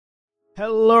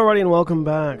Hello, everybody, and welcome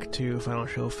back to Final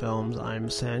Show Films. I'm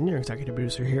Sen, your executive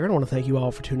producer here, and I want to thank you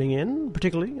all for tuning in.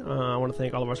 Particularly, I want to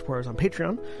thank all of our supporters on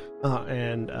Patreon,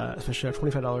 and especially our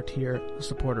 $25 tier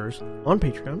supporters on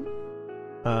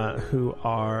Patreon, who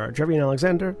are Jeremy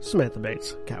Alexander, Samantha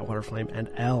Bates, Cat Waterflame, and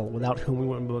Elle, without whom we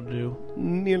wouldn't be able to do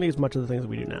nearly as much of the things that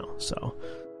we do now. So,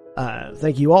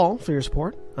 thank you all for your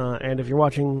support, and if you're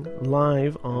watching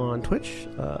live on Twitch,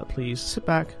 please sit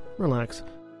back, relax,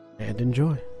 and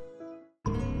enjoy.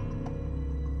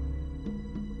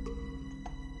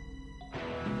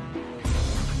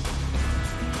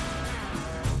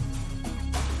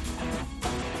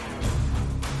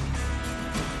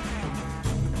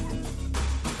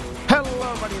 Hello,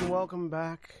 everybody, and welcome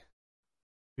back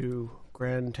to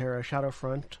Gran, Terra,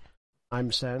 Shadowfront.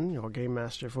 I'm Sen, your game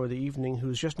master for the evening,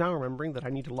 who's just now remembering that I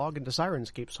need to log into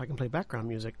Sirenscape so I can play background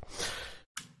music.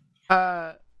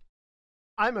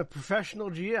 I'm a professional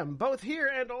GM, both here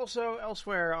and also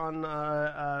elsewhere on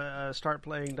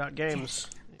startplaying.games.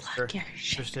 Plug your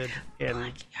interested shit.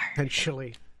 in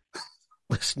potentially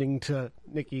listening to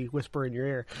Nikki whisper in your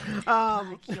ear.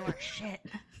 Plug your shit.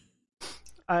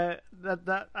 I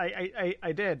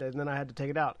did, and then I had to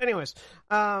take it out. Anyways,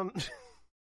 I'm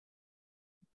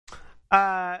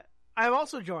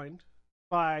also joined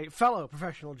by fellow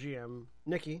professional GM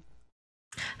Nikki.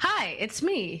 Hi, it's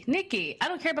me, Nikki. I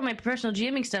don't care about my professional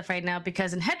GMing stuff right now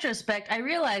because in retrospect, I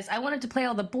realized I wanted to play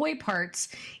all the boy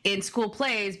parts in school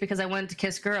plays because I wanted to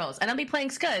kiss girls. And I'll be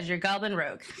playing Scudge, your goblin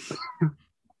rogue.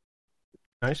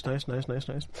 Nice.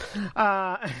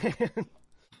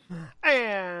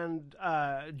 And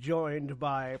joined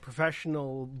by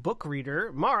professional book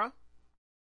reader Mara.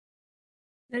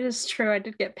 It is true. I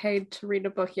did get paid to read a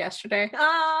book yesterday.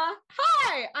 Hi,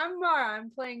 I'm Mara.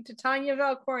 I'm playing Titania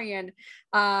Valkorian,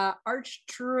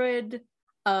 Archdruid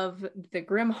of the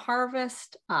Grim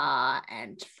Harvest,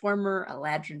 and former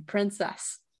Eladrin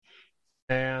princess.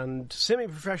 And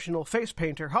semi-professional face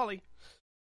painter Holly.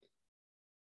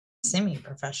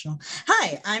 Semi-professional.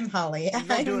 Hi, I'm Holly. You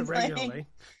don't do it regularly.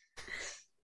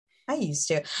 I used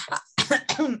to.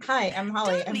 Hi, I'm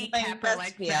Holly. Don't I'm be playing capper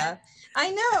like Vestia. that.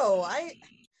 I know.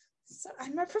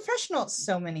 I'm a professional at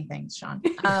so many things, Sean.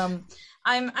 I'm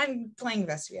playing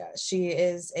Vestia. She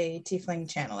is a tiefling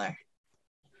channeler.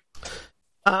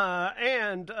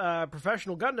 And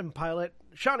professional Gundam pilot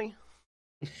Shawnee.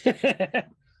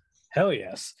 Hell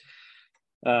yes.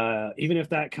 Even if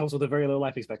that comes with a very low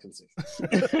life expectancy.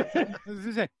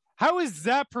 How is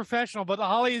that professional? But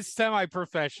Holly is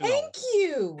semi-professional. Thank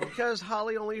you. Because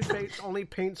Holly only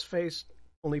paints face.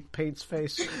 I'm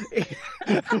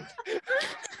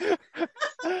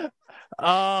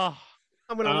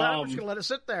gonna let it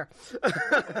sit there.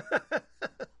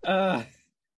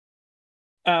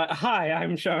 Hi,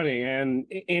 I'm Shawnee, and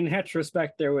in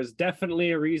retrospect, there was definitely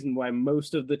a reason why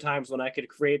most of the times when I could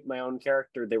create my own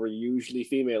character, they were usually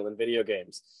female in video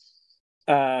games.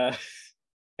 And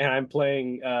I'm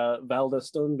playing Valda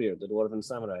Stonebeard, the Dwarven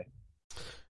Samurai.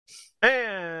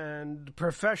 And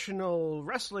professional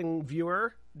wrestling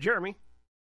viewer Jeremy.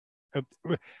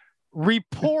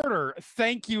 Reporter,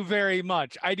 thank you very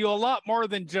much. I do a lot more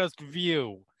than just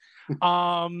view.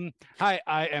 Hi,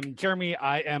 I am Jeremy.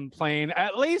 I am playing,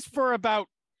 at least for about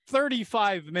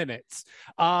 35 minutes,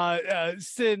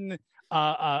 Sin,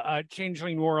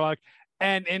 Changeling Warlock.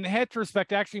 And in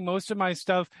retrospect, actually, most of my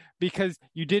stuff, because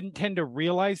you didn't tend to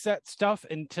realize that stuff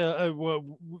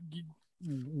until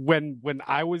when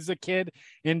I was a kid,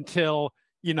 until,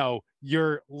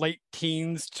 your late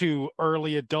teens to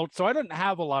early adult. So I didn't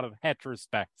have a lot of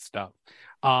retrospect stuff.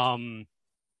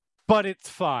 But it's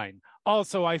fine.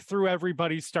 Also, I threw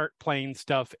everybody start playing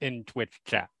stuff in Twitch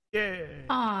chat. Yay.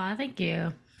 Aw, thank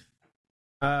you.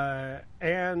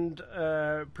 And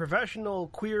professional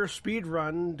queer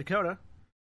speedrun Dakota.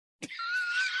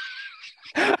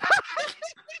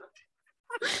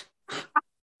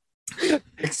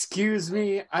 Excuse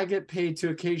me, I get paid to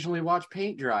occasionally watch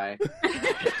paint dry.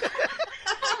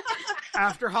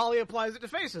 After Holly applies it to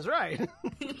faces, right?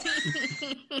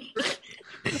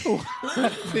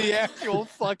 The actual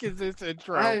fuck is this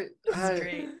intro? I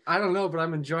don't know, but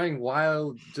I'm enjoying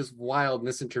wild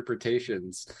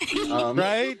misinterpretations.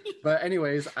 Right? But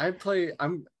anyways, I'm playing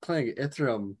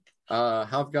Ithram,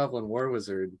 Hobgoblin War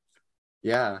Wizard.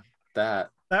 Yeah,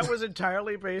 that. That was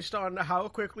entirely based on how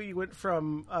quickly you went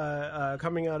from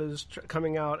coming out as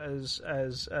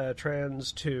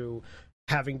trans to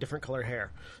having different color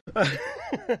hair.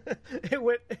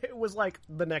 It was like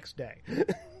the next day.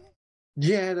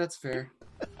 Yeah, that's fair.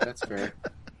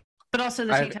 But also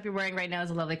the tank top you're wearing right now is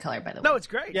a lovely color, by the way. No, it's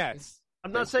great. Yes.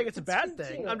 I'm not saying it's a bad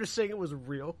thing. I'm just saying it was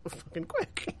real fucking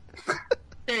quick.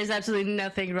 There is absolutely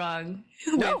nothing wrong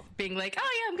No. with being like, oh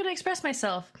yeah, I'm going to express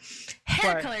myself.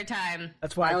 Hair Right. color time.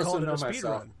 That's why I also called it know a speed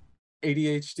myself. run.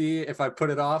 ADHD, if I put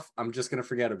it off, I'm just going to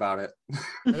forget about it.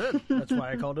 That's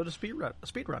why I called it a speed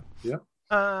run.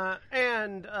 Yeah.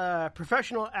 And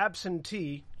professional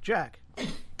absentee, Jack.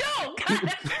 Oh,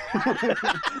 God.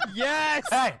 Yes.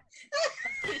 Hey.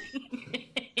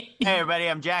 Hey everybody,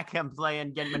 I'm Jack. I'm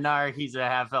playing Gent Minar. He's a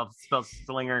half-elf spell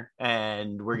slinger,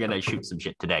 and we're gonna shoot some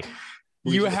shit today.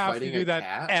 We You just have to fighting do a that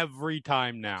cat? every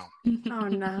time now. Oh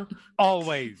no.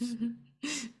 Always.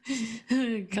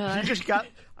 Oh, God. You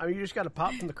just got a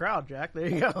pop from the crowd, Jack. There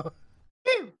you go.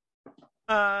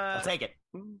 I'll take it.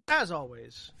 As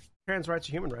always, trans rights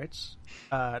are human rights,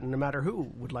 no matter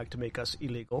who would like to make us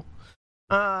illegal.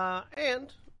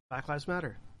 And Black Lives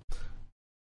Matter.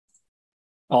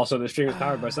 Also, the stream is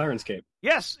powered by Sirenscape.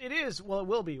 Yes, it is. Well, it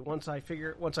will be once I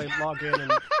log in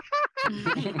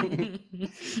and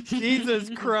Jesus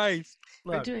Christ.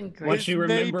 We're look. doing great. Once you This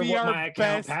may remember be what our my account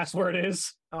best- password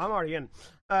is. Oh, I'm already in.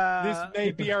 This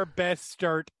may be our best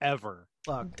start ever.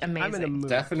 Look, Amazing. I'm in a mood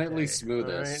Definitely today,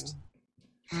 smoothest.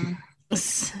 all right?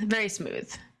 Very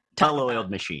smooth. Well-oiled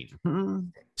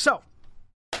machine. So,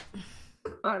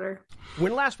 Butter.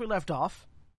 when last we left off,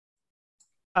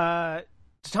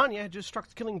 Titania had just struck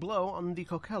the killing blow on the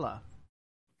Coachella.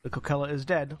 The Coachella is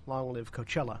dead. Long live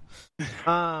Coachella.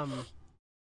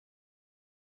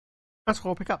 That's what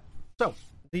we'll pick up. So,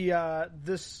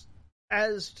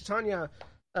 as Titania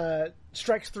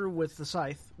strikes through with the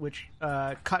scythe, which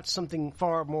cuts something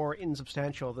far more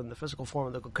insubstantial than the physical form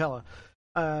of the Coachella,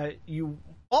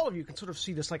 all of you can sort of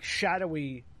see this like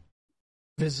shadowy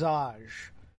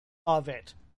visage of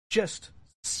it just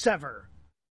sever,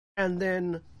 and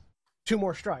then 2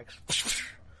 more strikes.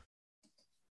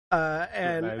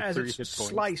 And I have as 3 it's hit points.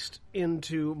 sliced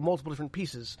into multiple different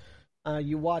pieces,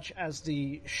 you watch as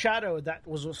the shadow that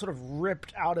was sort of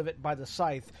ripped out of it by the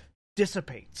scythe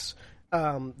dissipates.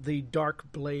 The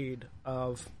dark blade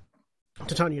of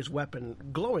Titania's weapon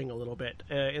glowing a little bit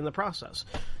in the process.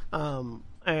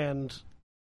 And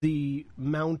the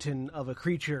mountain of a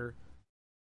creature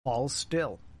falls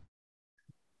still.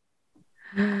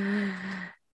 I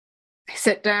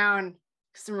sit down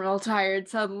because I'm real tired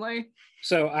suddenly.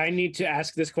 So I need to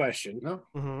ask this question: No?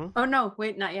 Mm-hmm. Oh no,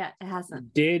 wait, not yet. It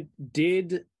hasn't. Did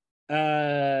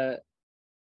the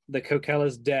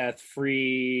Coachella's death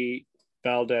free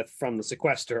Valdeth from the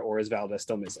sequester, or is Valdeth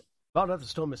still missing? Valdeth is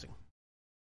still missing.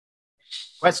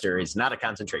 Quester is not a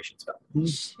concentration spell.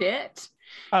 Shit.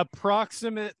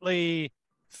 Approximately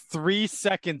 3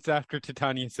 seconds after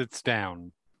Titania sits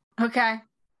down, Okay.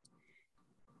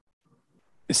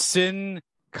 Sin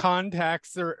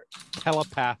contacts her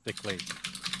telepathically.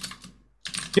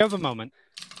 You have a moment.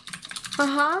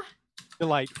 Uh-huh.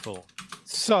 Delightful.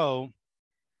 So,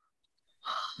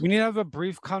 we need to have a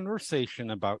brief conversation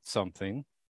about something.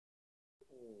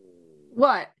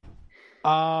 What?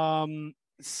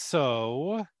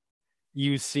 So,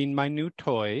 you've seen my new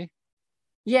toy.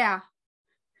 Yeah.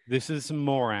 This is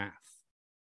Morath.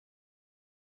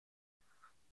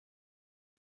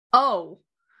 Oh.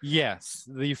 Yes,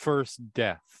 the first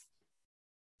death.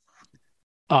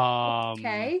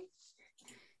 Okay.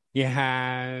 He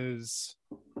has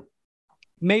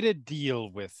made a deal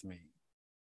with me.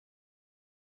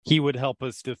 He would help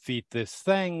us defeat this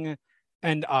thing,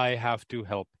 and I have to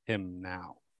help him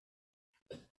now.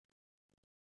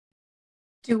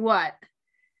 Do what?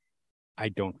 I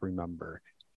don't remember.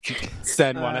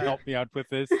 Sen, want to help me out with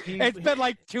this? It's been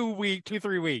like 3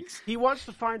 weeks. He wants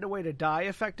to find a way to die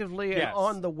effectively, and Yes.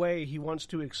 on the way, he wants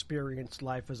to experience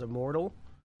life as a mortal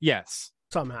Yes.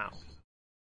 somehow.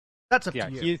 That's up Yeah,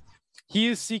 to you. he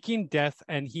is seeking death,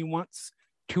 and he wants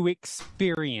to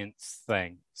experience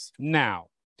things. Now,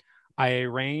 I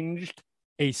arranged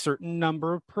a certain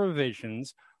number of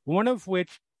provisions, one of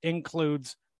which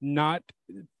includes not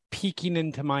peeking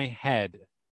into my head.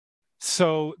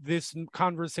 So this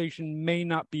conversation may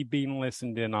not be being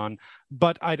listened in on,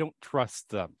 but I don't trust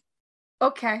them.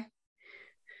 Okay.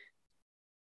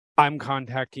 I'm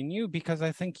contacting you because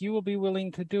I think you will be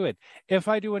willing to do it. If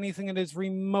I do anything that is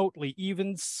remotely,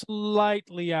 even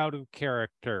slightly out of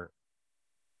character,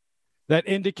 that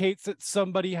indicates that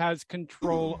somebody has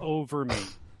control over me,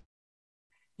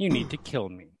 you need to kill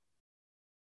me.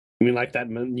 You mean like that?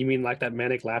 You mean like that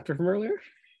manic laughter from earlier?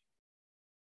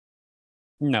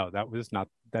 No,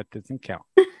 that doesn't count.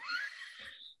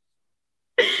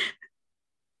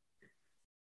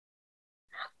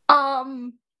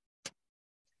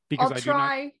 Because I'll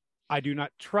try. I do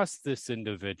not trust this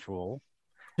individual,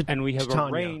 and we have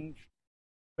Tanya. arranged.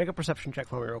 Make a perception check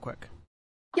for me real quick.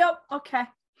 Yep. Okay.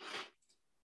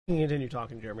 You can continue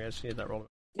talking, Jeremy. I just need that roll.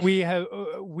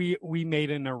 we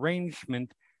made an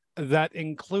arrangement that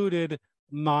included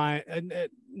my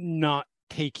not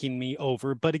taking me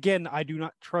over. But again, I do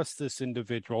not trust this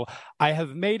individual. I have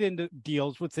made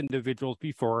deals with individuals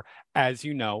before. As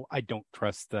you know, I don't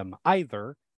trust them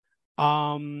either.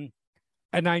 And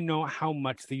I know how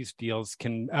much these deals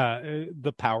can,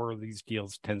 the power of these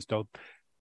deals tends to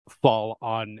fall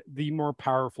on the more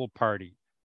powerful party.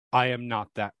 I am not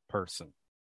that person.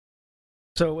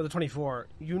 So with a 24,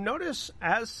 you notice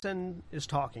as Sin is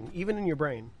talking, even in your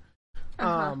brain,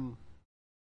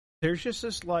 there's just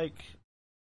this like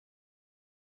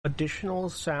additional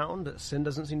sound that Sin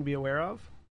doesn't seem to be aware of.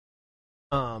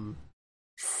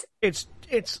 It's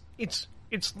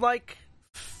like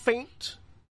faint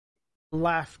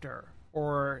laughter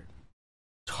or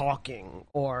talking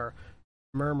or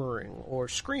murmuring or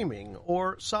screaming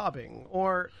or sobbing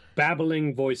or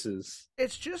babbling voices.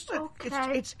 It's just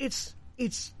Okay.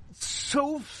 it's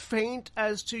so faint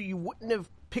as to you wouldn't have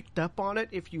picked up on it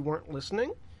if you weren't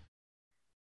listening.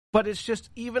 But it's just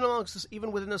even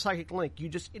within the psychic link,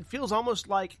 it feels almost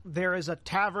like there is a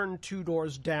tavern 2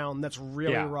 doors down that's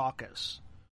really raucous.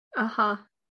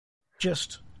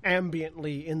 Just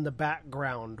ambiently in the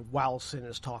background while Sin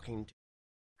is talking to you.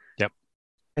 Yep.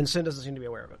 And Sin doesn't seem to be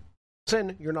aware of it.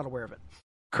 Sin, you're not aware of it.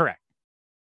 Correct.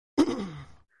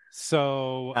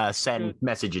 So send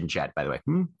message in chat, by the way.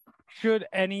 Should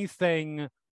anything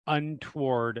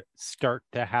untoward start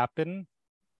to happen,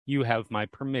 you have my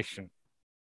permission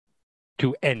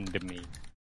to end me.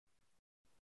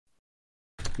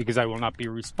 Because I will not be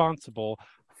responsible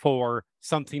for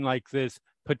something like this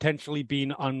potentially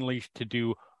being unleashed to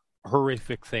do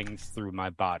horrific things through my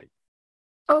body.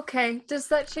 Okay, does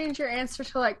that change your answer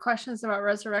to like questions about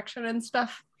resurrection and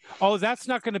stuff? Oh, that's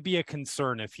not going to be a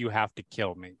concern if you have to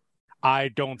kill me. I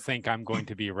don't think I'm going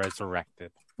to be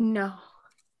resurrected. No.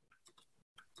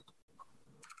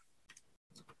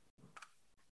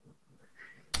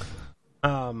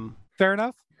 Fair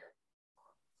enough?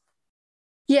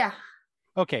 Yeah.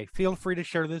 Okay, feel free to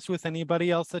share this with anybody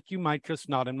else that you might, just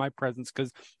not in my presence,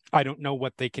 because I don't know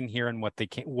what they can hear and what they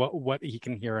can't, what he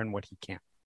can hear and what he can't.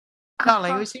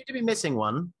 Darling, we seem to be missing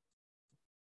one.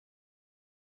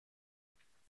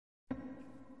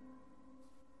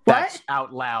 That's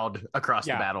out loud across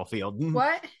the battlefield.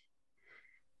 What?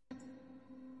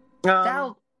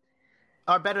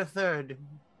 Our better third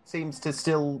seems to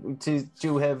still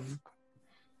to have.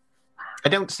 I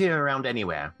don't see her around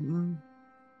anywhere.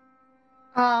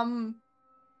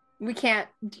 We can't.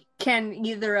 Can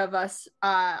either of us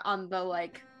on the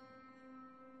like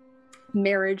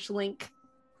marriage link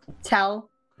tell?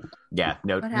 Yeah,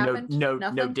 no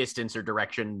Nothing? distance or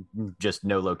direction, just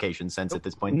no location sense at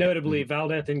this point. Notably,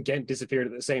 Valdeth and Gent disappeared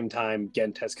at the same time.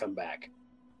 Gent has come back.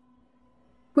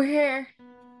 Where?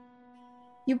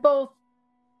 You both.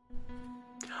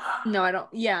 No, I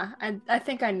don't. Yeah, I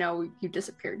think I know you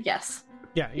disappeared. Yes.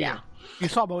 Yeah. You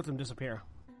saw both of them disappear.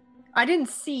 I didn't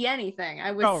see anything.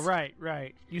 I was. Oh,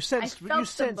 right. You sensed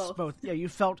both. both. Yeah, you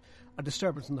felt a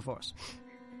disturbance in the force.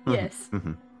 Yes.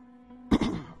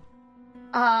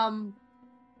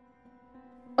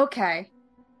 Okay.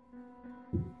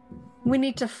 We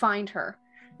need to find her.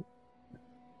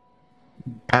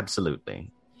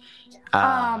 Absolutely.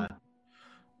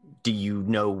 Do you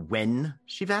know when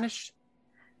she vanished?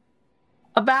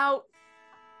 About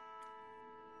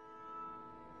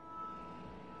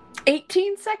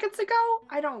 18 seconds ago?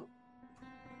 I don't.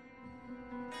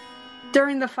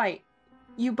 During the fight,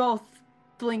 you both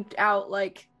blinked out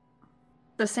like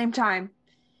the same time.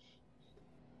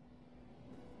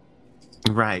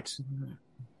 Right.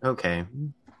 Okay.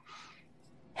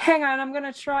 Hang on, I'm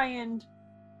gonna try and.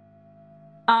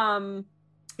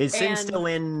 Is Sin still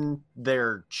in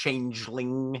their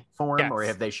changeling form, or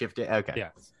have they shifted? Okay.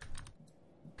 Yes.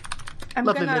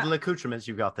 Lovely little accoutrements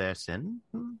you got there, Sin.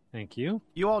 Thank you.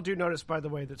 You all do notice, by the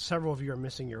way, that several of you are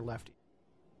missing your left ear.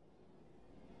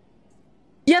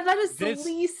 Yeah, that is the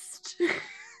least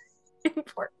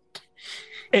important.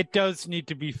 It does need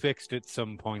to be fixed at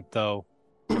some point, though.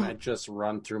 Can I just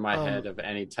run through my head of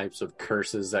any types of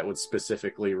curses that would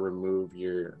specifically remove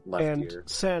your left ear? And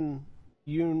Sen,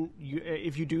 you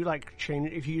if you do like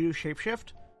change, if you do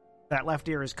shapeshift, that left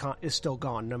ear is still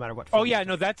gone no matter what. Oh yeah,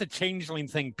 no, that's a changeling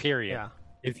thing. Period. Yeah.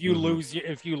 If you lose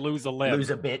a limb, lose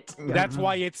a bit. That's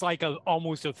why it's like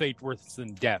almost a fate worse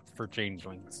than death for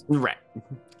changelings. Right.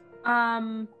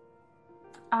 I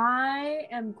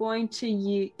am going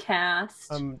to cast.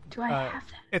 Do I have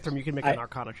that? Ithram, you can make an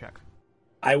Arcana check.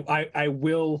 I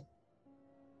will,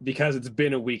 because it's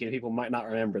been a week and people might not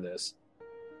remember this.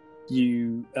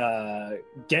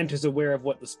 Gent is aware of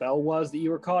what the spell was that you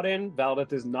were caught in.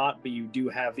 Valdeth is not, but you do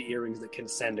have the earrings that can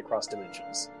send across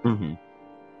dimensions. Mm-hmm.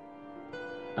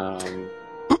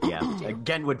 Yeah.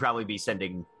 Gent would probably be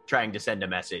trying to send a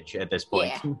message at this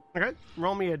point. Yeah. Okay,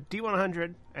 roll me a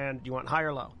D100, and you want high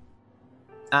or low?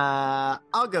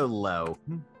 I'll go low.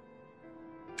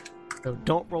 So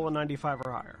don't roll a 95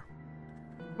 or higher.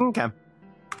 Okay.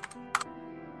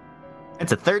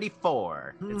 It's a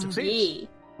 34. It succeeds.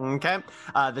 Yeah. Okay.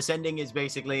 The sending is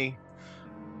basically,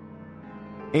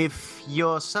 if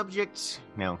your subject...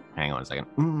 No, hang on a second.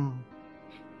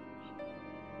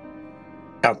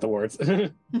 Count the words.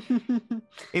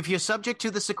 If you're subject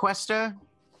to the sequester,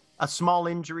 a small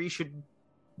injury should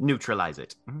neutralize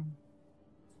it.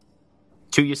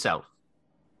 To yourself.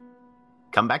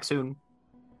 Come back soon.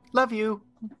 Love you.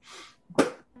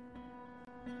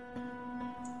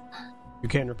 You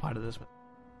can reply to this one.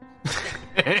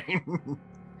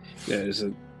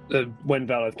 When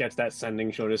Valdeth gets that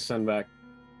sending, she'll just send back,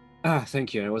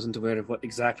 thank you. I wasn't aware of what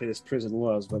exactly this prison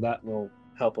was, but that will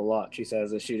help a lot, she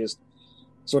says, as she just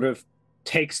sort of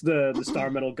takes the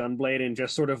star metal gunblade and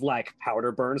just sort of like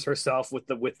powder burns herself with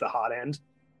the hot end.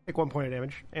 Take 1 point of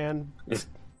damage, and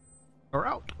we're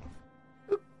out.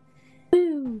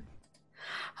 Ooh.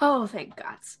 Oh, thank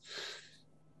gods.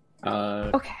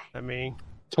 Okay. I mean,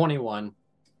 21.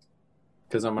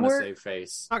 Because I'm going to We're- save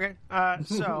face. okay.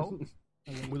 So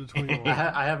with a 21.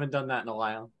 I haven't done that in a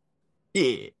while.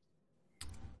 Yeah.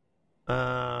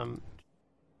 I'm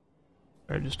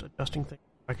just adjusting things.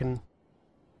 I can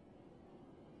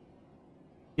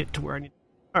get to where I need.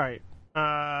 All right.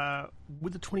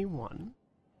 With the 21,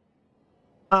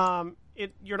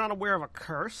 you're not aware of a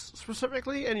curse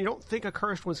specifically, and you don't think a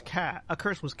curse was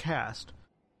cast.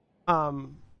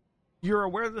 You're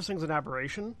aware this thing's an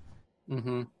aberration,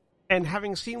 and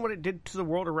having seen what it did to the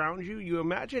world around you, you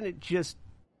imagine it just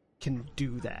can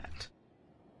do that.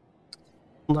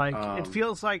 Like it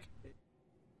feels like.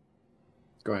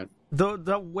 Go ahead.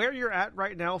 The where you're at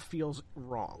right now feels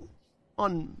wrong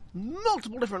on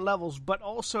multiple different levels, but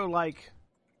also like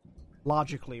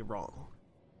logically wrong.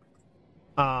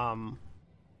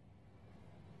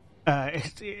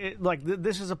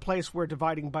 This is a place where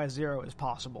dividing by 0 is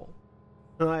possible.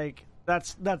 Like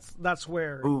that's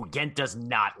where. Ooh, Gent does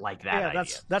not like that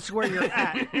idea. That's where you're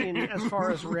at as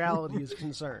far as reality is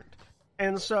concerned,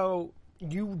 and so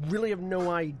you really have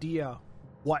no idea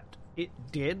what it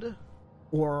did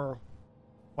or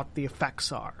what the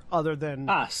effects are, other than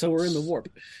So we're in the warp.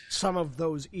 some of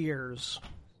those ears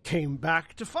came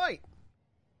back to fight.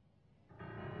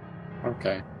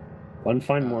 Okay. One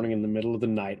fine morning in the middle of the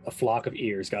night, a flock of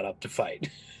ears got up to fight.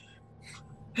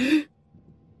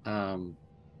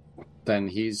 Then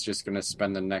he's just going to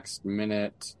spend the next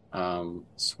minute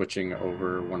switching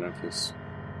over one of his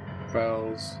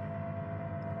spells.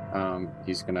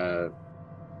 He's going to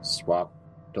swap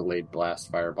Delayed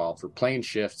Blast Fireball for Plane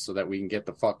Shift so that we can get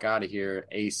the fuck out of here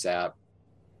ASAP.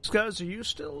 Scuzz, are you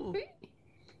still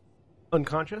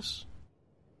unconscious?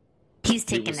 He's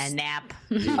taking a nap.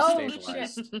 He was Oh,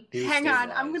 stabilized. shit. He was Hang on,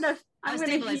 stabilized. I'm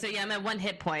stabilized, so yeah, I'm at 1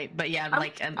 hit point, but yeah,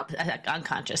 I'm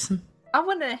unconscious. I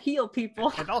want to heal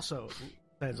people. And also,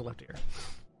 Sans a left ear.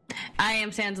 I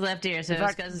am Sans left ear, so In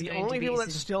fact, Scuzz is the going only to be... people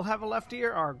that still have a left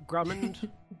ear are Grummond,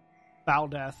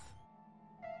 Valdeth,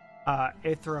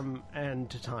 Aethram, and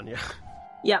Titania.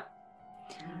 Yep.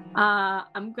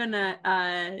 I'm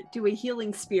gonna do a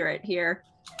healing spirit here.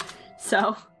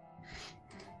 So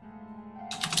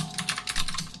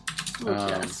we'll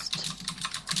just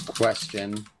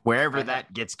Question. Wherever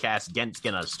that gets cast, Gent's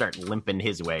gonna start limping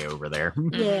his way over there.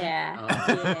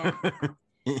 yeah.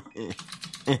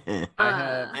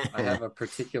 I have a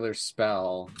particular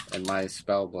spell in my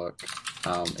spell book.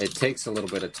 It takes a little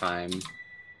bit of time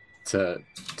to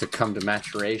come to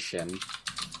maturation,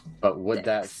 but would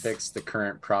that fix the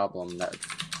current problem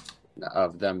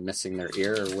of them missing their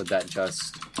ear, or would that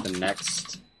just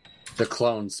the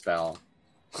clone spell?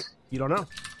 You don't know.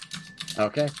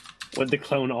 Okay, Would the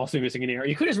clone also be missing an ear?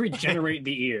 You could just regenerate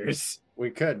the ears. we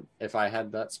could if I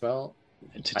had that spell.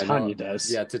 Titania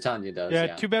does. Yeah, Titania does. Yeah,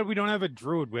 Yeah. too bad we don't have a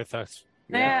druid with us.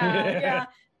 Yeah.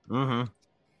 Mm-hmm.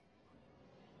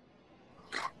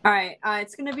 All right.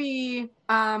 It's gonna be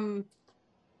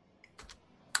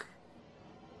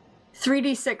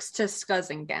 3d6 to Scuzz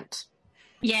and Gent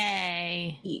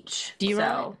Yay. each. Do you so,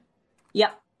 roll?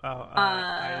 Yep. Hang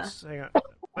on.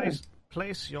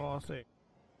 Place your thing.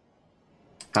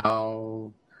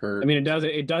 How hurt? I mean, it does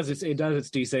its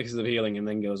d6s of healing and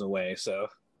then goes away. So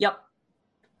Yep.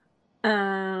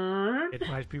 It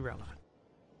might be relevant.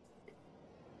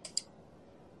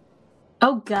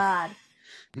 Oh God.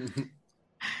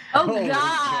 Oh, Oh,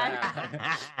 God.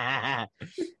 yeah.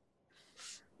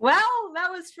 Well,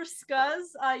 that was for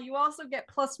Scuzz. You also get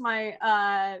plus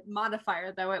my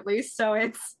modifier though, at least. So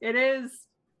it is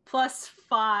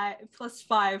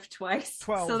 +5 twice.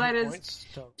 12 So that hit is points.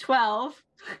 So 12.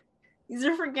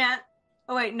 Easier forget.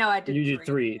 Oh wait, no, I did. You did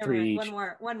three Never mind. each.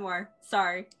 One more.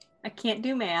 Sorry, I can't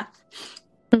do math.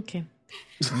 Okay.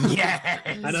 Yes.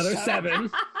 Another 7.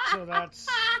 so that's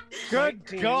Good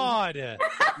 19. God.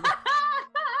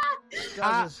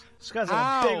 Scuzz is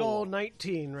a big Ow. old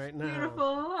 19 right now. Beautiful.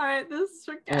 All right, this is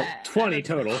Well, forget. 20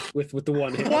 total with the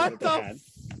one hit. What that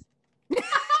they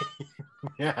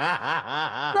the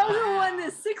had. Those are 1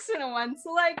 is 6 and a 1,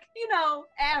 so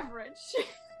average.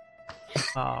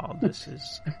 Oh, this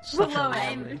is such Below a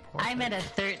average. lovely portrait. I'm at a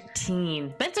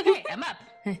 13, but it's okay. I'm up.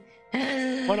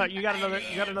 Well, no, you got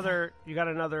another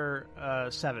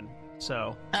 7.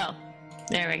 So Oh,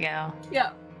 there we go.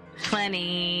 Yeah,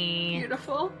 20.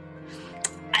 beautiful.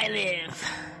 I live.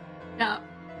 Yeah.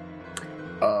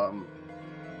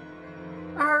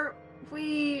 Are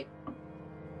we?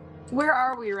 Where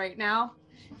are we right now?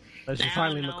 as you I don't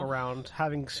finally look know. around,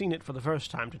 having seen it for the first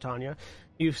time, Titania,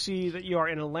 you see that you are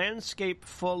in a landscape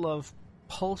full of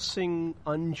pulsing,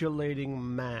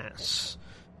 undulating mass.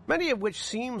 Many of which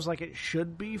seems like it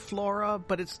should be flora,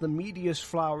 but it's the meatiest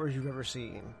flowers you've ever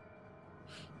seen.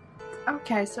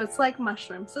 Okay, so it's like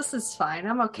mushrooms. This is fine.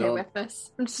 I'm okay No. with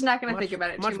this. I'm just not going to think about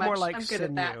it too much much. more like I'm good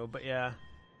at that. sinew, but yeah.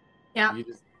 Yeah. You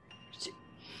just,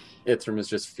 Ithram is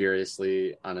just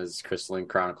furiously on his crystalline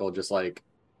chronicle, just like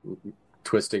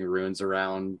twisting runes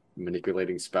around,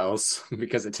 manipulating spells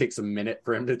because it takes a minute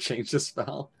for him to change the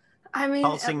spell. I mean,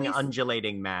 Pulsing at least...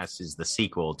 Undulating Mass is the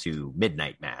sequel to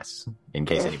Midnight Mass, in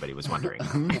case anybody was wondering.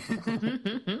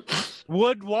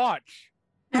 Would watch.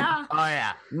 Yeah. Oh,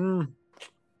 yeah.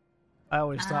 I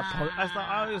always thought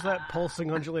I always thought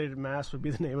pulsing undulated mass would be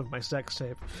the name of my sex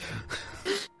tape.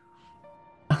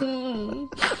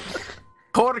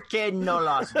 Porque no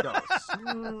las dos?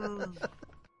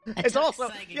 It's also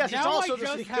yes, it's Now also I the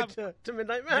just secret have- to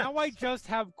Midnight Mass. Now I just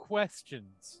have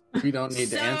questions. We don't need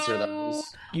to answer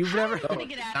those. You've never So, gonna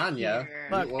get out of Tanya, here?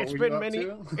 look. what It's were been you up many.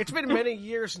 to? It's been many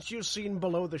years since you've seen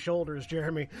below the shoulders,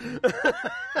 Jeremy.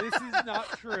 This is not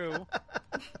true.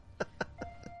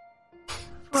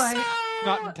 Right.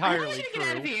 Not I entirely should get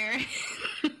out of true. here.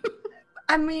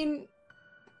 I mean,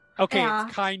 Okay, Yeah.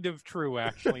 it's kind of true,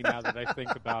 actually, now that I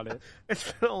think about it.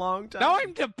 It's been a long time. Now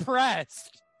I'm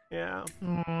depressed. Yeah.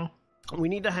 We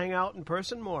need to hang out in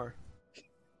person more.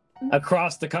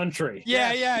 Across the country.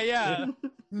 Yeah.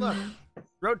 Look,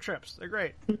 road trips—they're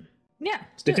great. Yeah.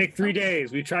 They take 3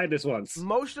 days. We tried this once.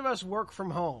 Most of us work from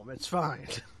home. It's fine.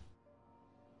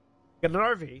 Get an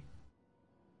RV.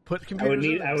 Put I computers.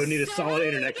 would need a So solid how are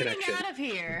internet we getting connection. out of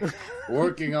here.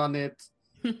 Working on it.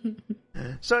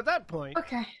 So at that point,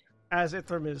 okay. as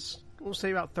Ithram is, we'll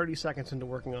say about 30 seconds into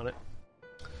working on it,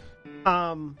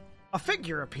 a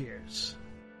figure appears.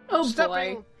 Oh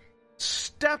stepping, boy.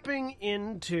 stepping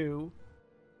into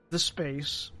the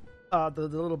space, the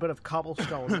little bit of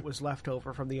cobblestone that was left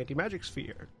over from the anti-magic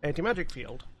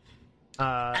field.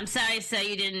 I'm sorry, sir,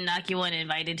 you didn't knock you weren't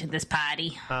invited to this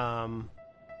party.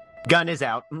 Gun is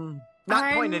out. Not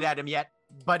I'm- pointed at him yet,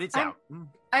 but it's I'm- out.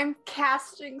 I'm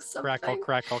casting something. Crackle,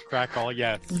 crackle, crackle,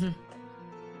 yes.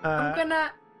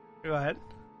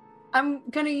 I'm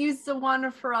gonna use the wand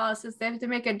of paralysis. They have to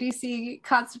make a DC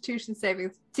Constitution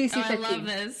saving. DC Oh, I 15. love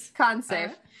this. Con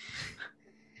save.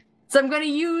 So I'm gonna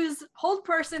use hold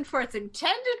person for its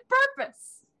intended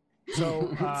purpose.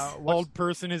 So, Old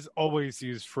person is always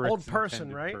used for Old its person,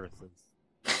 intended right?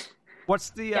 purposes.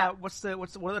 what's the Yeah. what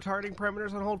are the targeting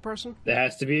parameters on hold person? There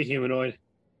has to be a humanoid.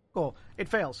 Cool. It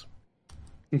fails.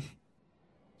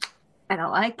 I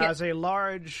don't like it. As a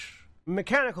large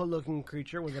mechanical-looking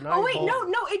creature with an eyeball. Oh wait,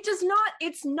 no, it does not.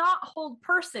 It's not hold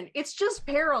person. It's just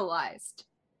paralyzed.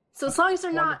 So as long as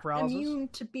they're Wand of not paralysis? immune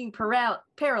to being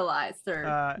paralyzed, they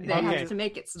okay. have to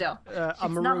make it still. A It's not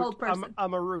hold Marut, person. a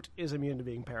Marut is immune to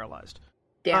being paralyzed.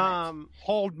 Damn it.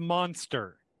 Hold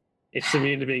monster. It's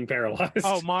immune to being paralyzed.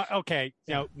 Oh, okay.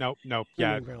 No. Yeah,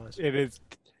 Being paralyzed. it is.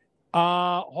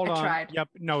 Hold I on. tried. Yep.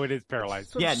 No, it is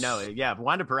paralyzed. Yeah,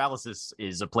 Wand of Paralysis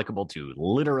is applicable to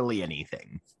literally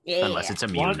anything. Yeah. Unless it's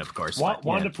immune, of course. but,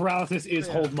 Wand yeah. of paralysis is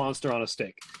Yeah. hold monster on a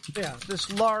stick. Yeah,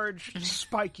 this large,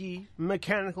 spiky,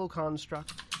 mechanical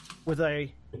construct with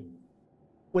a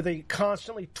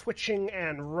constantly twitching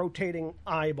and rotating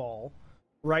eyeball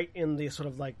right in the sort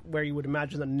of like where you would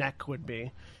imagine the neck would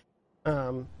be.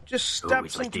 Just steps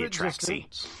it's like into the Atraxi.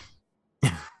 existence.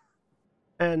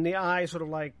 And the eye sort of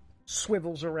like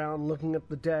swivels around looking at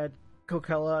the dead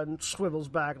Kokella and swivels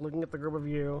back looking at the group of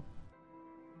you.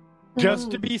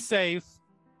 Just to be safe.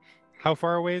 How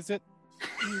far away is it?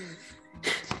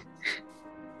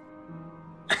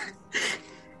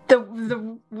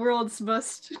 The world's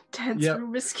most tense Yep.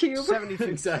 Rubik's Cube. 70 feet.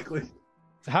 Exactly.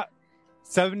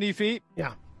 70 feet?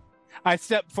 Yeah. I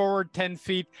step forward 10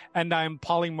 feet and I'm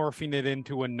polymorphing it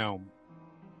into a gnome.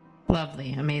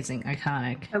 Lovely, amazing,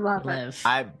 iconic. I love it.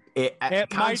 Live. It might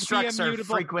be Constructs are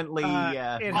immutable. frequently. It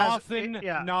has- Often,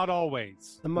 yeah. not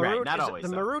always. The Marut, not always, the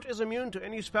though. Marut is immune to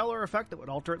any spell or effect that would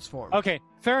alter its form. Okay,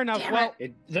 fair enough. Damn Well,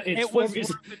 It's it was it's-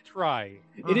 worth a try.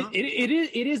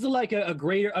 it is like a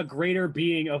greater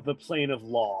being of the plane of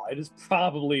law. It is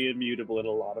probably immutable in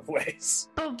a lot of ways.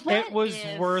 But what It was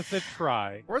if, worth a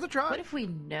try. Worth a try. What if we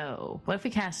know? What if we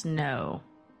cast no?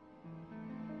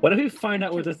 What if we find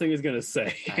out what this thing is going to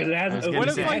say? Because it hasn't I was opened, What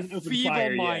gonna if say, it I hasn't opened fire yet.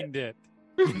 feeble-mind it?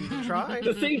 Try.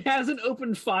 The thing hasn't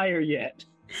opened fire yet.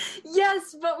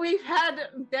 Yes, but we've had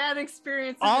bad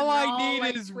experiences. All and I we're all, need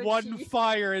like, is twitchy. one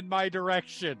fire in my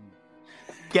direction.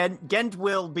 Gent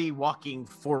will be walking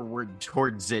forward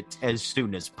towards it as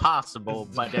soon as possible,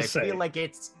 but I Say. feel like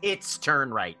it's its turn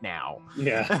right now.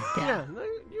 Yeah. Yeah, no,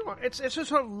 you are. It's just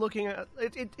sort of looking at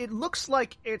it. It looks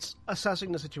like it's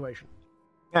assessing the situation.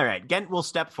 All right, Gent will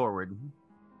step forward.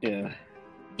 Yeah.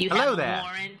 You Hello have a there.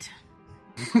 warrant.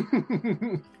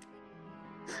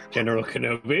 General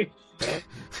Kenobi.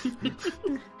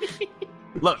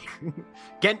 Look,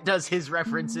 Gent does his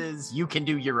references. You can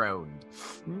do your own.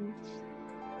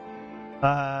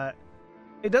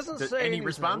 It doesn't Does- say any anything.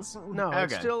 response? No,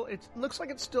 it's Okay. still. It looks like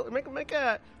it's still. Make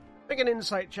an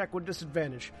insight check with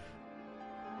disadvantage.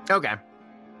 Okay.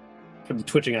 For the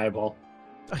twitching eyeball.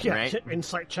 Yeah, Right.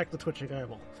 insight check the twitching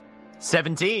eyeball.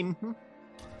 17.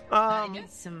 I got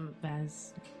some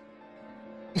Vaz.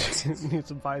 Need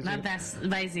some Visine. Not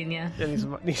Visine, yeah.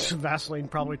 Yeah, need some Vaseline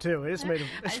probably too. It's made of.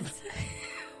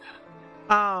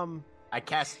 I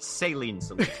cast saline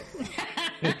solution.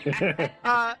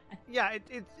 Yeah.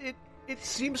 It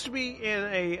seems to be in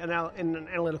an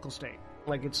analytical state.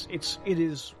 Like it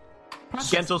is.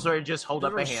 Gent will sort of just hold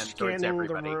up a literally hand towards scanning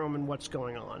everybody. the room and what's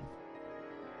going on.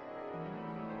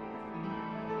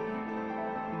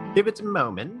 Give it a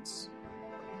moment.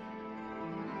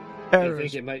 I Errors,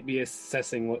 think it might be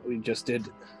assessing what we just did.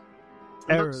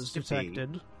 errors Looks to be.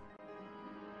 detected.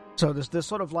 So there's this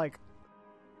sort of like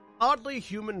oddly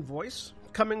human voice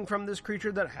coming from this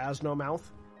creature that has no mouth.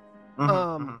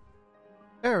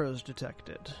 Errors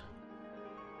detected.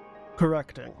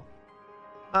 Correcting.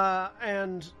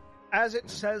 And as it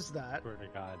says that, Swear to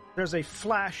God. there's a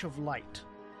flash of light.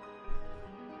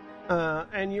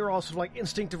 And you're also like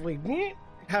instinctively, "Nyeh,"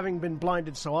 having been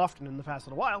blinded so often in the past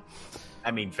little while.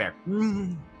 I mean, fair.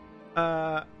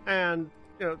 And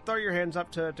throw your hands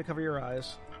up to cover your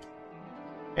eyes.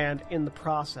 And in the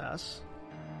process,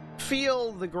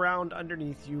 feel the ground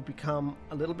underneath you become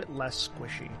a little bit less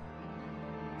squishy.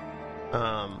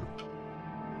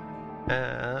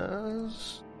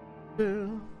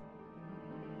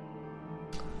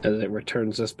 As It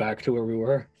returns us back to where we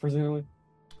were, presumably.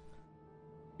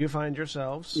 you find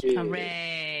yourselves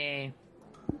Hooray.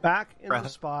 back in the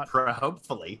spot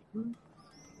Hopefully.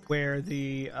 where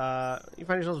the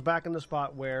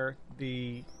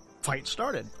fight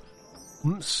started.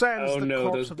 Sans Oh the no,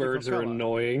 corpse those of the birds are Capella.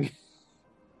 annoying.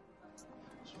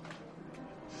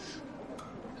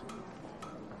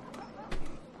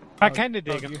 I kind of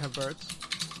dig You them. have birds.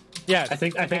 Yes. I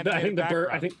think the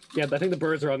background.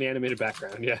 birds are on the animated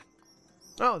background. Yeah.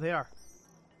 Oh, they are.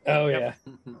 Oh Yep.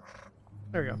 yeah.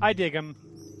 There we go. I dig them.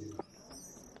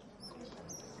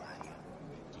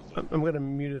 I'm going to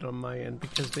mute it on my end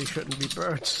because they shouldn't be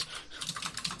birds.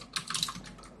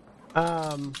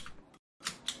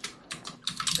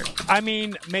 I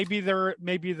mean, maybe they're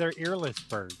earless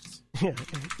birds. Yeah,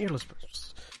 earless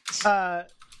birds.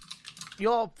 You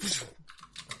all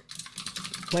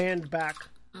land back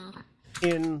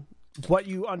in what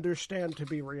you understand to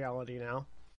be reality now.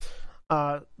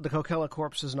 The Kokella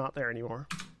corpse is not there anymore,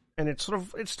 and it's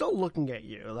still looking at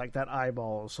you like that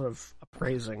eyeball is sort of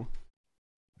appraising.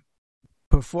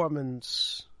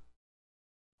 Performance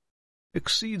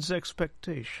exceeds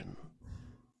expectation.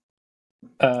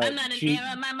 I'm not an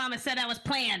error. My mama said I was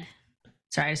planned.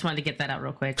 Sorry, I just wanted to get that out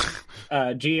real quick.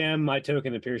 GM, my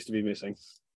token appears to be missing.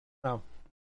 Oh.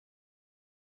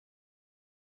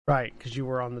 Right, because you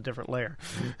were on the different layer.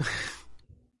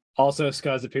 Also,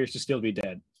 Scuzz appears to still be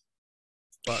dead.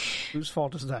 But whose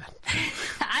fault is that?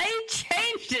 I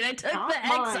changed it. I took Not the X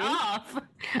mine. off.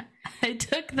 I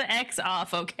took the X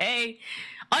off, okay?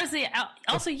 Honestly,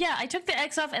 I took the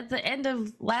X off at the end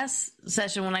of last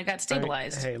session when I got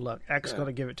stabilized. Hey, look, X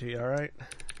gonna give it to you, alright?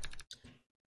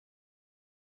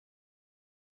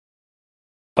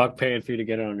 Fuck paying for you to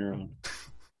get it on your own.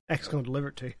 X gonna deliver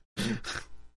it to you.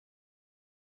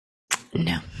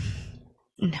 No.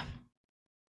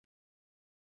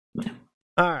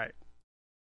 All right.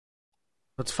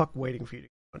 Let's fuck waiting for you to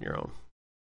get on your own.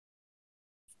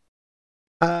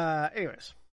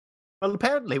 Anyways. Well,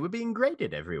 apparently we're being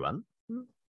graded, everyone.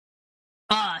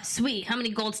 Oh, sweet. How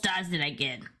many gold stars did I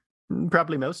get?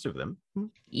 Probably most of them.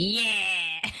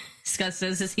 Yeah. Scott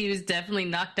says he was definitely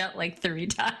knocked out like 3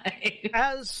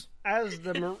 times. As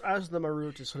the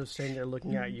Marut is sort of standing there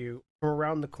looking at you, from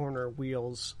around the corner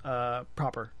wheels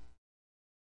Proper.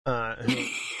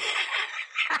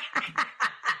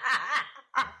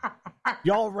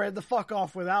 Y'all ran the fuck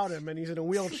off without him, and he's in a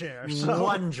wheelchair. So.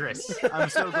 Wondrous. I'm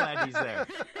so glad he's there.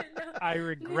 I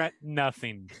regret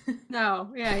nothing.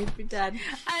 No, yeah, he'd be dead.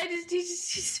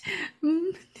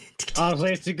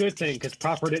 Honestly, it's a good thing, because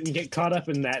Proper didn't get caught up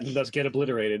in that and thus get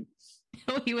obliterated.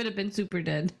 Oh, he would have been super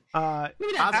dead.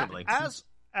 Possibly. As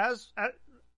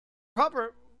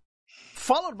Proper,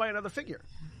 followed by another figure.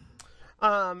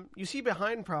 You see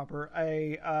behind Proper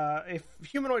a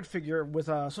humanoid figure with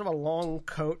a sort of a long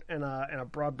coat and a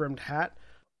broad-brimmed hat.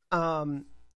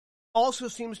 Also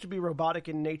seems to be robotic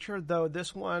in nature, though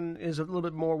this one is a little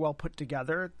bit more well put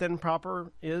together than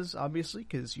Proper is, obviously,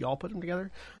 because y'all put him together.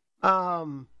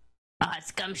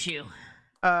 It's Gumshoe.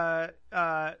 Cad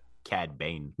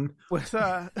Bane. With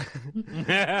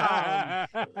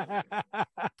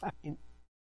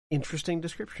interesting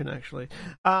description, actually.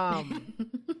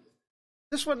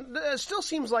 This one still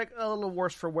seems like a little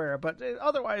worse for wear, but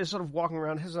otherwise, sort of walking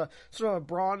around, has a sort of a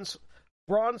bronze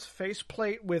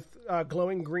faceplate with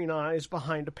glowing green eyes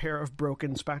behind a pair of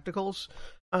broken spectacles,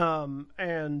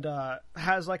 and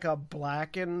has like a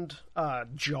blackened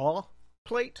jaw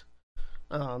plate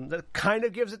that kind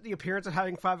of gives it the appearance of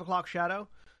having 5 o'clock shadow,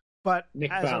 but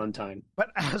Nick Valentine.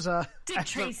 as a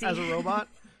robot,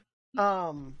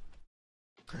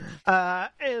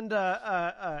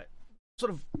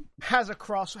 sort of has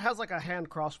like a hand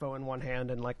crossbow in one hand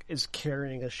and like is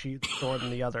carrying a sheathed sword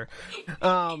in the other.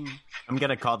 I'm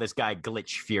gonna call this guy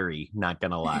Glitch Fury, not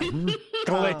gonna lie.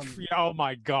 Glitch, oh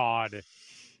my god.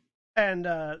 And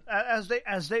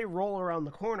as they roll around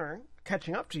the corner,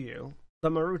 catching up to you, the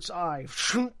Marut's eye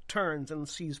turns and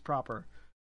sees Proper.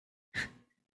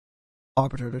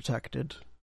 Arbiter detected.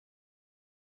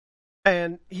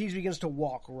 And he begins to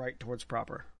walk right towards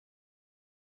Proper.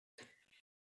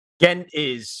 Gent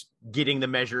is getting the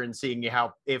measure and seeing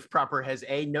if Proper has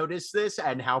noticed this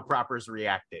and how Proper's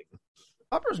reacting.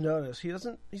 Proper's noticed. He's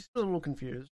a little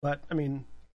confused, but I mean,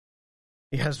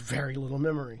 he has very little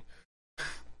memory.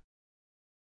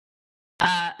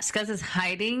 Scuzz is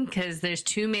hiding because there's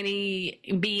too many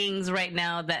beings right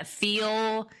now that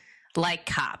feel like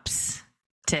cops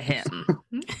to him.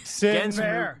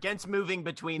 Gent's moving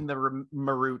between the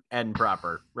Marut and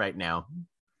Proper right now.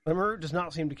 The Marut does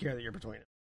not seem to care that you're between it.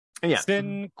 Yeah.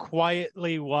 Sin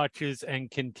quietly watches and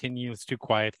continues to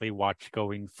quietly watch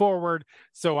going forward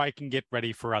so I can get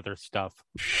ready for other stuff.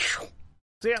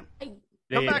 So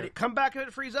come back if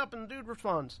it frees up and the dude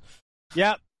responds.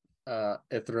 Yep.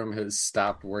 Ithram has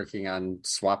stopped working on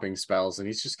swapping spells and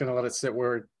he's just going to let it sit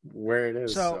where it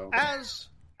is. So as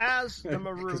the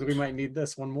Marut... Because we might need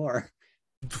this one more.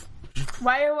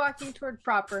 Why are you walking toward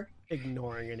Proper?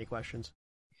 Ignoring any questions.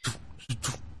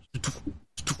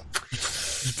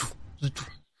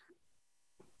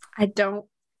 I don't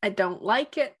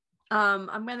like it. I'm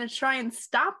gonna try and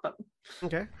stop him.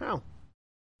 Okay, how?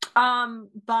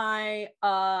 By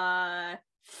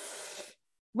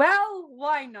well,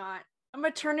 why not? I'm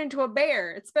gonna turn into a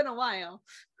bear. It's been a while.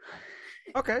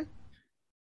 Okay.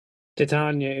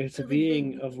 Titania, it's a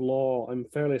being of law. I'm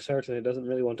fairly certain it doesn't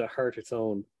really want to hurt its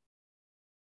own.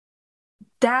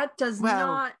 That does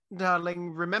not...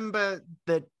 darling, remember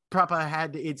that Proper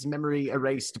had its memory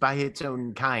erased by its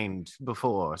own kind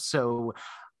before, so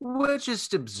we're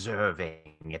just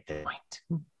observing at this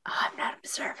point. I'm not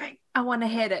observing. I want to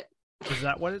hit it. Is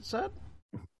that what it said?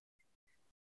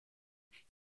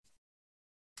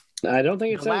 I don't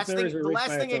think it says the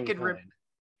last thing it could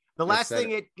the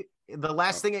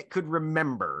last thing it could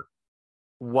remember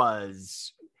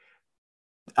was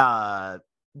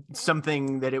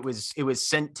something that it was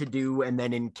sent to do and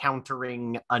then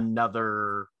encountering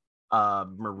another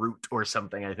Marut or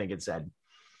something, I think it said.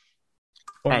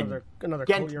 Or and another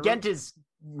Gent is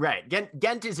right.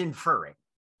 Gent is inferring.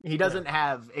 He doesn't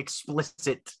have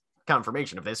explicit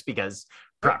confirmation of this because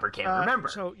Proper can't remember.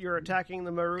 So you're attacking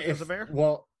the Marut as a bear?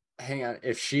 Well, hang on.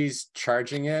 If she's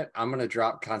charging it, I'm going to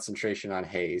drop concentration on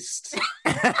haste.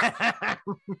 Damn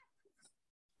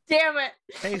it.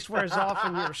 Haste wears off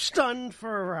and you're stunned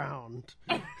for a round.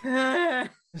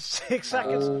 6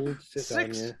 seconds. Oh, shit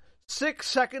on ya. 6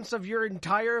 seconds of your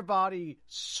entire body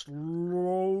slowing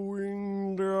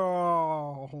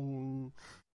down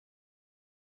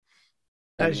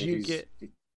as you get.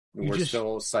 We're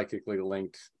still psychically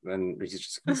linked, and he's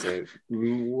just gonna say,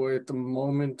 at the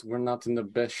moment, we're not in the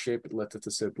best shape. Let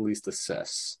us at least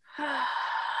assess.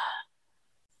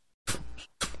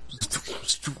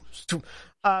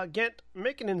 Get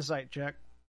make an insight check.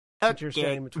 Since you're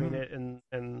standing between it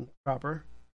and Proper.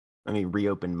 Let me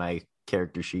reopen my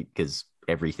character sheet because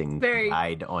everything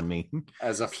died on me.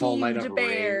 As a full night of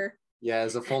raving. Yeah,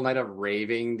 as a full night of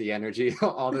raving, the energy,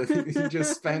 all the you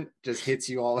just spent, just hits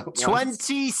you all at once.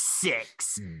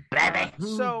 26, baby.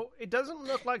 So it doesn't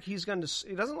look like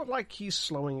he's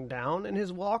slowing down in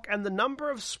his walk, and the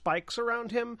number of spikes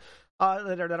around him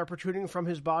that are protruding from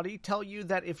his body tell you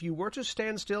that if you were to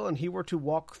stand still and he were to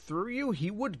walk through you, he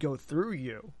would go through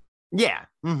you. Yeah.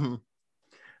 Mm-hmm.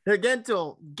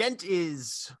 Gent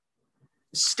is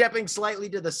stepping slightly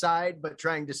to the side, but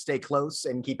trying to stay close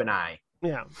and keep an eye.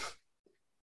 Yeah.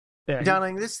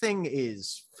 Darling, this thing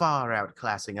is far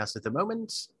outclassing us at the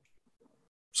moment.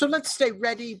 So let's stay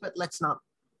ready, but let's not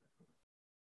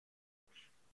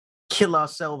kill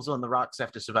ourselves on the rocks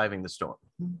after surviving the storm.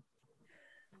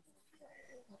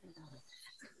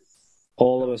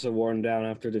 All of us are worn down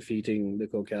after defeating the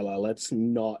Kokela. Let's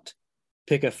not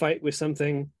pick a fight with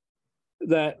something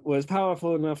that was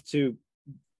powerful enough to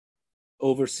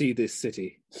oversee this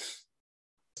city.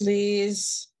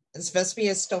 Please. Is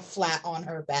Vespia still flat on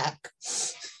her back?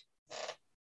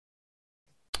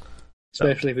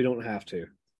 Especially if we don't have to.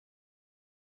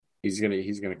 He's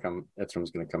gonna come.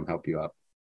 Etrum's gonna come help you up.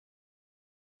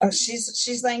 Oh,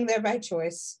 she's laying there by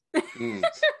choice.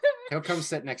 He'll come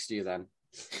sit next to you then.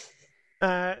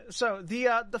 So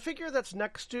the figure that's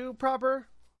next to Proper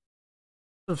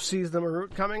sort of sees the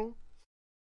Marut coming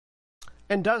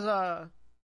and does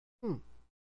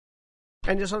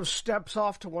and just sort of steps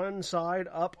off to one side,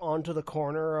 up onto the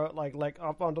corner, like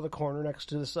up onto the corner next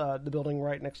to this the building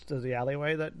right next to the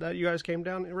alleyway that you guys came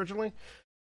down originally.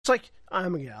 It's like,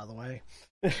 I'm gonna get out of the way.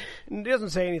 And he doesn't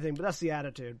say anything, but that's the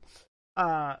attitude.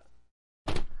 And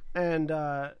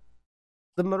the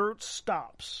Marut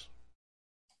stops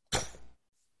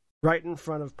right in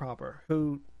front of Proper,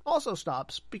 who also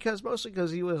stops mostly because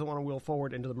he doesn't want to wheel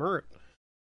forward into the Marut.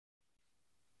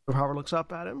 So Proper looks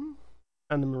up at him.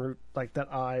 And the Marut, like,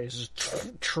 that eye is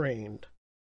trained.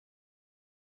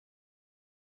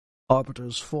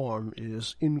 Arbiter's form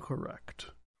is incorrect.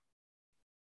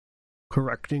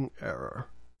 Correcting error.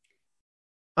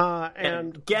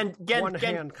 And Gent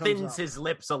hand comes thins up. his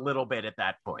lips a little bit at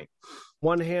that point.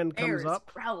 One hand comes Air is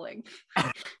up growling.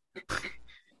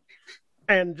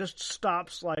 and just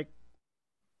stops, like,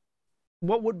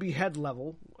 what would be head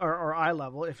level, or eye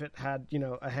level, if it had,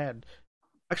 a head.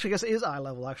 Actually, I guess it is eye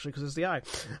level, actually, because it's the eye.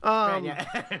 Right, yeah.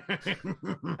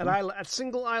 at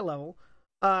single eye level,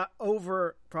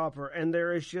 over Proper, and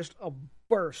there is just a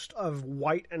burst of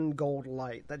white and gold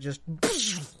light that just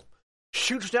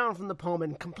shoots down from the palm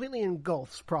and completely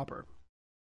engulfs Proper.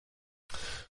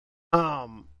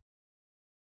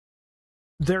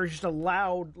 There's just a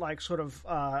loud, like, sort of,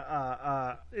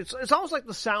 it's almost like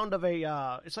the sound of a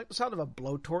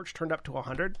blowtorch turned up to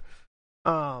 100.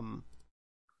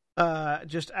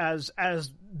 Just as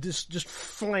this just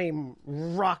flame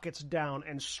rockets down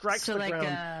and strikes the ground,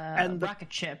 and the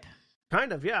rocket ship,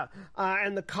 kind of, yeah.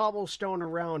 And the cobblestone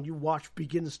around you watch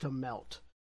begins to melt.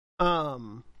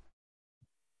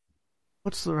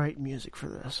 What's the right music for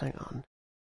this? Hang on.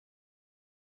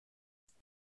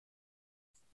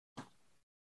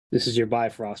 This is your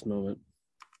Bifrost moment.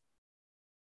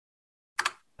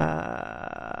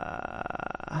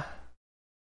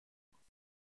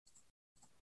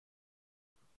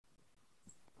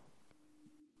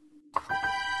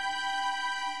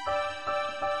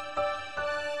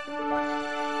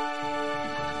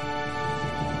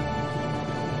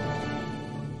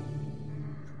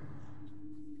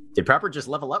 Did Proper just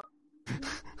level up?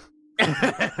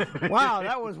 Wow,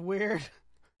 that was weird.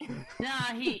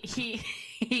 Nah, he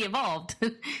evolved.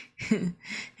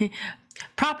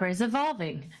 Proper is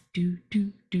evolving.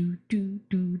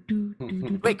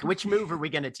 Wait, which move are we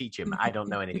going to teach him? I don't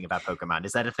know anything about Pokemon.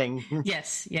 Is that a thing?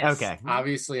 Yes. Okay.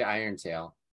 Obviously, Iron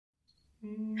Tail.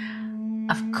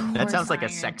 Of course. That sounds like a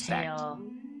Iron sex Tail.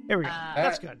 Here we go.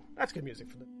 That's good. That's good music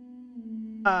for this.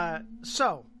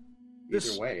 So,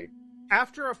 Either way.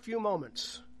 after a few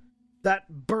moments, that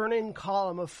burning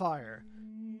column of fire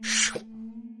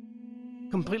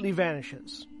completely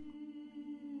vanishes.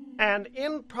 And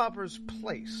in Proper's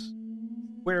place,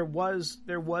 where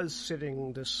there was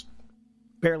sitting this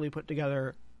barely put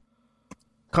together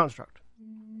construct,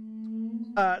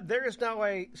 there is now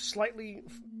a slightly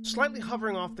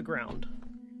hovering off the ground,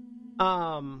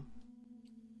 a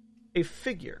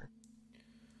figure.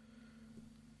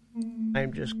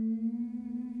 I'm just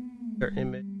their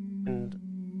image and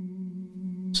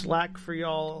Slack for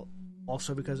y'all,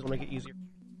 also because it'll make it easier to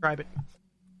describe it.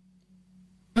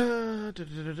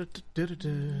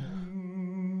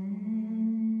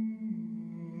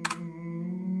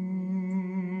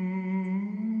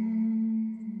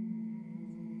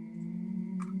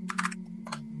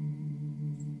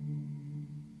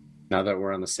 Now that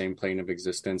we're on the same plane of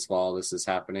existence while all this is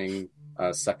happening,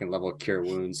 second level Cure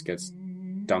Wounds gets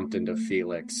dumped into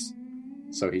Felix,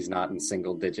 so he's not in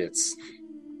single digits.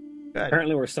 Good.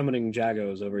 Apparently we're summoning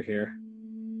Jagos over here.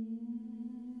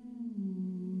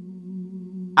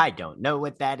 I don't know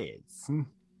what that is.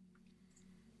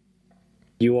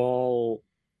 You all...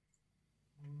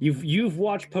 You've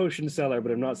watched Potion Seller,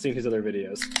 but have not seen his other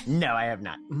videos. No, I have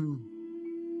not.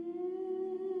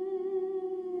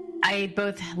 I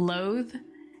both loathe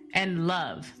and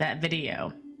love that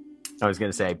video. I was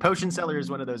going to say, Potion Seller is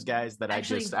one of those guys that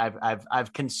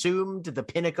I've consumed the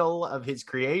pinnacle of his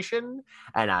creation,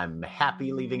 and I'm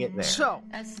happy leaving it there. So,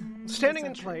 standing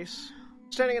in place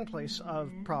of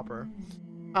Proper,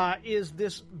 is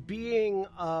this being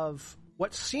of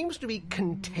what seems to be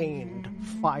contained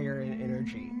fire and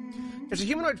energy. It's a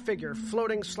humanoid figure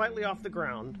floating slightly off the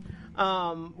ground,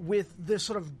 with this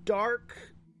sort of dark,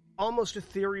 almost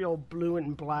ethereal blue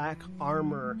and black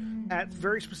armor at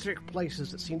very specific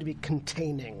places that seem to be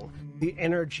containing the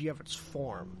energy of its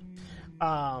form.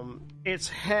 Its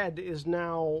head is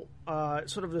now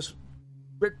sort of this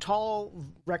tall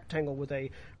rectangle with a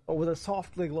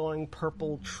softly glowing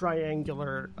purple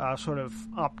triangular sort of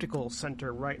optical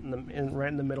center right in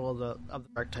the middle of the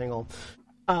rectangle.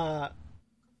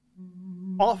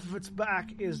 Off of its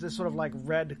back is this sort of like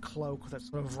red cloak that's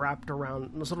sort of wrapped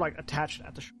around, sort of like attached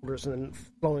at the shoulders and then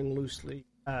flowing loosely,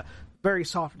 very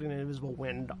softly in an invisible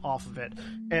wind off of it.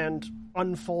 And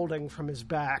unfolding from his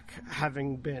back,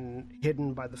 having been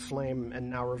hidden by the flame and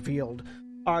now revealed,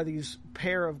 are these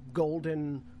pair of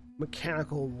golden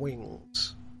mechanical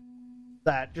wings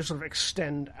that just sort of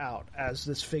extend out as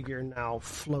this figure now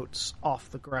floats off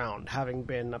the ground, having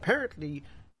been apparently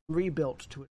rebuilt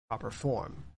to its proper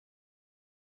form.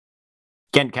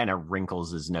 Gent kind of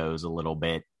wrinkles his nose a little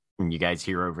bit, and you guys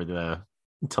hear over the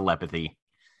telepathy.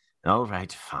 All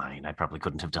right, fine. I probably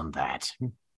couldn't have done that.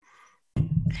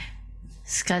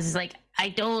 Scuzz is like,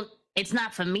 it's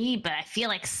not for me, but I feel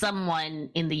like someone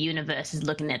in the universe is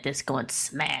looking at this going,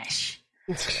 smash.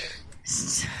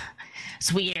 It's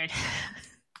weird.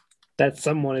 That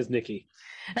someone is Nikki.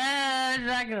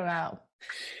 Talking about.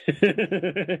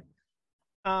 Definitely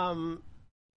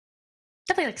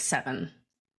like 7.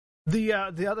 The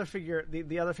other figure,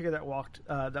 the other figure that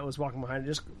was walking behind,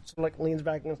 just sort of like leans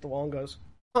back against the wall and goes,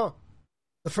 "Huh."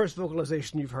 The first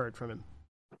vocalization you've heard from him.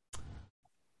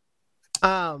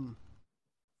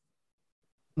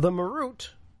 The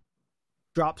Marut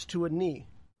drops to a knee.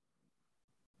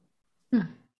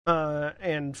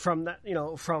 And from that,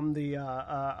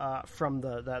 from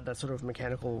that sort of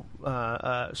mechanical,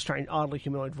 strange, oddly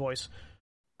humanoid voice,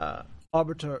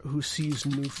 Arbiter who sees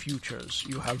new futures,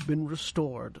 you have been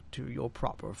restored to your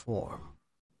proper form.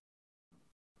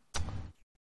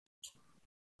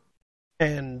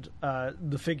 And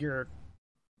the figure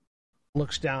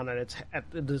looks down at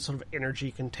the sort of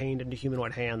energy contained into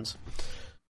humanoid hands.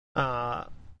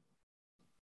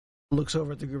 Looks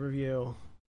over at the group of you.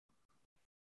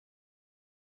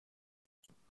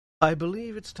 I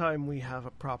believe it's time we have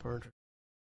a proper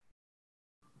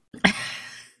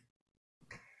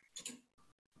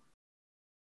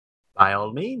By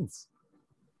all means.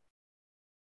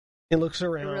 He looks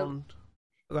around.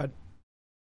 Go ahead.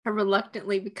 I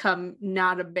reluctantly become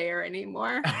not a bear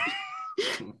anymore.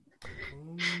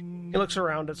 He looks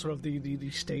around at sort of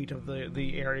the state of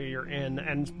the area you're in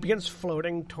and begins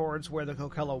floating towards where the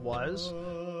Kokella was.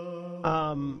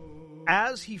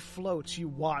 As he floats, you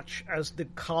watch as the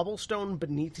cobblestone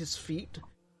beneath his feet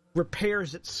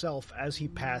repairs itself as he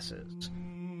passes.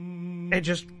 And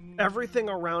just everything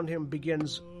around him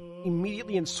begins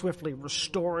immediately and swiftly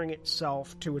restoring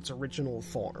itself to its original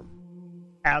form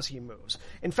as he moves.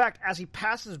 In fact, as he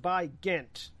passes by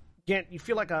Gent, you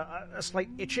feel like a slight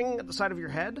itching at the side of your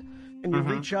head, and you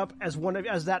reach up as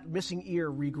that missing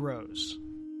ear regrows.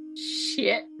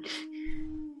 Shit.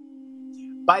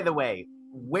 By the way,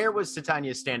 where was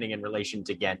Titania standing in relation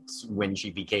to Gent when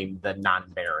she became the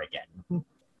non-bear again?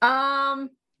 I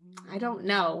don't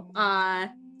know.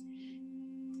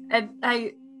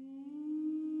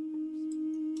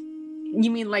 You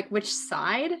mean like which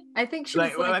side? I think she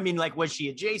was was she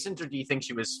adjacent, or do you think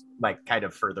she was like kind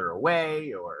of further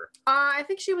away, or? I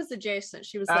think she was adjacent.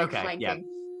 She was like Okay, flanking. yeah.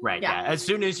 Right, yeah. As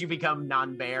soon as you become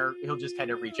non-bear, he'll just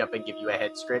kind of reach up and give you a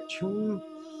head scratch.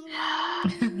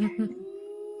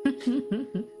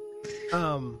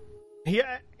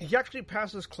 He actually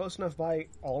passes close enough by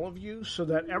all of you so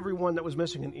that everyone that was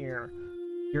missing an ear,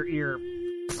 your ear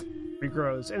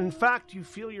regrows. And in fact, you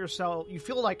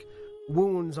feel like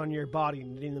wounds on your body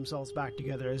knitting themselves back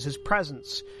together as his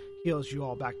presence heals you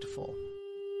all back to full.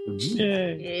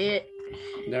 Yay.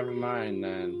 Never mind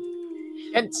then.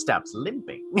 And stops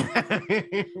limping.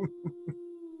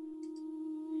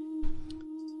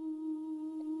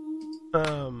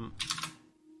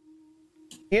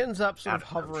 He ends up sort of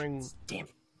hovering Damn.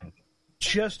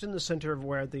 just in the center of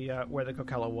where the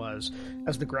Kokella was,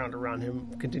 as the ground around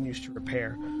him continues to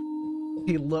repair.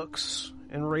 He looks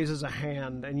and raises a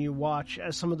hand, and you watch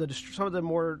as some of the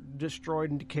more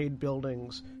destroyed and decayed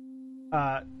buildings,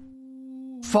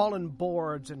 fallen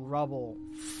boards and rubble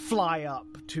fly up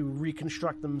to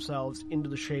reconstruct themselves into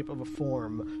the shape of a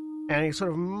form. And he sort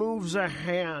of moves a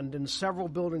hand, and several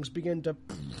buildings begin to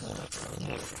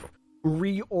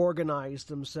reorganize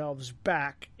themselves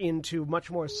back into much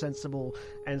more sensible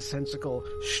and sensical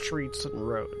streets and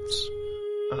roads.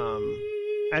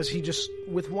 As he just,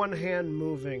 with one hand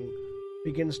moving,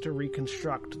 begins to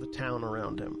reconstruct the town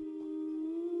around him.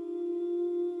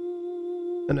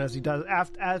 And as he does,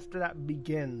 after that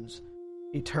begins,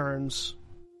 he turns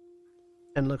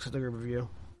and looks at the group of you.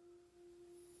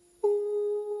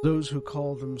 Those who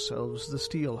call themselves the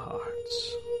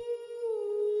Steelhearts.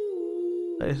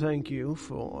 I thank you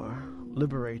for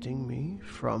liberating me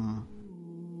from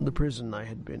the prison I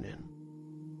had been in.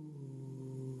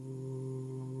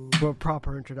 For a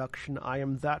proper introduction, I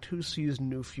am that who sees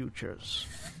new futures,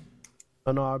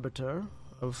 an arbiter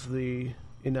of the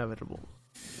inevitable.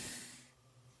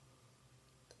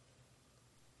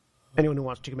 Anyone who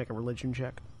wants to make a religion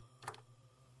check?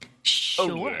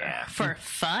 Sure, yeah. for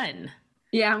fun.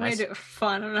 Yeah, I'm going to do it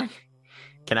fun. I'm like,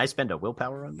 Can I spend a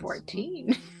willpower on this?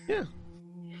 14. Yeah.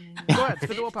 Go ahead,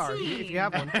 spend the willpower if you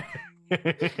have one.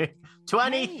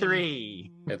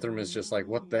 23. Ithram is just like,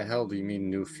 what the hell do you mean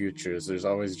new futures? There's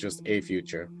always just a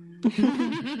future.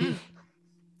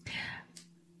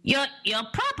 You're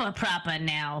proper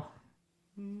now.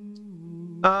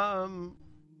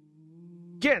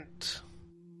 Gent.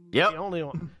 Yep. The only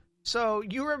one. So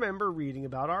you remember reading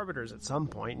about arbiters at some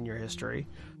point in your history.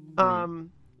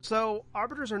 So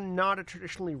arbiters are not a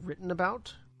traditionally written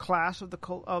about class of the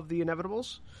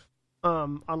inevitables.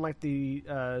 Unlike the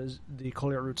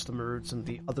Colia Roots, the Maroots, and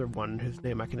the other one whose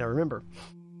name I can never remember.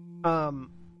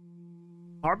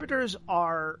 Arbiters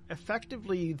are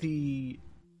effectively the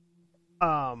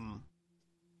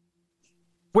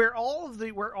where all of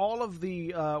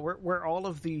the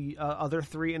other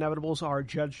three inevitables are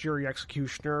judge, jury,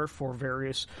 executioner for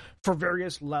various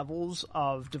levels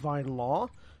of divine law.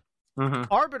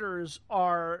 Mm-hmm. Arbiters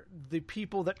are the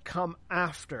people that come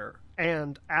after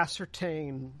and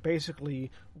ascertain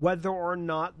basically whether or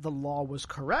not the law was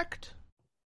correct,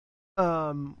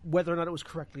 whether or not it was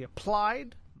correctly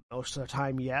applied. Most of the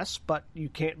time, yes, but you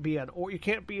can't be a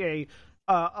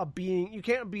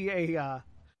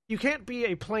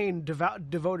plane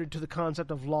devoted to the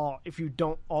concept of law if you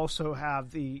don't also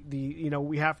have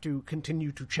we have to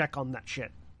continue to check on that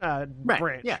shit.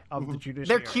 Branch of the judiciary.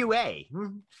 They're QA.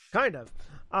 Kind of.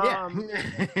 Yeah.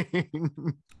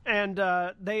 And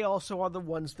they also are the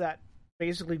ones that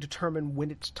basically determine when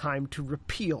it's time to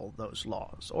repeal those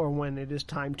laws, or when it is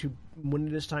time to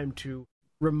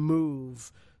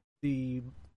remove the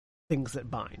things that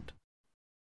bind.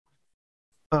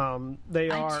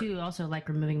 I too also like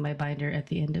removing my binder at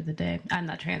the end of the day. I'm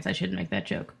not trans. I shouldn't make that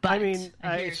joke. But I hear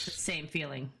it's the same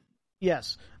feeling.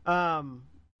 Yes. But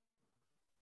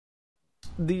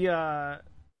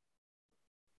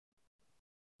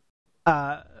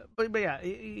yeah,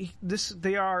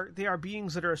 they are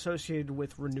beings that are associated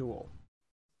with renewal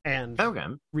and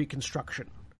reconstruction,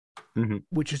 mm-hmm.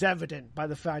 which is evident by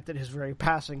the fact that his very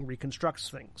passing reconstructs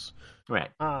things, right?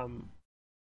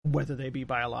 Whether they be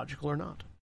biological or not.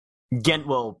 Gent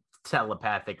will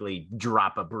telepathically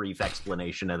drop a brief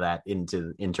explanation of that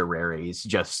into Raries,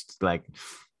 just like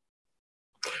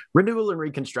renewal and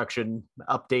reconstruction,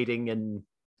 updating and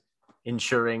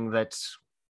ensuring that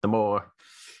the more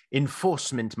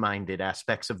enforcement-minded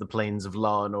aspects of the planes of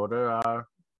law and order are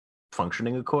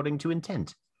functioning according to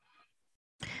intent.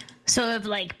 So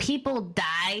if people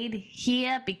died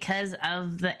here because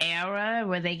of the era,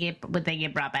 would they get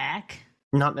brought back?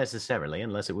 Not necessarily,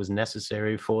 unless it was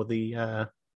necessary for the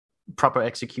proper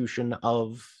execution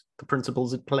of the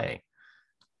principles at play.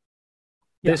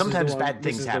 Yeah, sometimes bad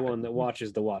things This is happen. the one that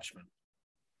watches the Watchmen.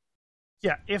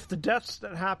 Yeah, if the deaths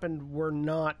that happened were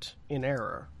not in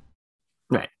error,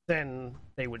 Right. then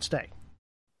they would stay.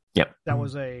 Yep. That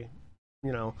was a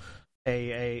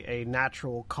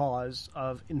natural cause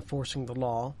of enforcing the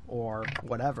law or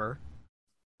whatever,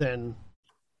 then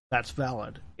that's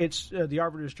valid. It's the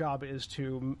Arbiter's job is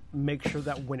to make sure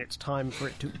that when it's time for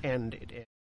it to end, it ends.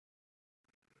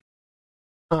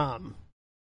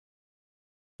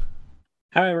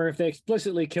 However, if they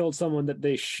explicitly killed someone that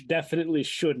they definitely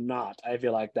should not, I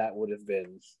feel like that would have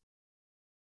been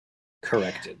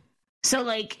corrected. So,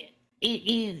 like,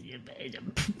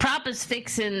 Prop is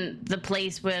fixing the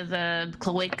place where the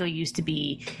Cloaca used to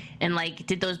be, and, like,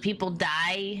 did those people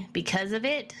die because of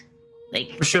it?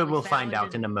 Like, For sure, we'll find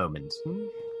out in a moment.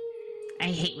 I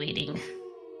hate waiting.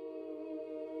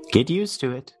 Get used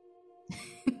to it.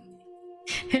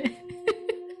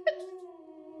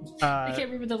 I can't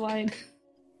remember the line.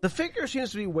 The figure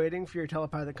seems to be waiting for your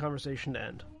telepathic conversation to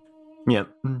end. Yep.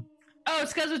 Oh,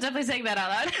 Scuzz was definitely saying that out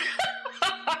loud.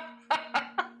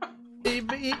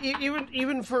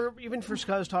 Even for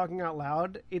Scuzz talking out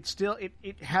loud,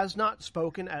 it has not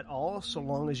spoken at all so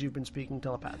long as you've been speaking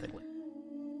telepathically.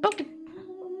 Okay.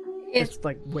 It's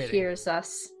like waiting. Hears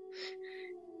us.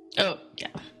 Oh, yeah.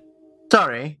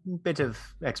 Sorry, bit of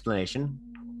explanation.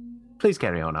 Please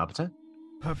carry on, Arbiter.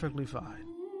 Perfectly fine.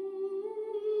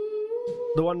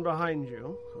 The one behind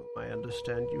you, whom I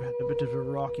understand you had a bit of a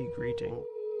rocky greeting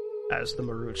as the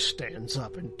Marut stands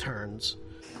up and turns,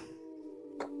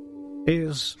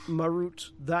 is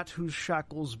Marut that whose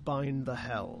shackles bind the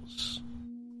hells.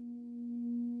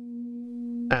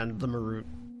 And the Marut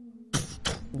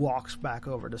walks back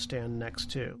over to stand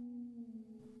next to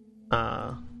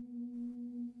the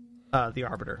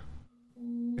Arbiter.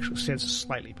 Actually stands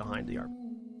slightly behind the Arbiter.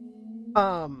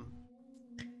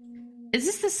 Is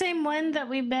this the same one that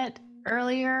we met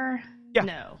earlier? Yeah.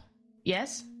 No.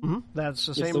 Yes? Mm-hmm. That's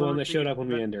the It's same the one Marut that showed up when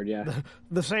we entered, yeah.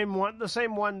 The same one that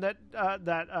Sin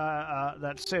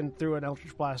threw an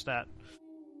Eldritch Blast at.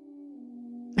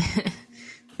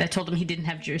 That told him he didn't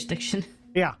have jurisdiction.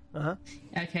 Yeah. Uh-huh.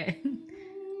 Okay.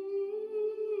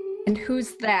 And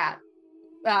who's that?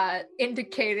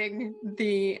 Indicating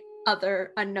the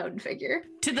other unknown figure.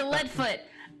 To the Leadfoot.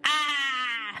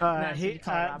 Ah!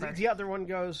 The other one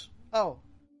goes,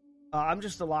 I'm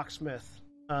just the locksmith.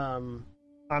 I'm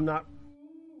not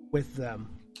with them.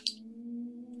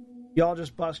 Y'all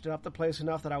just busted up the place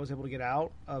enough that I was able to get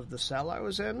out of the cell I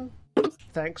was in.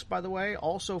 Thanks, by the way.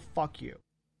 Also, fuck you.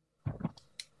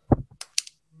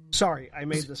 Sorry, I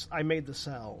made the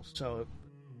cell, so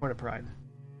point of pride.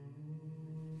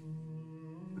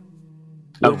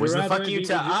 Was the fuck you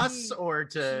to us or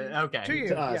to... Okay. To you,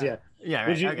 To us, yeah. Yeah,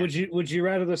 right, Would you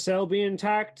rather the cell be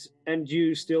intact and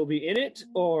you still be in it,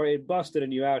 or it busted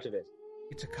and you out of it?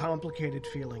 It's a complicated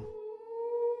feeling.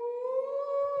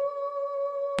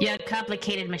 You're a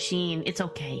complicated machine. It's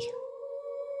okay.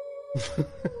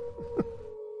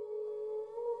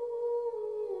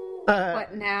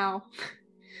 What now?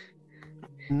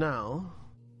 Now,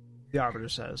 the Arbiter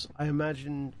says, I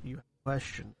imagine you have a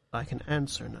question I can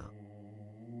answer now.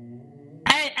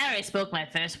 I already spoke my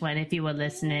first one. If you were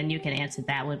listening, you can answer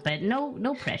that one, but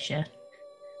no pressure.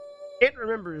 It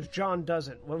remembers, John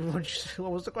doesn't. What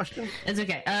was the question? It's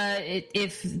okay.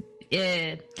 If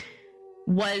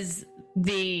was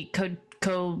the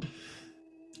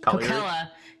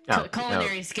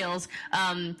culinary skills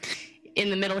in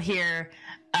the middle here,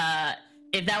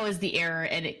 if that was the error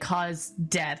and it caused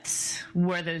deaths,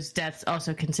 were those deaths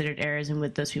also considered errors, and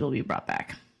would those people be brought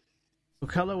back?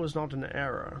 Okella was not an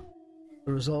error.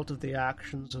 The result of the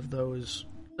actions of those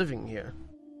living here.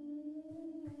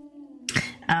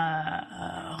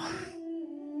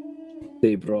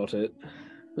 They brought it.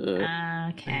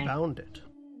 Okay. They found it.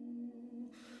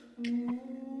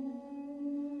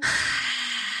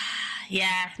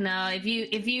 Yeah, no,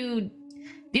 if you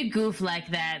goof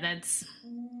like that, that's...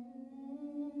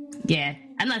 Yeah,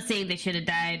 I'm not saying they should have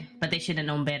died, but they should have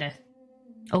known better.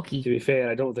 Okay. To be fair,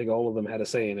 I don't think all of them had a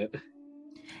say in it.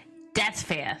 That's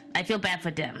fair. I feel bad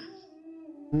for them.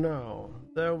 No,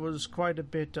 there was quite a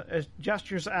bit...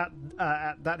 gestures at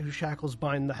that whose shackles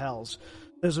bind the hells.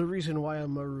 There's a reason why a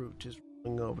Marut is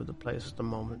rolling over the place at the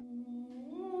moment.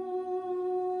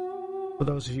 For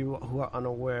those of you who are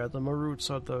unaware, the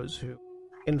Maruts are those who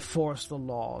enforce the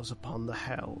laws upon the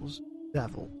hells,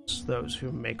 devils, those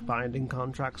who make binding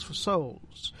contracts for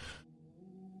souls.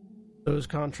 Those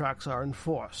contracts are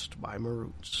enforced by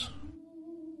Maruts.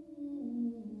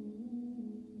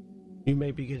 You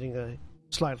may be getting a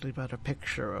slightly better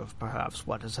picture of perhaps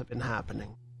what has been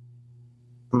happening.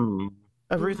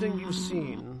 Everything you've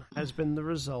seen has been the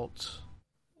result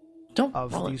Don't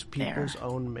of roll these it people's there.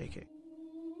 own making.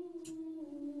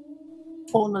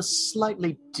 On a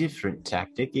slightly different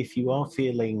tactic, if you are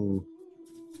feeling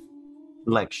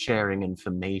like sharing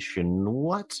information,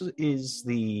 what is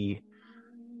the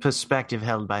perspective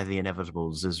held by the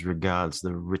Inevitables as regards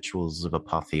the rituals of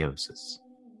apotheosis?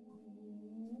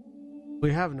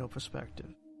 We have no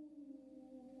perspective.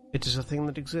 It is a thing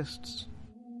that exists.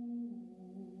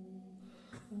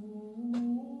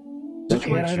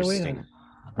 Interesting.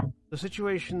 The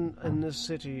situation in this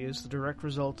city is the direct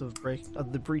result of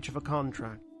the breach of a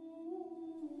contract.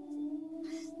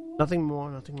 Nothing more,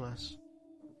 nothing less.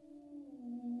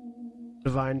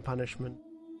 Divine punishment.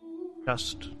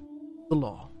 Just the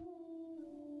law.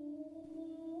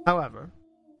 However,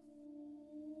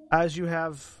 as you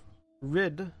have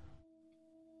rid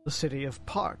the city of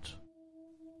part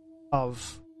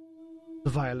of the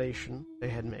violation they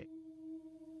had made,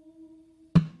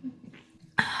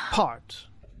 part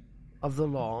of the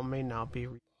law may now be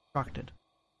reconstructed.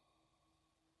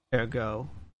 Ergo,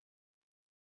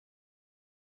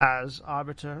 as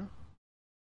arbiter,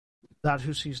 that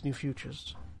who sees new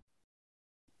futures,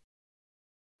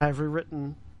 I have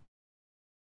rewritten,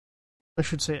 I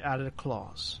should say added a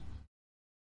clause.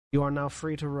 You are now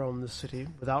free to roam the city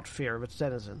without fear of its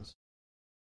denizens.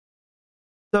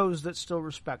 Those that still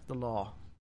respect the law,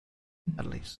 at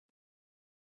least.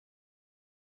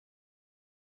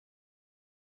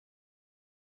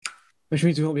 Which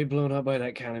means we won't be blown up by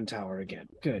that cannon tower again.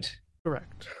 Good.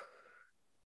 Correct.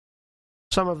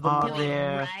 Some of the Are more,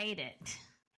 there- Write it.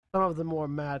 some of the more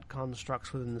mad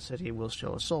constructs within the city will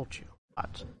still assault you,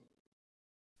 but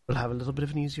we'll have a little bit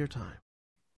of an easier time.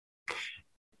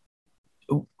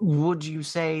 Would you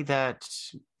say that,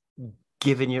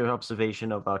 given your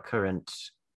observation of our current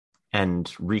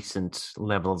and recent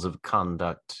levels of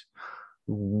conduct,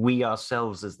 we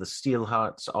ourselves as the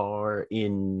Steelhearts are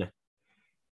in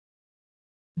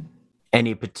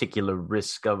any particular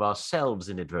risk of ourselves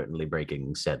inadvertently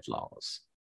breaking said laws?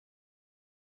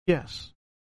 Yes.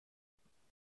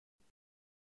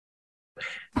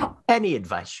 Any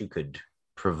advice you could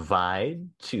provide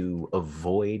to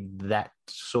avoid that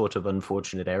sort of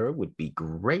unfortunate error would be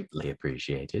greatly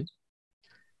appreciated.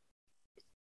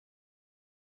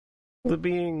 The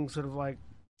being sort of like,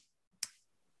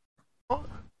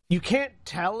 you can't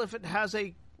tell if it has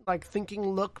a thinking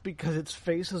look because its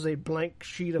face is a blank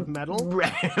sheet of metal.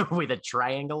 With a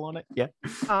triangle on it, yeah.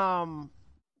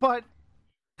 But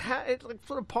it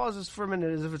sort of pauses for a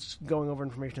minute as if it's going over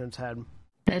information in its head.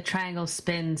 The triangle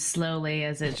spins slowly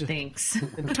as it thinks.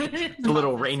 The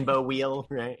little rainbow wheel,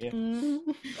 right? Yeah.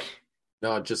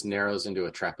 No, it just narrows into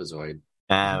a trapezoid.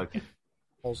 Okay.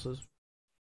 Pulses.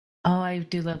 Oh, I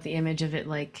do love the image of it,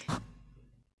 like.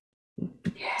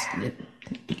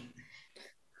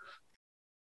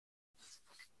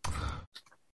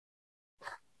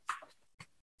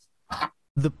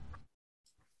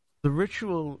 The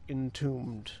ritual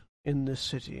entombed in this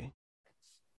city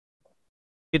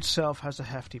itself has a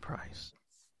hefty price.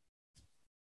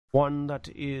 One that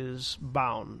is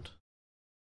bound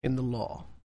in the law.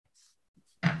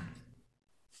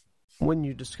 When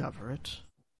you discover it,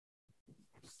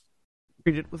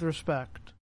 treat it with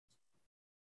respect,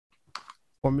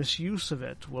 or misuse of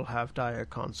it will have dire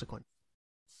consequences,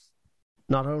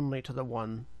 not only to the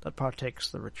one that partakes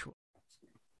the ritual.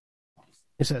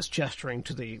 It says, gesturing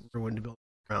to the ruined building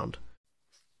around,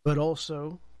 but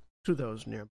also to those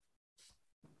near.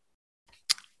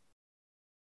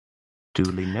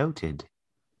 Duly noted.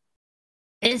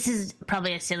 This is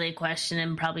probably a silly question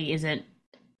and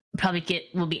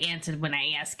will be answered when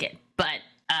I ask it. But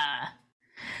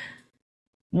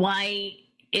why,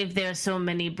 if there's so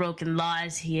many broken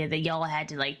laws here that y'all had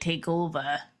to take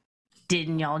over,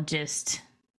 didn't y'all just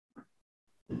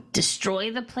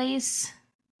destroy the place?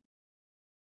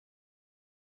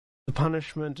 The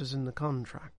punishment is in the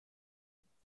contract.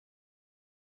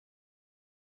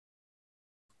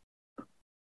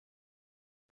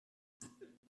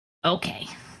 Okay.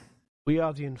 We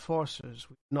are the enforcers.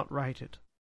 We do not write it.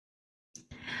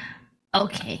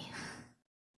 Okay.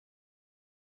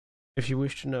 If you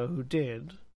wish to know who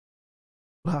did,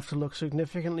 you'll have to look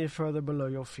significantly further below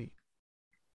your feet.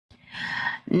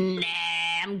 Nah,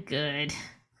 I'm good.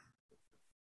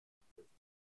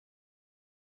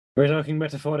 We're talking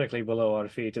metaphorically below our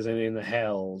feet, as in the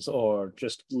hells, or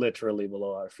just literally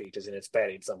below our feet, as in it's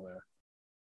buried somewhere.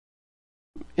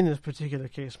 In this particular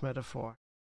case, metaphor.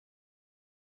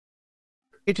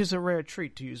 It is a rare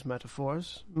treat to use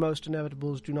metaphors. Most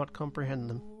inevitables do not comprehend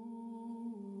them.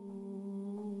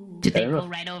 Do they go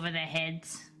right over their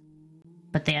heads?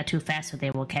 but they are too fast, so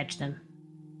they will catch them.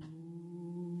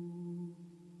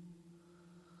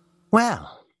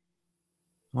 Well,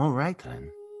 all right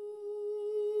then.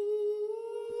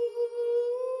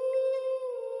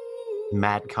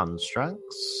 Mad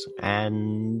constructs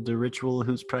and the ritual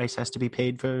whose price has to be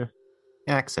paid for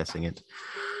accessing it.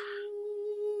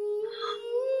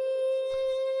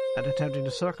 And attempting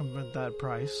to circumvent that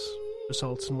price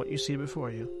results in what you see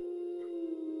before you.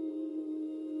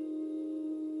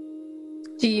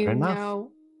 Do you Fair enough.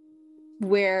 know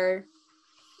where,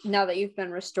 now that you've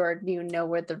been restored, do you know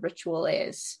where the ritual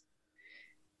is?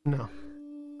 No.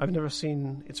 I've never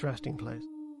seen its resting place.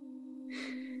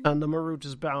 And the Marut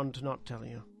is bound to not tell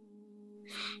you.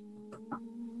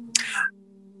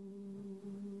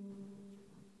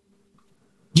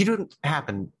 You don't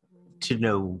happen to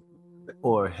know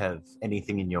or have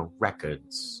anything in your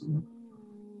records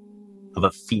of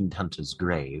a fiend hunter's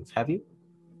grave, have you?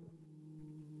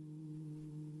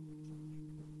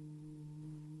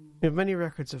 We have many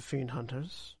records of fiend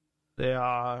hunters. They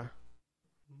are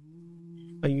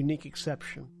a unique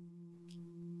exception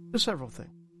to several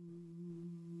things.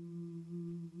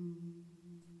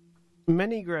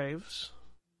 Many graves.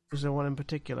 Is there one in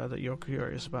particular that you're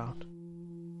curious about?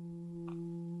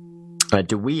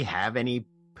 Do we have any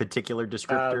particular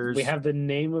descriptors? We have the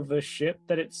name of the ship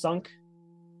that it sunk,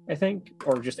 I think,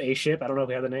 or just a ship. I don't know if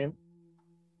we have the name.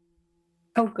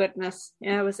 Oh, goodness.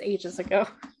 Yeah, it was ages ago.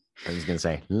 I was going to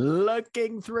say,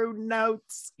 looking through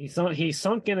notes. He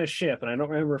sunk in a ship, and I don't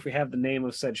remember if we have the name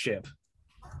of said ship.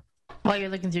 While you're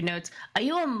looking through notes, are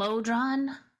you a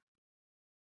Modron?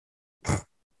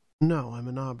 No, I'm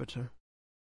an arbiter.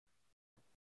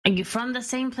 Are you from the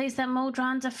same place that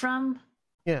Modrons are from?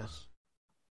 Yes.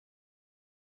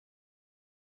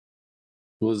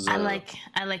 Was I like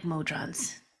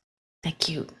Modrons. They're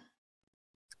cute.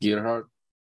 Gerhard?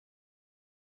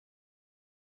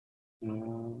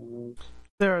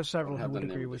 There are several Don't who have would the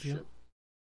name agree of the with you. ship.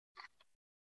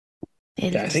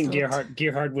 Yeah, I think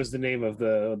Gerhard was the name of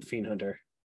the fiend hunter.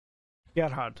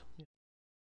 Gerhard.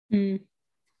 Yeah.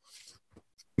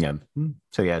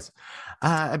 So yes.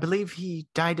 I believe he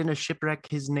died in a shipwreck.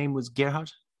 His name was Gerhard.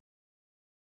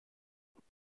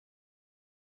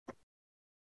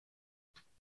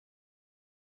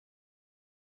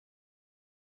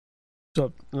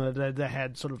 So the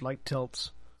head sort of like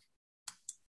tilts.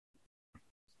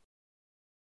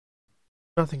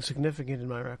 Nothing significant in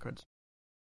my records.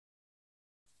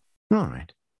 All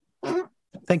right.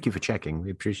 Thank you for checking. We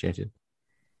appreciate it.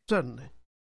 Certainly.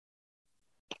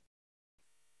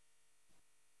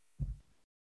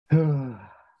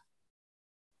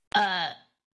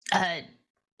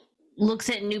 Looks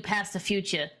at New Past the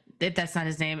Future. That's not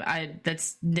his name.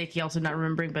 That's Nicky also not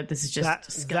remembering, but this is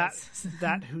just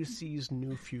that who sees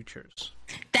new futures.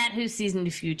 That who sees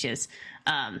new futures.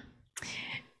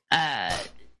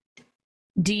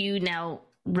 Do you now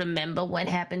remember what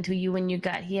happened to you when you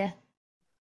got here?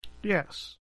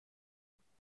 Yes.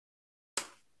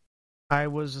 I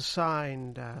was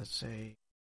assigned as a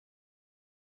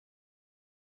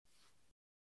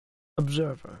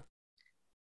observer.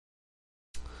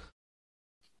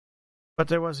 But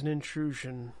there was an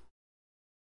intrusion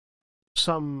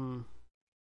some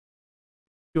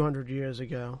 200 years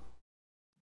ago.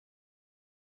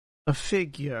 A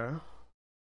figure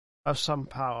of some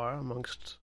power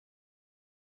amongst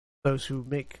those who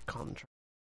make contracts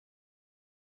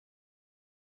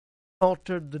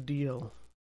altered the deal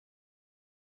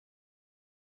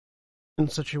in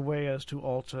such a way as to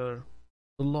alter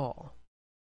the law.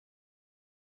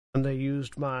 And they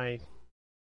used my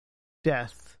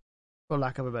death, for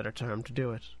lack of a better term, to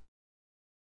do it.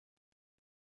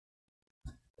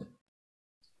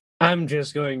 I'm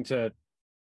just going to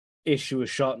issue a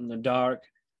shot in the dark.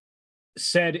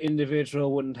 Said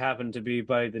individual wouldn't happen to be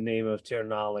by the name of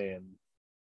Ternalian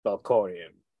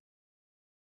Valkorian.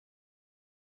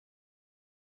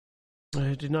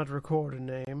 I did not record a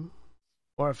name,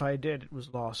 or if I did, it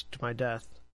was lost to my death.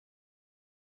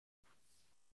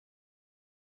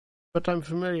 But I'm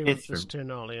familiar with this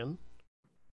Ternalian.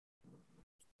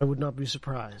 I would not be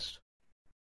surprised.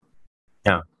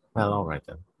 Yeah, well, all right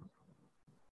then.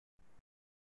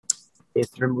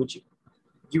 Ithram, would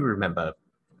you remember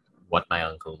what my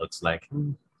uncle looks like?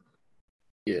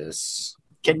 Yes.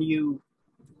 Can you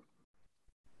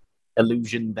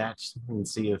illusion that and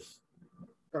see if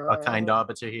our kind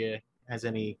arbiter here has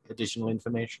any additional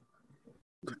information?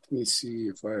 Let me see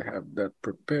if I have that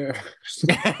prepared.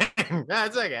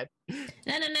 That's okay. No,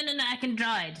 I can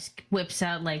draw it. Just whips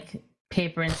out like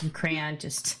paper and some crayon.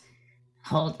 Just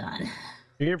hold on.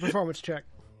 Your performance check.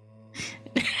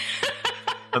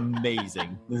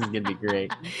 Amazing. This is gonna be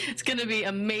great. It's gonna be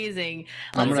amazing.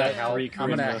 I'm gonna Let's go. help. I'm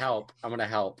gonna charisma. help. I'm gonna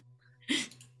help.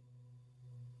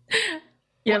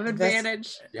 You have What? That's-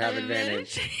 advantage. You have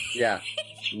advantage. Yeah.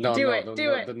 No, Do no. it, The, do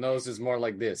no- it. the nose is more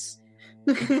like this.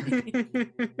 12.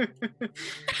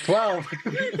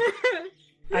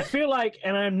 I feel like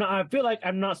I'm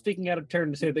not speaking out of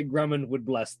turn to say that Grumman would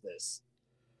bless this.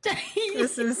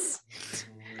 This is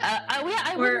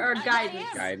Or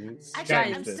guidance. Guidance. Actually,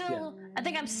 Guidance, I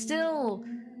think I'm still.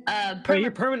 Oh,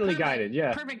 you're permanently guided,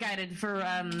 yeah. Permanent guided for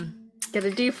get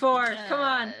a D4. Come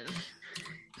on.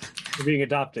 You're being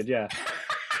adopted, yeah.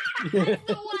 the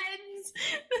ones.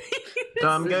 So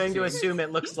I'm going to assume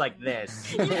it looks like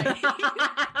this. A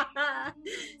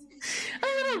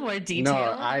little more detail.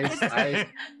 No,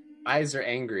 eyes are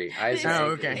angry. Eyes are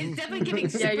Oh, angry. okay. It's definitely giving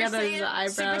Super, Yeah, you got those Saiyan,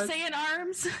 eyebrows. Super Saiyan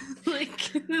arms.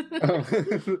 Like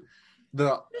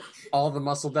All the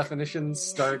muscle definition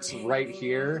starts right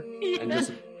here, and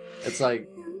just it's like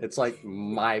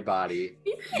my body,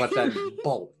 but then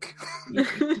bulk.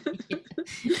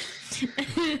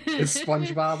 His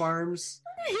SpongeBob arms.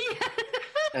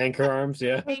 Anchor arms,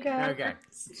 yeah. Okay.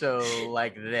 So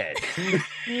like this.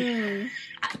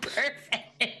 Perfect.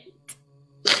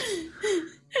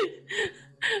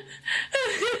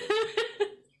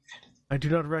 I do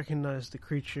not recognize the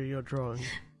creature you're drawing.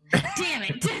 Damn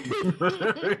it.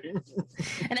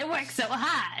 And I worked so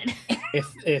hard.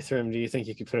 Ithram, do you think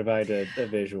you could provide a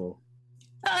visual?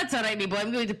 Oh, that's all right, me boy.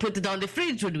 I'm going to put it on the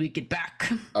fridge when we get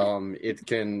back. It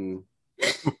can.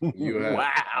 You have,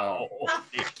 Wow.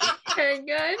 Very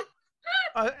good.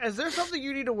 Is there something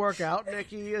you need to work out,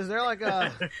 Nikki? Is there like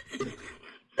a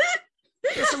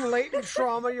there's some latent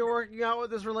trauma you're working out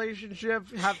with this relationship?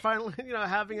 Finally,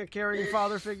 having a caring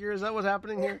father figure. Is that what's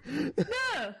happening here?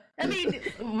 No, I mean,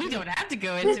 we don't have to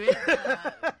go into it.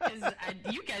 'Cause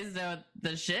you guys know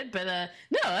the shit, but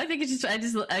no, I think it's just I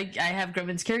have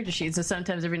Grumman's character sheet, so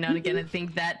sometimes every now and again I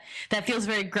think that feels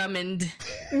very Grummond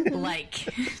like.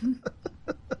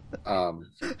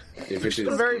 If it A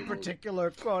is very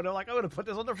particular photo. Like, I'm going to put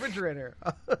this on the refrigerator.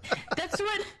 That's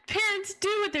what parents do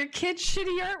with their kids'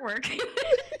 shitty artwork.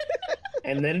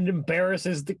 And then it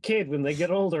embarrasses the kid when they get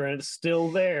older and it's still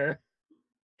there.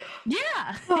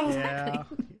 Yeah,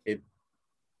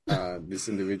 Yeah. this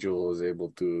individual is able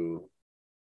to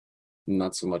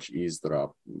not so much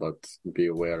eavesdrop, but be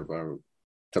aware of our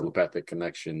telepathic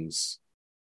connections.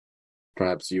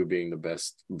 Perhaps you being the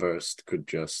best versed could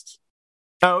just.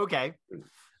 Oh, okay.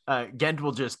 Gent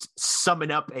will just summon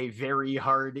up a very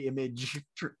hard image,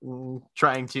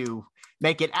 trying to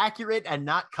make it accurate and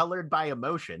not colored by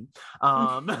emotion.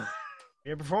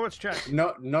 Your performance check.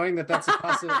 Knowing that that's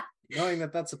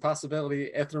a possibility,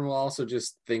 Ithram will also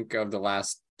just think of the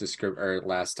last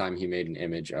time he made an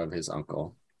image of his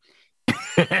uncle.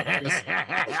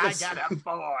 I got a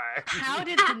 4. How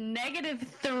did the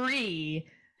 -3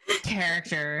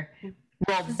 character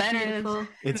roll better?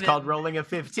 It's called rolling a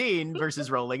 15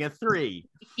 versus rolling a 3.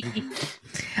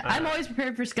 I'm always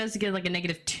prepared for Scuzz to get like a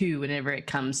 -2 whenever it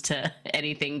comes to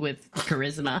anything with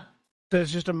charisma.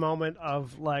 There's just a moment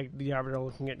of, like, the arbiter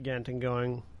looking at Gent and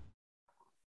going,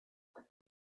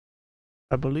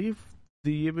 I believe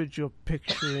the image you're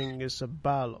picturing is a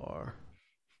Balor.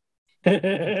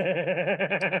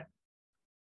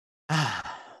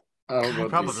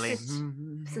 Probably.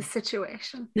 It's a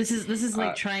situation. This is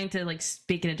like trying to like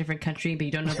speak in a different country, but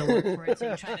you don't know the word for it, so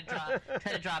you try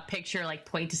to draw a picture, like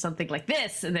point to something like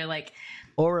this, and they're like,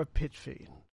 Or a pit feed.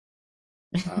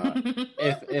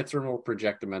 Ithram will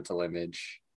project a mental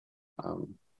image.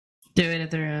 do it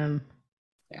at their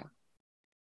Yeah.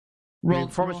 roll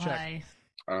Performance check. high.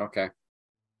 Okay.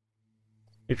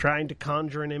 You're trying to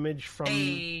conjure an image from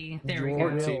Hey, there we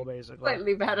your go. will, basically.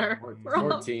 Slightly better.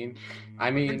 14. I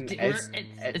mean,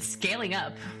 It's scaling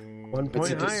up. 1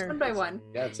 point It's a higher. One by one.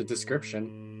 yeah, it's a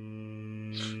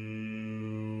description.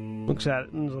 Looks at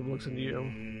it and looks into you.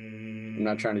 I'm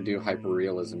not trying to do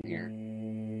hyperrealism here.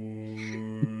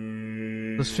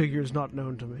 This figure is not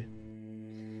known to me.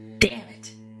 Damn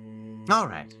it. All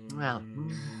right. Well,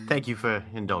 thank you for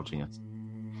indulging us.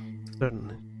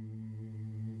 Certainly.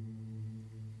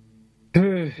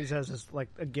 He says it's like,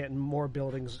 again, more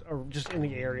buildings are just in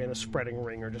the area in a spreading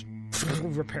ring are just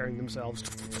repairing themselves.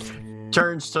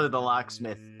 Turns to the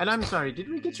locksmith. And I'm sorry, did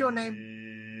we get your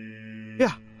name?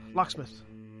 Yeah, locksmith.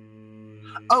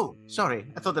 Oh, sorry.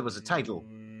 I thought that was a title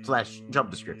 / job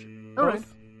description. All right.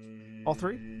 Both? All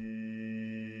three?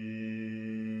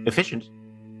 Efficient.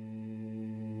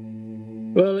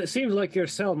 Well, it seems like your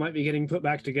cell might be getting put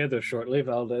back together shortly,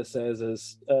 Valda says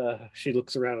as she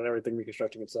looks around at everything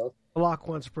reconstructing itself. The lock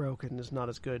once broken is not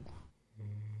as good.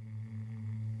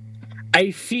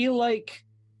 I feel like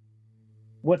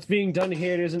what's being done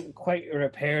here isn't quite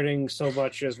repairing so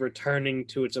much as returning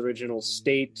to its original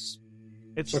state.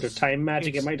 It's sort of time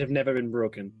magic. It might have never been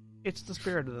broken. It's the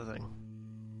spirit of the thing.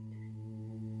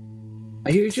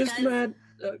 Are you just mad?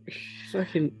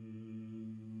 Fucking.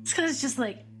 It's just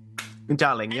like,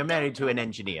 darling, you're married to an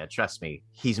engineer. Trust me,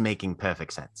 he's making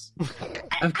perfect sense.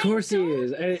 Of course he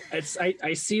is.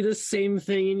 I see the same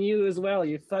thing in you as well.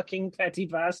 You fucking petty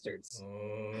bastards.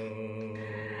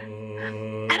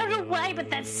 I don't know why, but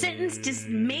that sentence just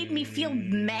made me feel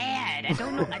mad. I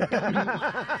don't know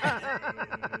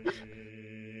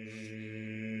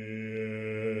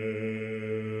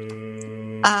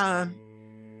why.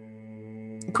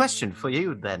 Question for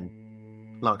you then,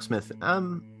 Locksmith.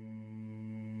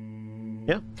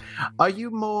 Yeah. Are you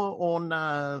more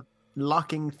on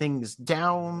locking things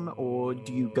down, or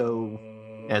do you go,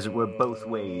 as it were, both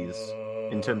ways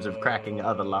in terms of cracking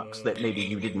other locks that maybe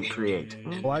you didn't create?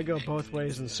 Well, I go both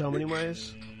ways in so many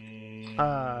ways.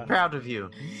 Proud of you.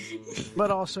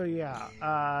 But also,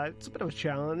 yeah, it's a bit of a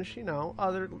challenge,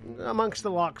 amongst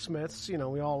the locksmiths,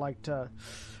 we all like to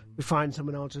find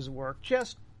someone else's work,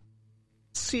 just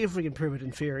see if we can prove it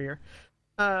inferior.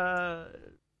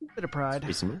 Bit of pride.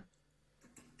 Recently.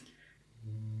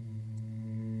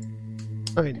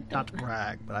 I mean, not to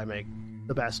brag, but I make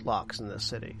the best locks in this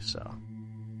city, so.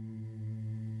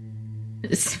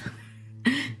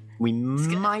 We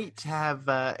might have...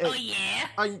 oh,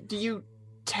 yeah? Do you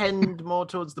tend more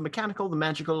towards the mechanical, the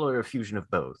magical, or a fusion of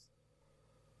both?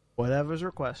 Whatever's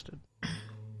requested.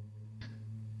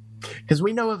 Because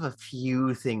we know of a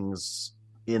few things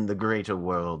in the greater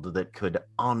world that could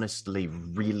honestly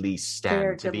really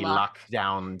stand to be locked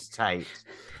down tight.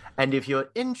 And if you're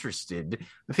interested,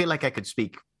 I feel like I could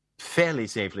speak fairly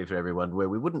safely for everyone, where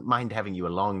we wouldn't mind having you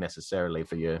along necessarily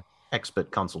for your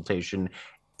expert consultation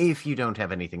if you don't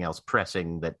have anything else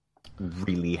pressing that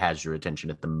really has your attention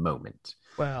at the moment.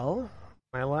 Well,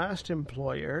 my last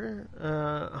employer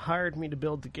hired me to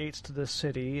build the gates to this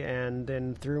city and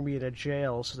then threw me in a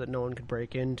jail so that no one could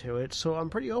break into it, so I'm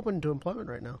pretty open to employment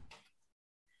right now.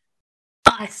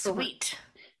 Oh, sweet.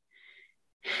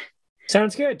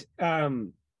 Sounds good.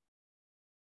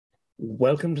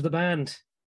 Welcome to the band.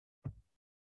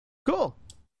 Cool.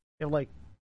 You have,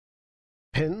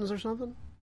 pins or something?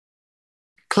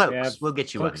 Cloaks. Yeah, we'll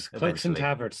get you cloaks and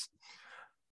tabards.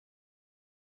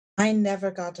 I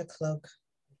never got a cloak.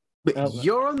 But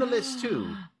you're on the list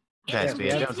too. Give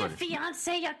your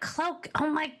fiance a cloak. Oh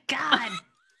my god.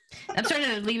 I'm starting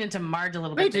to lean into Marge a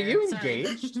little bit. Wait, are you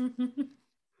engaged?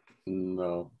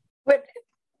 No. What?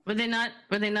 Were they not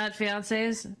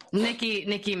fiancés? Nikki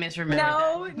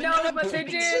misremembered. No, but they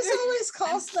did. She always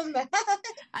calls them that.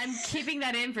 I'm keeping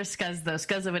that in for Scuzz though.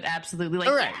 Scuzz would absolutely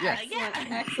all right, yeah.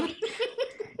 Excellent.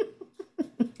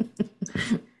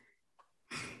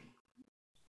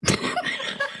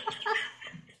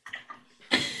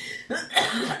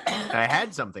 I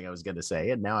had something I was going to say,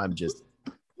 and now I'm just...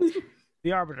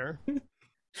 The Arbiter.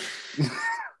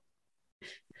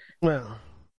 Well,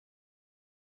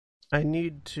 I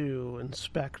need to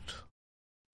inspect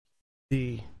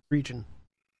the region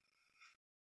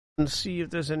and see if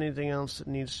there's anything else that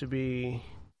needs to be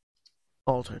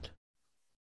altered.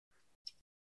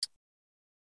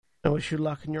 I wish you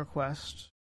luck in your quest,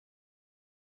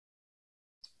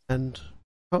 and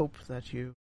hope that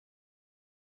you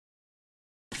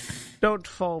don't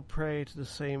fall prey to the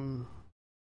same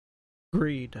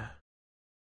greed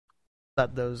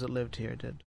that those that lived here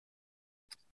did.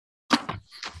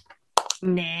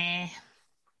 Nah.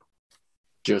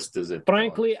 Just as it.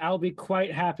 Frankly, I'll be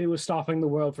quite happy with stopping the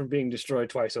world from being destroyed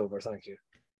twice over. Thank you.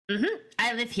 Mm-hmm.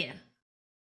 I live here.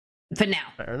 For now.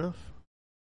 Fair enough.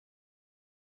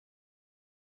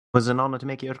 It was an honor to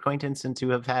make your acquaintance and to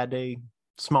have had a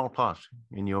small part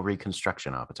in your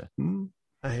reconstruction, Arbiter.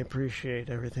 I appreciate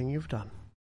everything you've done.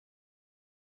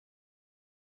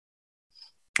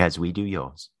 As we do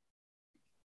yours.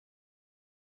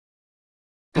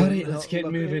 Buddy, let's get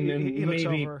moving and he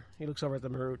maybe... He looks over at the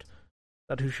Marut.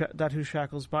 That who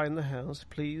shackles bind the house,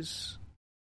 please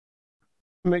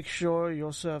make sure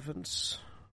your servants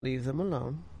leave them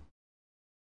alone.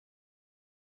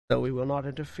 Though we will not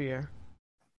interfere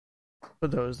for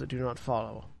those that do not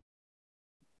follow.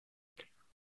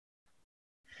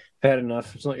 Fair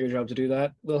enough. It's not your job to do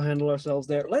that. We'll handle ourselves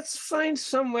there. Let's find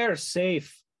somewhere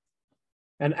safe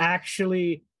and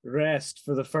actually rest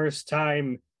for the first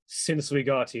time since we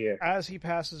got here. As he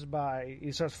passes by,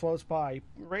 he floats by,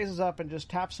 raises up and just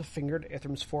taps a finger to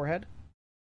Ithram's forehead.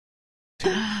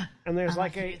 And there's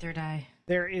like a third eye.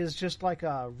 there is just like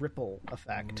a ripple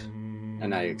effect.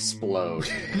 And I explode.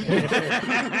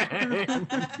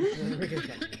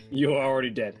 You're already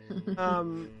dead.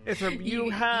 Ithram, you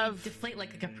have deflate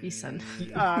like a Capri Sun.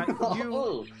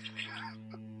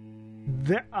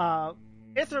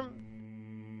 Ithram,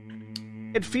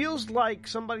 it feels like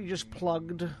somebody just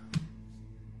plugged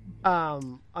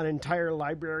an entire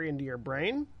library into your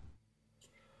brain,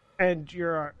 and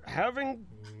you're having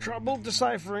trouble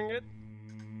deciphering it.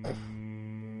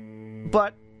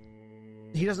 But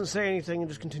he doesn't say anything and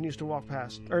just continues to walk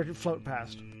past, or to float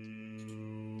past.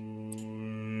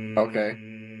 Okay.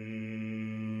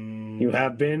 You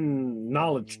have been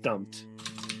knowledge dumped.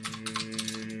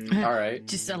 All right.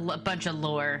 Just a bunch of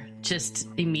lore, just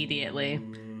immediately.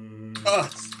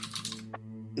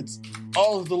 It's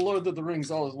all of the Lord of the Rings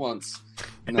all at once.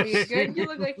 Are you good? You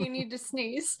look like you need to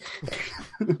sneeze.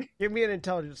 Give me an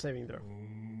intelligence saving throw.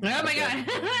 Oh my god.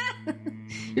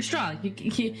 You're strong.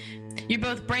 You're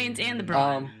both brains and the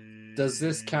brawn. Does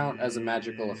this count as a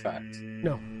magical effect?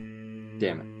 No.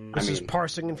 Damn it. This is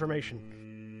parsing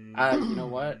information. You know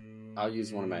what? I'll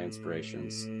use one of my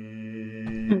inspirations.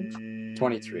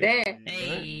 23. There.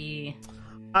 Hey.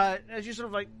 As you sort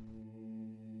of like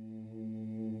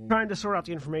trying to sort out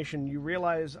the information, you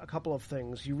realize a couple of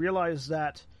things. You realize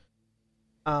that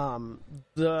the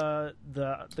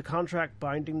contract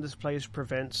binding this place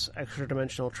prevents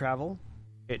extra-dimensional travel.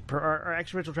 Or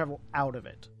extra-dimensional travel out of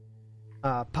it.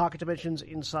 Pocket dimensions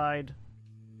inside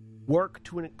work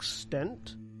to an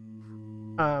extent.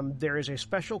 There is a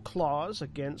special clause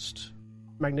against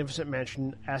Magnificent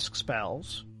Mansion-esque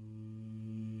spells.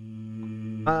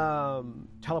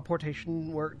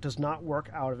 Teleportation does not work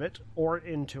out of it or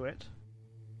into it.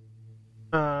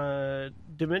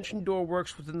 Dimension door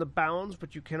works within the bounds,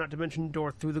 but you cannot dimension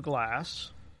door through the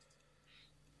glass.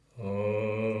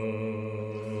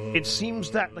 It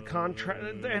seems that the contract,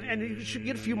 and you should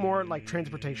get a few more like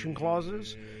transportation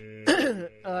clauses.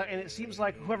 And it seems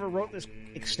like whoever wrote this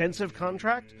extensive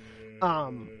contract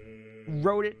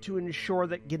wrote it to ensure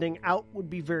that getting out would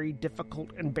be very difficult,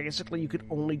 and basically you could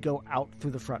only go out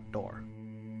through the front door.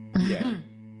 Yeah.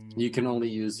 You can only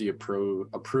use the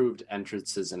approved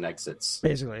entrances and exits.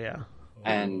 Basically, yeah.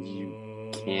 And you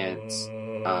can't,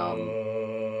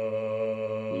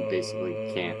 you basically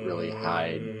can't really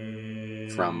hide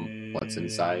from what's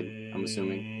inside, I'm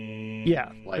assuming.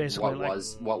 Yeah, like basically.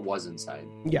 What was inside.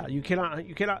 Yeah, you cannot,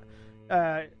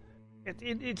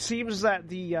 it seems that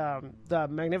the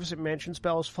Magnificent Mansion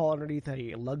spells fall underneath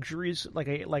a luxuries, like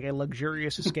a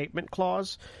luxurious escapement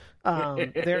clause.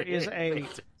 There's an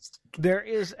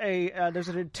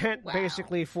intent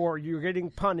basically for you're getting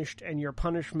punished, and your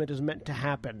punishment is meant to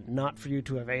happen, not for you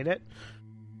to evade it.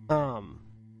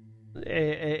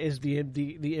 Is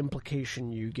the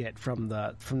implication you get from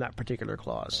that particular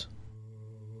clause?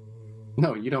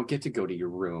 No, you don't get to go to your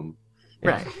room.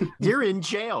 Right, you're in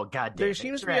jail. Goddamn. There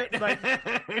seems to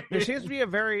be a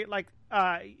very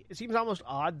it seems almost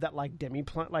odd that like a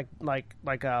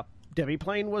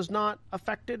demiplane was not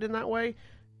affected in that way.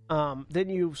 Then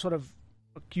you sort of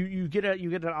you get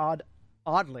an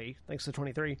oddly, thanks to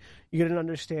 23, you get an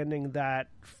understanding that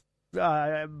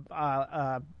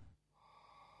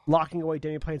locking away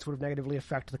demiplanes would have negatively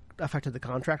affected the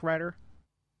contract writer,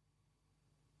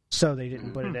 so they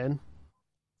didn't put it in.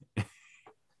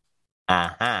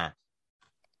 Uh-huh.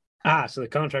 So the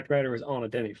contract writer was on a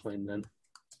demiplane then.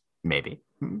 Maybe.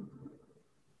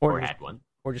 Or had one.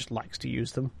 Or just likes to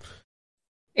use them.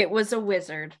 It was a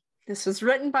wizard. This was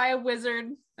written by a wizard.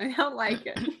 I don't like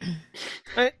it.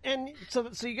 and so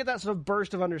you get that sort of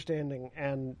burst of understanding,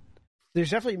 and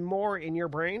there's definitely more in your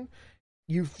brain.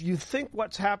 You think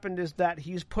what's happened is that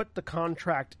he's put the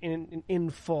contract in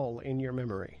full in your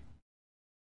memory.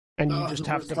 And you just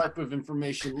have to type of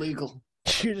information legal.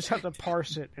 You just have to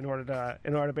parse it in order to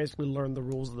basically learn the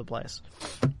rules of the place.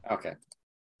 Okay.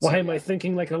 Why am I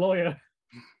thinking like a lawyer?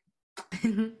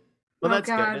 Well, that's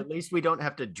God. good. At least we don't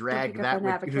have to drag that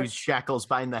whose shackles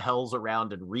bind the hells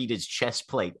around and read his chest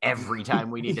plate every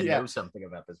time we need to know something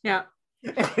about this. Yeah.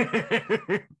 Make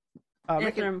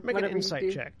an whatever you insight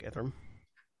do. check, Ithram.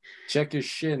 Check his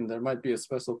shin. There might be a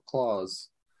special clause.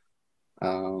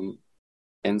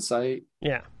 Insight.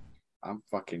 Yeah. I'm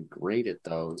fucking great at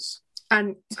those.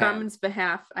 On Carmen's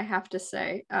behalf, I have to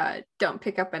say, don't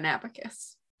pick up an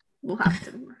abacus. We'll have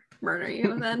to murder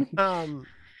you then.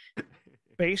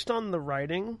 Based on the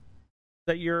writing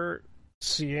that you're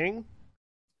seeing,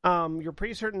 you're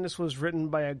pretty certain this was written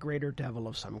by a greater devil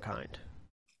of some kind.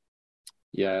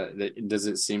 Yeah, does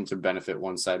it seem to benefit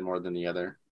one side more than the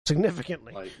other?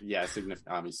 Significantly. Significant.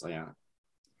 Obviously, yeah.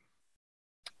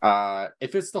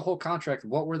 If it's the whole contract,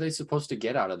 what were they supposed to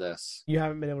get out of this? You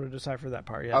haven't been able to decipher that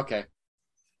part yet. Okay.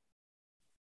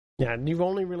 Yeah, and you've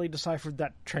only really deciphered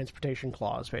that transportation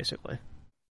clause, basically.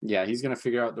 Yeah, he's going to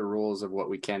figure out the rules of what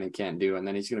we can and can't do, and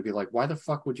then he's going to be like, why the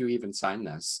fuck would you even sign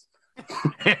this?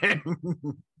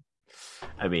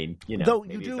 I mean, Though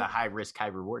maybe you it's a high risk, high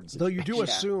reward Though you do Yeah.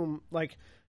 assume,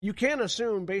 you can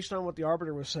assume, based on what the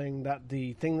Arbiter was saying, that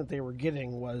the thing that they were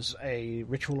getting was a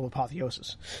ritual of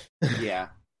apotheosis. Yeah.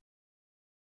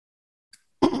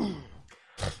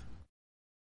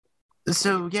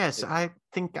 So, yes, I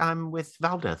think I'm with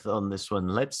Valdeth on this one.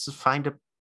 Let's find a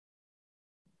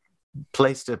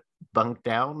place to bunk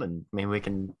down, and maybe we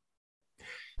can...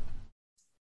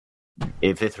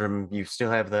 If Ithram, you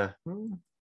still have the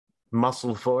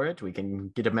muscle for it, we can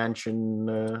get a mansion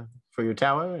for your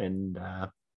tower, and...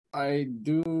 I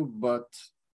do, but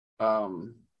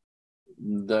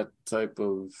that type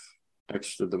of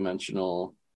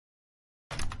extra-dimensional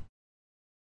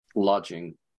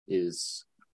lodging is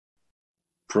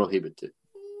prohibited.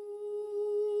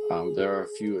 There are a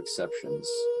few exceptions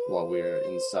while we're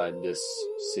inside this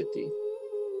city.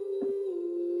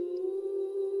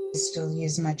 Still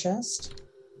use my chest?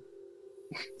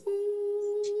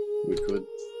 We could.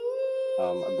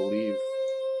 I believe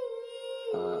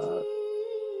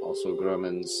also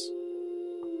Grumman's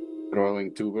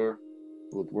growing tuber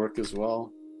would work as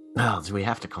well. Well, do we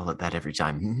have to call it that every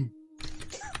time?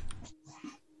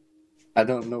 I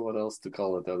don't know what else to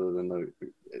call it other than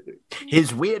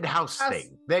His weird house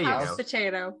thing. There you House go.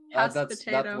 potato. House that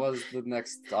potato. was the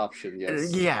next option.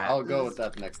 Yes. Yeah. I'll go with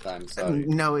that next time. Sorry.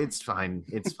 No, it's fine.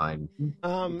 It's fine.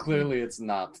 Clearly, it's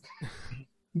not.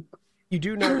 You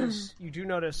do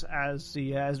notice as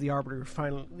the Arbiter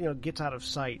finally gets out of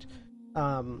sight,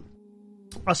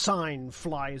 a sign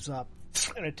flies up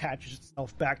and attaches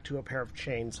itself back to a pair of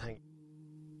chains hanging.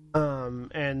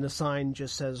 And the sign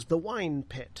just says "The Wine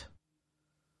Pit."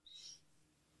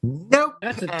 Nope.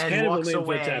 That's a and terrible walks name for a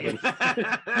away. tavern.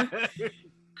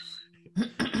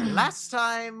 Last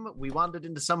time we wandered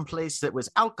into some place that was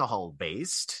alcohol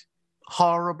based.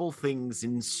 Horrible things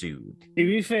ensued. To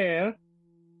be fair,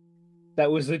 that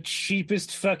was the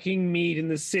cheapest fucking meat in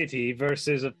the city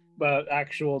versus a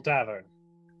actual tavern.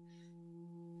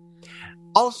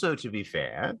 Also, to be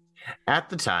fair, at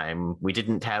the time we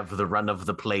didn't have the run of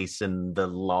the place and the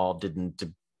law didn't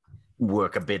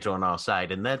work a bit on our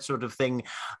side and that sort of thing.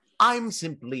 I'm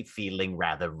simply feeling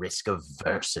rather risk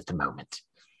averse at the moment.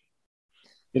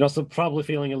 You're also probably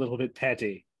feeling a little bit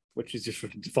petty, which is just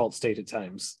your default state at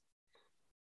times.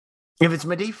 If it's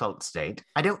my default state,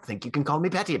 I don't think you can call me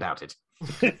petty about it.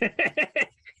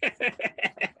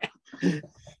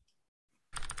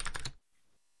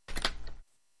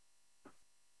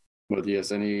 But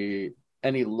yes, any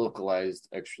localized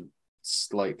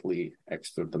slightly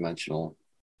extra dimensional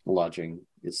lodging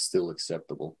is still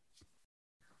acceptable.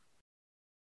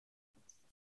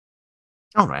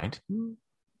 All right.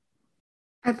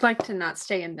 I'd like to not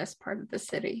stay in this part of the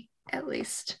city, at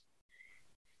least.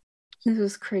 This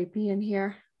was creepy in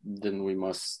here. Then we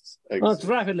must Well, it's exit.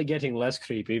 rapidly getting less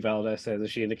creepy, Valdez says, as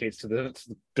she indicates to the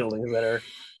buildings that are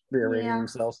rearranging Yeah.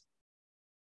 themselves.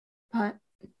 But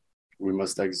We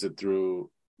must exit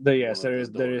through. But yes, One there of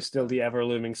is the there doors. is still the ever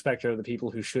looming specter of the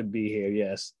people who should be here.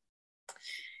 Yes,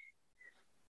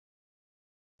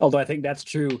 although I think that's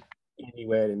true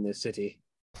anywhere in this city.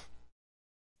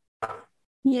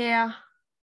 yeah.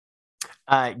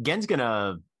 Gen's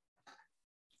gonna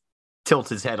tilt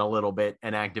his head a little bit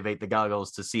and activate the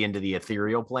goggles to see into the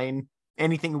ethereal plane.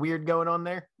 Anything weird going on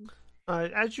there?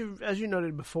 As you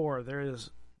noted before, there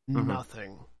is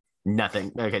nothing.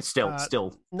 Nothing. Okay, still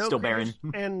No barren.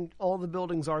 creatures, and all the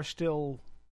buildings are still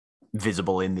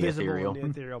Visible in the visible ethereal. in the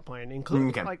ethereal plane, including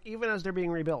Okay. even as they're being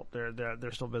rebuilt,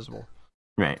 they're still visible.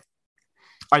 Right.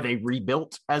 Are they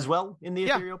rebuilt as well in the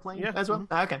Yeah. ethereal plane Yeah. as well?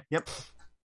 Okay, yep.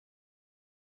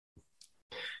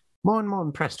 More and more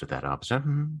impressed with that, officer.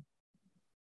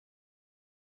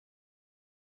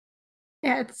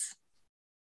 Yeah, it's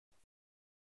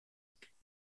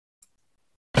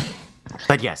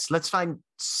But yes, let's find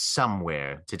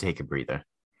somewhere to take a breather.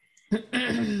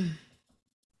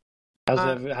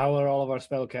 How are all of our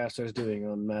spellcasters doing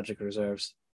on magic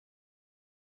reserves?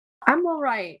 I'm all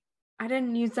right. I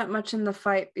didn't use that much in the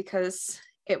fight because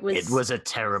it was a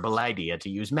terrible idea to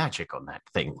use magic on that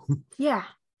thing. yeah.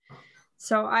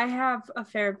 So I have a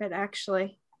fair bit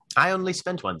actually. I only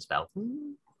spent one spell.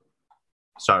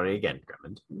 Sorry again,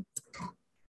 Drummond.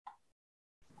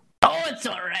 Oh, it's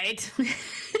all right.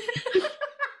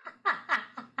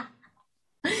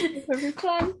 Every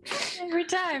time. Every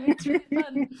time. It's really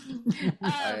fun.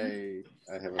 I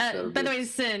have a shadow By the way,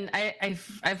 boots. Sin, I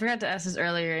forgot to ask this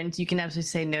earlier, and you can absolutely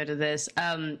say no to this.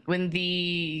 When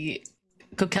the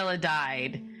Kokella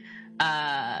died,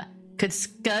 could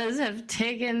Scuzz have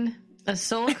taken a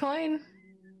soul coin?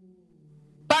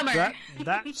 Bummer.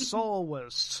 That soul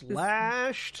was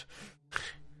slashed.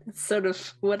 That's sort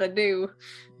of what I do.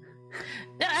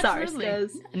 No, Sorry, absolutely.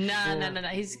 Scuzz.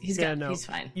 No. He's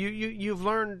fine. You've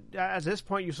learned at this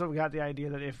point. You've sort of got the idea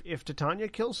that if Titania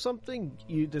kills something,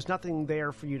 there's nothing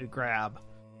there for you to grab.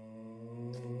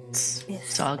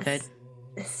 It's all good.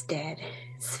 It's dead.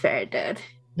 It's very dead.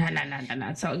 No.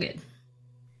 It's all good.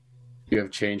 You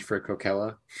have change for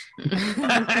Kokella?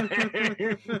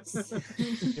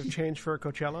 You've changed for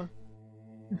Coachella.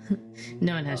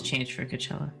 No one has changed for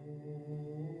Coachella.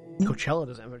 Coachella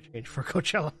doesn't have a change for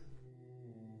Coachella.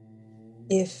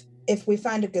 If we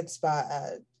find a good spot,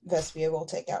 Vespia will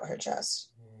take out her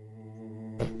chest.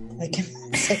 I can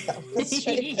say that with a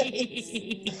straight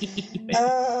face.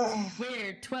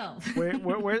 We're 12.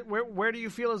 Where do you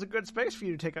feel is a good space for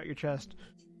you to take out your chest?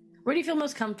 Where do you feel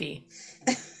most comfy?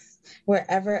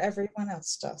 Wherever everyone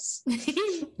else does.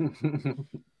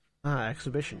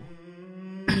 Exhibition.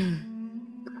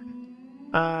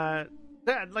 Yeah,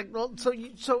 like, well,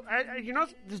 you know,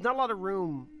 there's not a lot of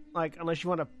room, like, unless you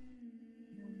want to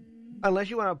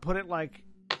put it like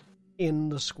in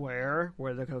the square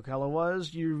where the Kokella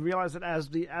was. You realize that as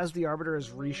the Arbiter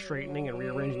is re-straightening and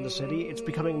rearranging the city, it's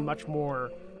becoming much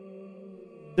more.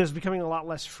 There's becoming a lot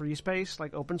less free space,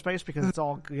 like open space, because it's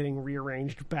all getting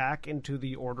rearranged back into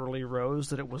the orderly rows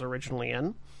that it was originally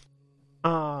in.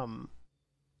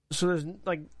 So there's,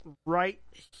 like, right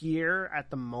here at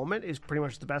the moment is pretty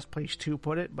much the best place to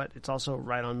put it, but it's also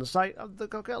right on the site of the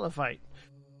Kokella fight.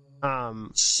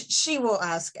 She will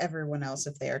ask everyone else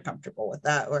if they are comfortable with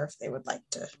that or if they would like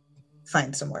to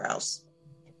find somewhere else.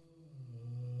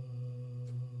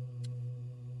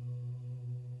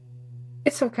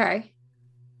 It's okay.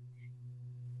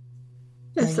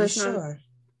 Are you sure?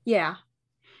 Yeah.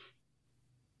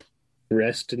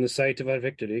 Rest in the sight of our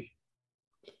victory.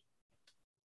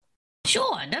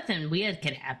 Sure, nothing weird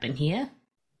could happen here.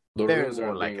 The They're runes more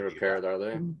aren't being likely repaired, are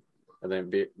they?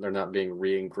 They're not being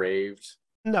re-engraved?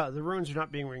 No, the runes are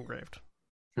not being re-engraved.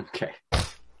 Okay.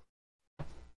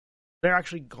 They're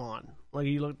actually gone. Like,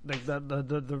 you look, like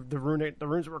the runes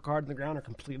that were carved in the ground are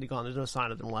completely gone. There's no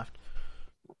sign of them left.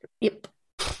 Yep.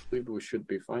 I believe we should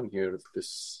be fine here if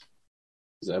this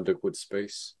is adequate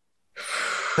space.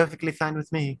 Perfectly fine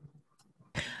with me.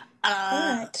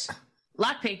 All right.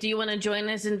 Lockpick, do you want to join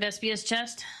us in Vespia's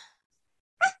chest?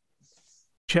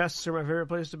 Chests are my favorite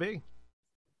place to be.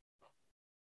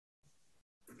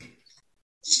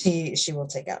 She will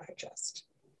take out her chest.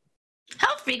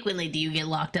 How frequently do you get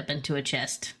locked up into a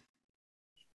chest?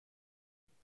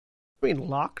 I mean,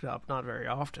 locked up, not very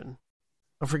often.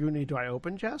 How frequently do I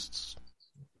open chests?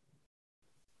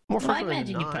 More Well, I frequently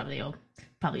imagine than you not.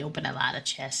 probably open a lot of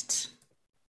chests.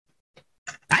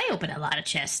 I open a lot of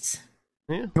chests.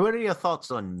 Yeah. What are your thoughts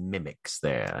on mimics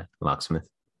there, Locksmith?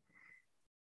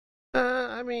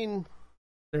 I mean,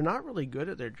 they're not really good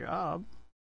at their job.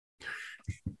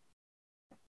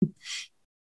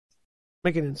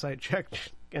 Make an insight check.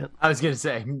 Again. I was going to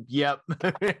say, yep.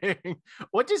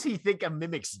 What does he think a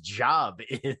mimic's job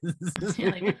is?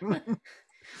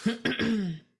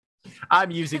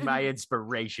 I'm using my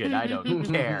inspiration. I don't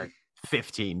care.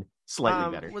 15.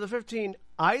 Slightly better. With a 15,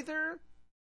 either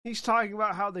he's talking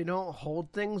about how they don't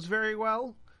hold things very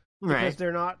well because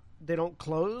Right. they don't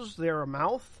close, they're a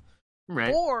mouth.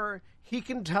 Right. Or he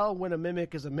can tell when a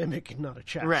mimic is a mimic and not a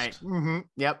chest. Right. Mm-hmm.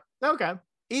 Yep. Okay.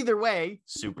 Either way,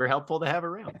 super helpful to have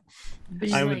around.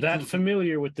 I'm that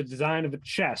familiar with the design of a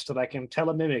chest that I can tell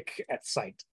a mimic at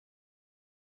sight.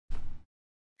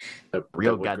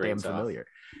 Real That goddamn grades off. familiar.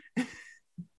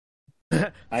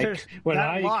 When that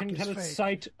I lock can is tell at fake.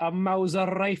 sight a Mauser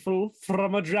rifle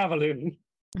from a javelin.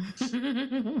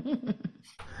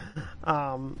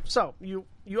 So you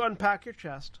unpack your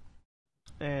chest,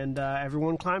 and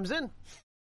everyone climbs in.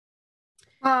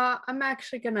 I'm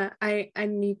actually gonna. I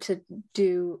need to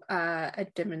do a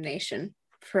divination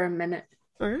for a minute.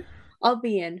 Okay. I'll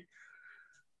be in.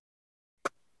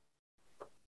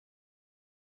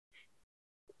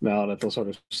 Mallet will sort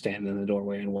of stand in the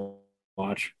doorway and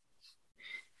watch.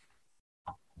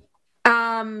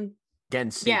 Again,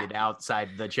 seated outside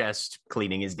the chest,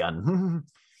 cleaning his gun.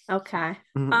 Okay.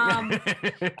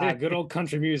 Good old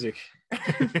country music.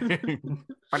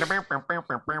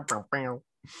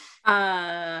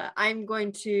 I'm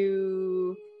going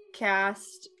to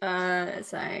cast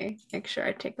as I make sure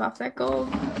I take off that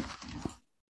gold.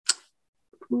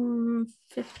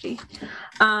 50.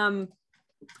 I'm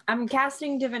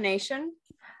casting divination.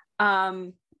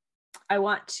 I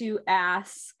want to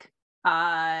ask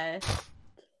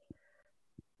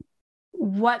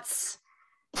what's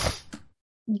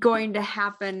going to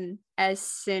happen as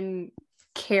Sin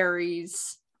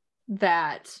carries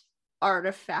that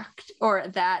artifact, or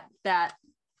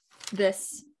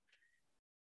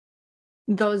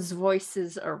those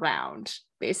voices around.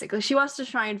 Basically, she wants to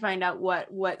try and find out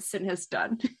what Sin has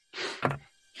done.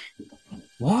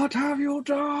 What have you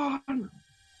done? I'll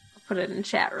put it in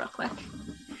chat real quick.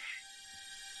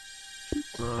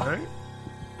 All right.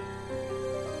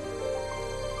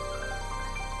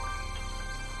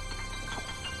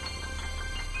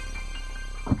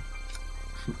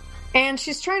 And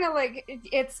she's trying to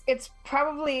it's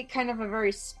probably kind of a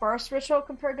very sparse ritual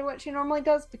compared to what she normally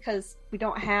does, because we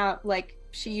don't have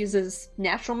she uses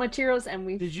natural materials and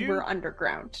we're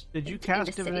underground. Did you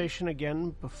cast divination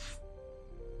again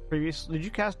previously? Did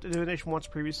you cast divination once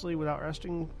previously without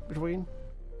resting between?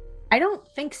 I don't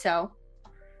think so.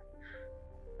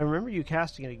 I remember you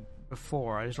casting it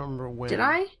before. I just don't remember when. Did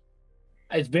I?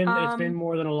 It's been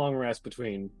more than a long rest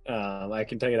between. I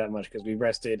can tell you that much because we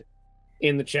rested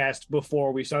in the chest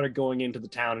before we started going into the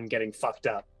town and getting fucked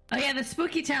up. Oh yeah, the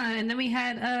spooky town, and then we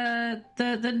had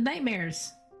the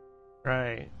nightmares.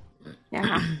 Right.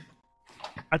 Yeah.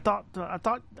 I thought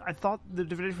the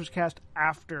divination was cast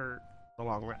after the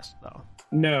long rest, though.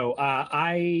 No,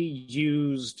 I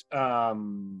used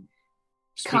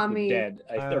Speak with Kami. Dead.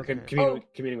 Or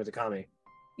communing with the Kami.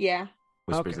 Yeah.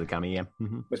 Whispers of the Kami, yeah.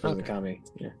 Mm-hmm. Whispers of the Kami,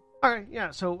 yeah. All right,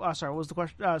 yeah. So, sorry, what was the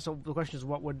question? So the question is,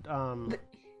 what would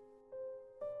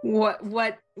what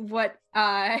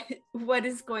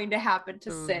is going to happen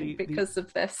to Sin because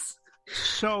of this?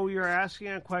 So you're asking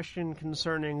a question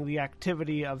concerning the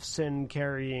activity of Sin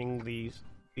carrying the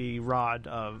rod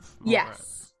of Morad.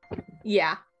 Yes.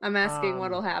 Yeah, I'm asking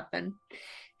what'll happen.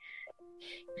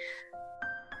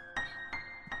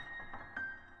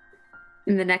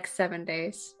 In the next 7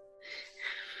 days.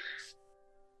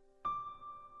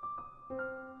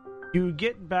 You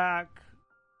get back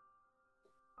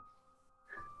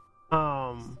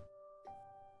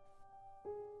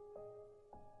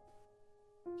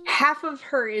half of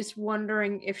her is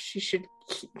wondering if she should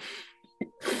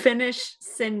finish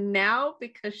Sin now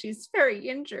because she's very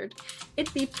injured.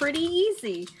 It'd be pretty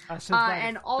easy.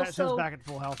 And also back at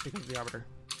full health because of the Arbiter.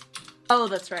 Oh,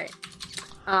 that's right.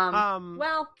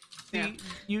 Well, yeah.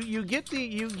 You get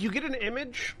an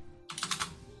image.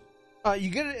 You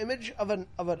get an image of an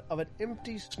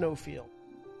empty snowfield.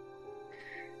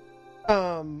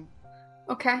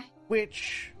 Okay.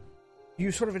 Which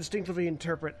you sort of instinctively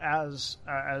interpret as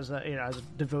a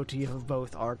devotee of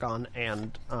both Argon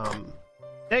and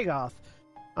Dagoth,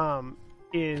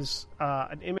 is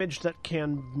an image that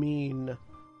can mean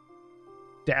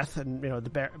death and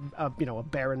a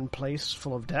barren place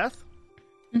full of death.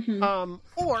 Mm-hmm.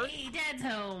 Or hey, Dad's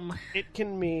home. It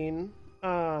can mean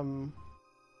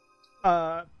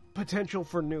potential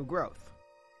for new growth.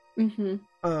 Mm-hmm.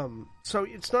 So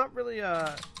it's not really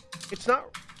it's not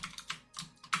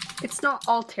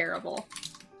all terrible.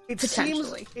 The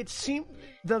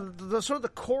sort of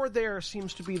the core there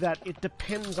seems to be that it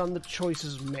depends on the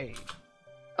choices made.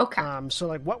 Okay. So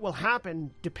like what will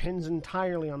happen depends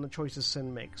entirely on the choices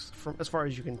Sin makes, from as far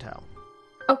as you can tell.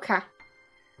 Okay.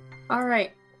 All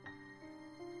right.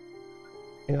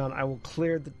 Hang on, I will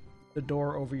clear the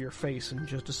door over your face in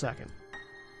just a second.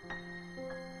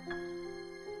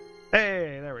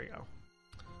 Hey, there we go.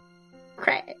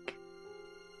 Craig.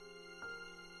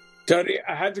 Sorry,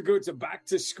 I had to go to back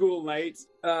to school night.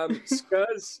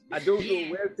 Scuzz, I don't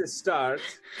know where to start.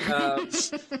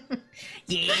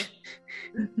 Yeah.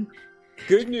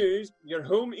 Good news, your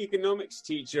home economics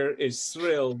teacher is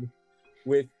thrilled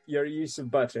with your use of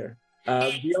butter.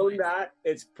 Beyond that,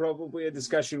 it's probably a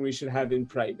discussion we should have in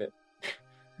private.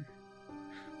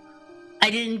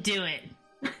 I didn't do it.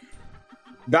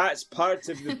 That's part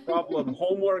of the problem.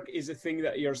 Homework is a thing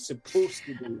that you're supposed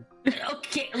to do.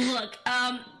 Okay, look,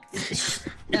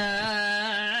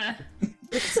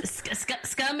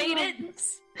 Ska made it.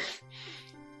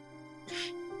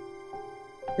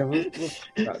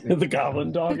 The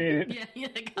goblin dog ate it. Yeah,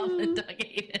 the goblin dog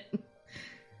ate it.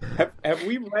 Have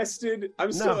we rested?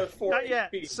 I'm still at 4 not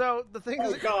yet. HP. So the thing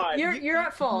is, God, You're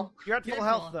at full. You're at full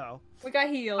health though. We got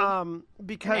healed.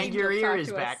 Because And your ear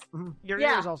is back. your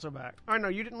ear is also back. Oh no,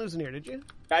 you didn't lose an ear, did you?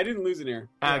 I didn't lose an ear.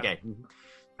 Okay.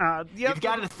 You've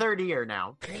got a third ear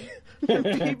now.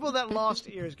 The people that lost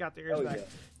ears got their ears back. Yeah.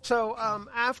 So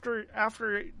after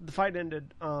the fight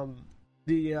ended,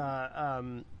 the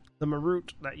the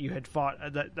Marut that you had fought,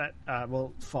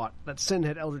 that Sin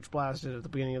had Eldritch Blasted at the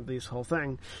beginning of this whole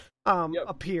thing,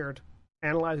 appeared,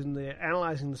 analyzing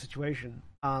the situation,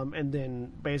 and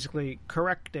then basically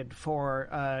corrected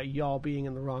for y'all being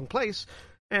in the wrong place,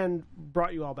 and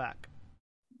brought you all back.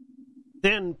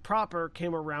 Then Proper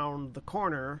came around the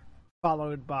corner,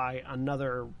 followed by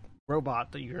another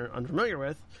robot that you're unfamiliar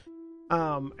with,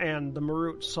 and the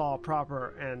Marut saw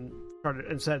Proper and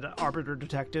said Arbiter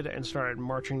detected and started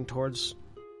marching towards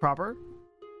Proper.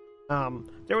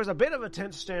 There was a bit of a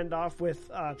tense standoff with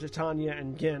Titania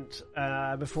and Gint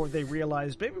before they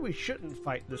realized maybe we shouldn't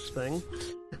fight this thing.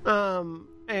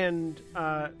 And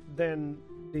then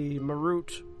the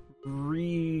Marut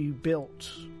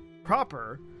rebuilt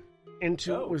Proper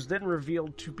into was then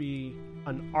revealed to be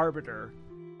an arbiter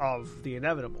of the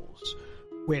inevitables,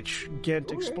 which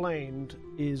Gint explained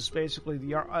is basically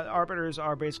the arbiters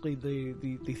are basically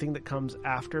the thing that comes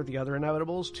after the other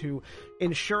inevitables to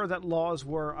ensure that laws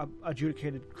were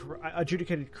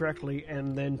adjudicated correctly,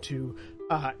 and then to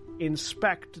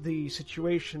inspect the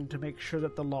situation to make sure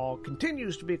that the law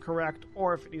continues to be correct,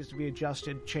 or if it needs to be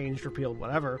adjusted, changed, repealed,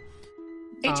 whatever.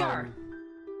 HR.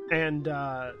 And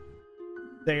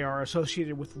they are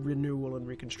associated with renewal and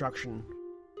reconstruction.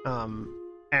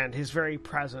 And his very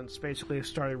presence basically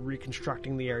started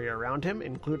reconstructing the area around him,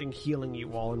 including healing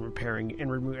you all and repairing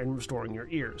and restoring your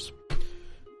ears.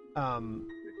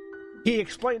 He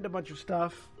explained a bunch of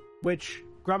stuff, which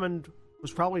Grummond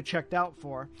was probably checked out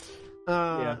for.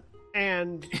 But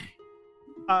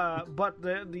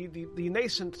the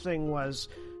nascent thing was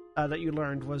that you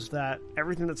learned was that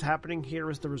everything that's happening here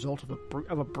is the result of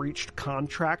a breached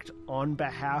contract on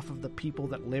behalf of the people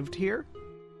that lived here.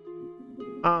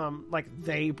 Like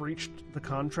they breached the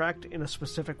contract in a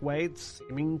specific way,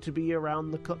 seeming to be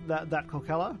around that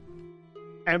Kokella.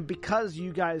 And because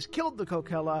you guys killed the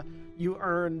Kokella, you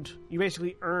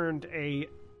basically earned a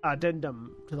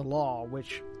addendum to the law,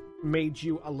 which made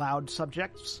you allowed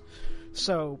subjects.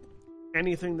 So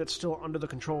anything that's still under the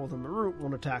control of the Marut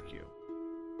won't attack you.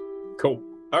 Cool.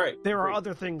 All right. There are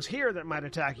other things here that might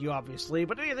attack you, obviously,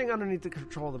 but anything underneath the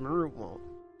control of the Marut won't.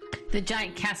 The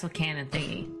giant castle cannon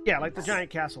thingy. Yeah, like the giant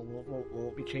castle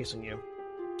won't be chasing you.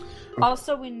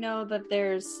 Also, we know that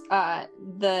there's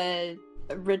the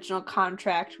original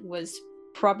contract was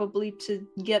probably to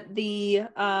get the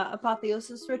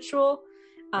apotheosis ritual,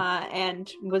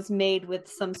 and was made with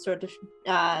some sort of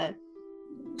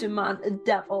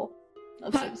devil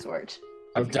of some sort.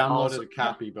 I've downloaded a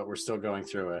copy, but we're still going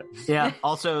through it. Yeah.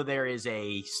 Also, there is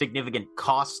a significant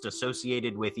cost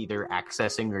associated with either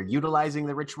accessing or utilizing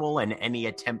the ritual, and any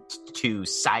attempt to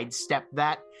sidestep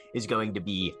that is going to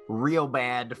be real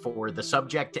bad for the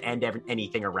subject and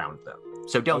anything around them.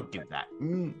 So don't do that.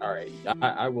 All right.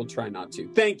 I will try not to.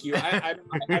 Thank you. I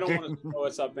don't want to throw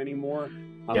us up anymore.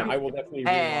 I will definitely.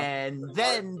 And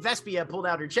then Vespia pulled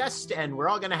out her chest, and we're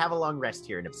all going to have a long rest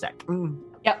here in a sec.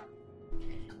 Yep.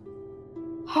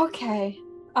 Okay.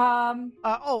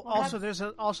 Also there's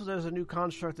a new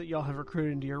construct that y'all have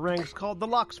recruited into your ranks called the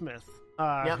Locksmith.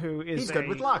 Who is he's good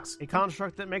with locks. A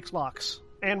construct that makes locks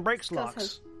and breaks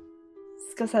locks.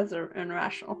 Skuz has an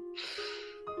irrational.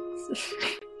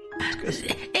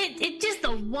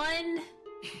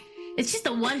 It's just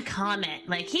the one comment.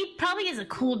 Like, he probably is a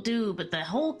cool dude, but the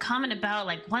whole comment about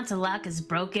like once a lock is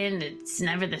broken, it's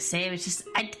never the same. It's just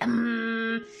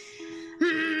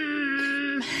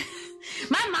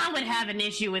my mom would have an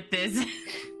issue with this.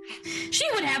 She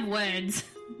would have words.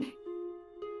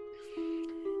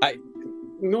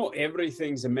 Not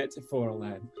everything's a metaphor,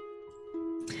 lad.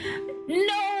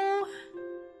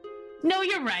 No,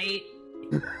 you're right.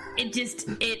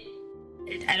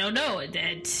 I don't know.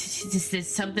 There's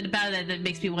something about it that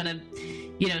makes me want to,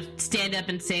 stand up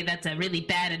and say that's a really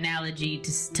bad analogy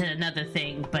to another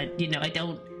thing. But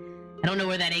I don't know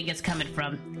where that anger's coming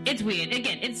from. It's weird.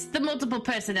 Again, it's the multiple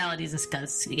personalities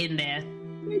discussed in there.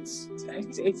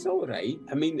 It's all right.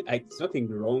 I mean, there's nothing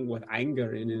wrong with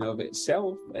anger in and of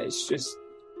itself. It's just,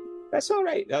 that's all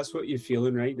right. That's what you're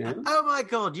feeling right now. Oh my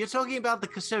god, you're talking about the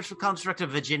social construct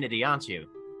of virginity, aren't you?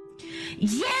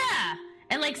 Yeah!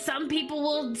 And like some people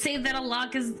will say that a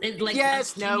lock is like...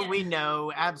 Yes, we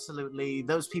know. Absolutely.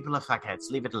 Those people are fuckheads.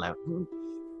 Leave it alone.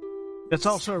 That's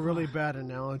also a really bad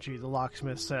analogy, the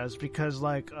locksmith says, because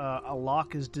a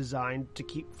lock is designed to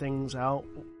keep things out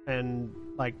and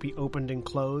be opened and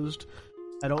closed.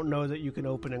 I don't know that you can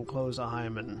open and close a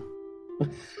hymen.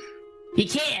 You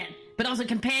can, but also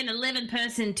comparing a living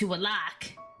person to a lock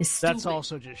is stupid. That's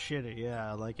also just shitty,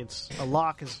 yeah. A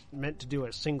lock is meant to do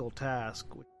a single task,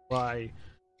 which is why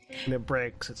when it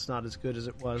breaks, it's not as good as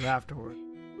it was afterward.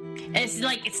 It's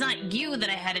like it's not you that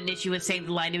I had an issue with saying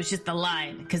the line. It was just the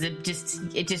line because it just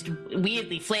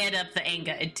weirdly flared up the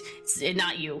anger. It's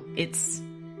not you. It's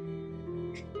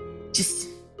just.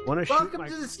 Welcome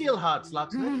to the Steel Hearts,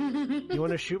 locksmith. You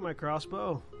want to shoot my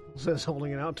crossbow? Says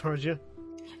holding it out towards you.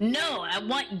 No, I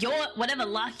want your whatever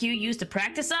lock you used to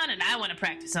practice on, and I want to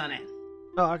practice on it.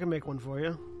 Oh, I can make one for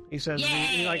you. He says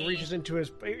he like reaches into his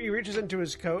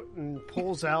coat and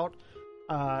pulls out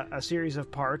a series of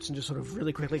parts and just sort of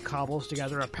really quickly cobbles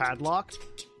together a padlock.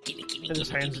 Gimme, and just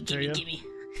hands it to you.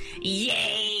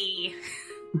 Yay!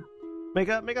 Make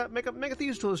a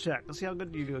thieves tools check. Let's see how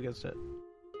good you do against it.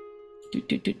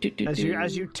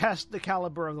 As you test the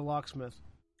caliber of the locksmith.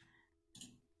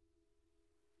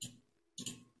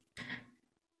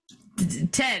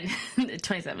 10.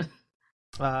 27.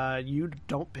 You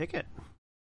don't pick it.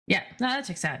 Yeah, no, that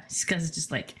checks out. Just because it's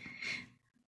just like,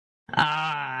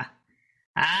 and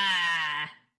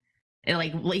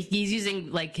like he's using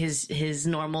like his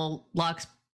normal locks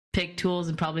pick tools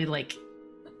and probably like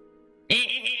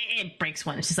it breaks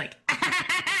one. It's just like.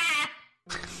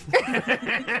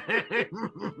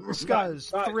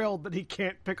 Scuzz thrilled that he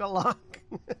can't pick a lock.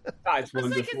 That's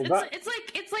wonderful. It's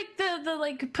like the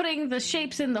like putting the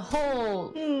shapes in the hole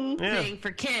thing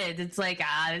for kids. It's like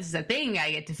this is a thing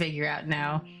I get to figure out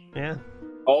now. Yeah.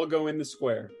 All go in the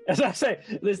square. As I say,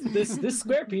 this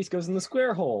square piece goes in the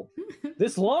square hole.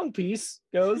 This long piece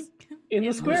goes in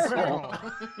the square hole.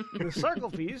 The circle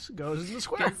piece goes in the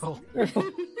square hole.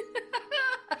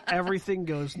 Everything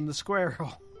goes in the square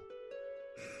hole.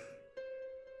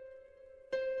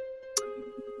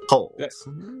 Holes.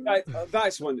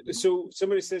 That's one. So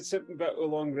somebody said something about a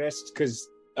long rest because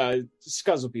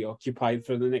Scuzz will be occupied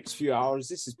for the next few hours.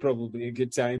 This is probably a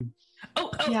good time.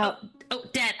 Oh,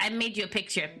 Dad, I made you a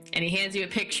picture. And he hands you a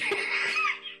picture.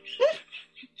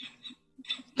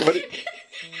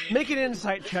 Make an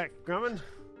insight check, Drummond.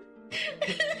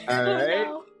 All right.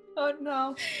 Oh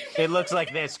no. It looks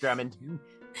like this, Drummond.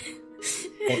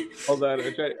 Hold on.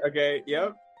 Okay.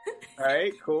 Yep. All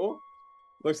right. Cool.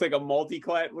 Looks like a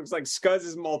multi-class. Looks like Scuzz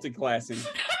is multi-classing.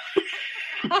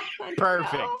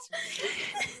 Perfect.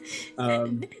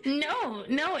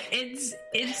 No, it's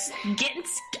getting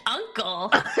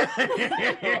uncle.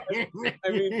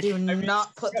 Do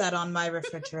not put that on my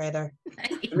refrigerator.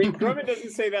 I mean, Drummond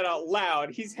doesn't say that out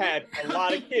loud. He's had a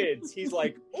lot of kids. He's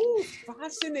like, "Oh,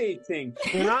 fascinating."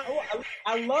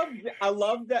 I love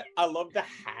that. I love the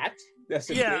hat. That's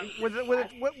a yeah. thing. With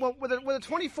a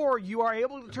 24, you are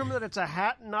able to determine that it's a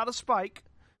hat, not a spike.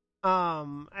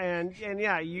 And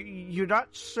yeah, you're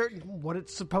not certain what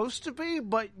it's supposed to be,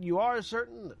 but you are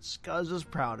certain that Scuzz is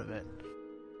proud of it.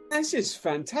 That's just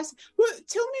fantastic. Well,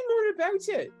 tell me more about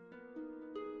it.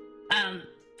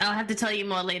 I'll have to tell you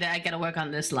more later. I gotta work on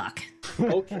this lock.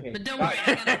 Okay. But don't worry,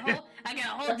 I got a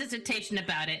whole dissertation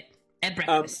about it at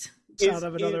breakfast. Sound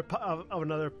of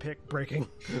another pick breaking.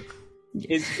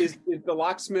 Is the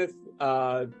locksmith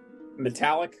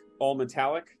metallic? All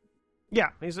metallic? Yeah,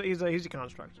 he's a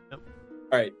construct. Yep.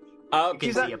 All right. You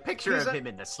can see a picture of him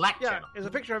in the Slack channel. Yeah, there's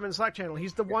a picture of him in the Slack channel.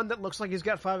 He's the one that looks like he's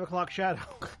got 5 o'clock shadow.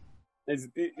 Is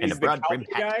and a the broad Calvin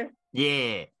brim hat. guy?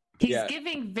 Yeah. He's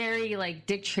giving very like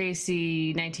Dick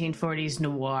Tracy 1940s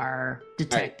noir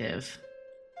detective.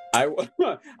 I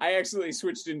actually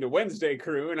switched into Wednesday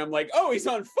crew, and I'm like, oh, he's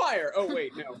on fire. Oh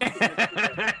wait, no.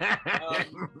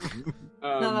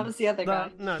 No, that was the other guy.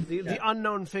 The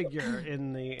unknown figure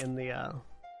in the.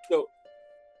 So,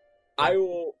 I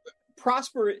will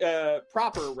proper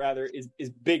rather is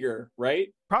bigger, right?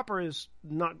 Proper is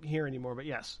not here anymore, but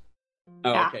yes.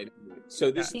 Oh, okay.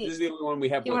 So this is the only one we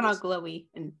have. He went all glowy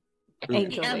and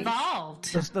angel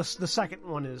evolved. The second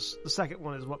one is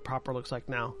what proper looks like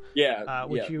now. Yeah,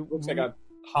 which looks like a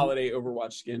holiday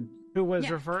Overwatch skin. Who was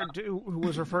referred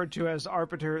to as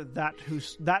Arbiter, that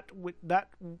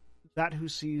who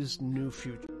sees new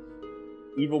future.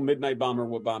 Evil midnight bomber,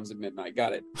 what bombs at midnight?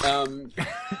 Got it.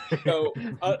 So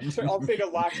I'll take a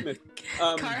locksmith.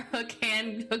 Car hook,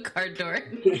 hand hook, car door.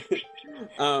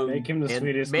 Make him the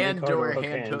sweetest man door,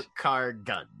 hand hook, car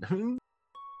gun.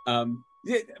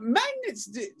 Magnets.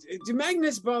 Do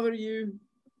magnets bother you?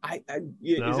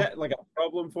 No. Is that like a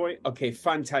problem for you? Okay,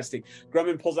 fantastic.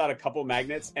 Grumman pulls out a couple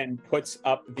magnets and puts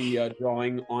up the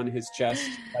drawing on his chest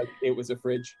like it was a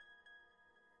fridge.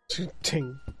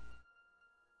 Ting.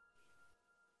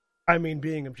 I mean,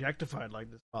 being objectified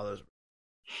like this bothers me.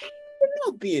 I'm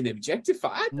not being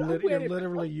objectified. You're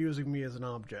literally using me as an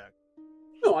object.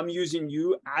 No, I'm using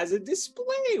you as a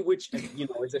display, which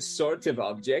is a sort of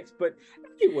object. But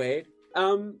anyway,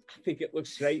 I think it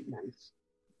looks right nice.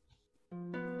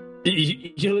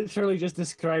 You literally just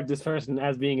described this person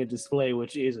as being a display,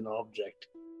 which is an object.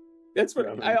 That's what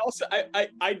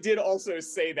I did also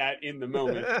say that in the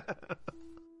moment.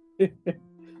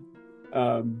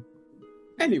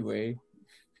 Anyway.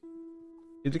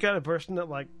 You're the kind of person that,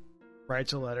 like,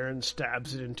 writes a letter and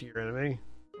stabs it into your enemy.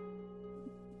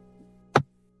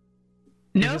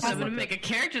 No, I'm going to make a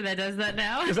character that does that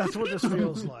now. Because that's what this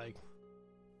feels like.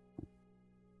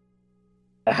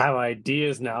 I have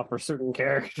ideas now for certain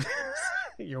characters.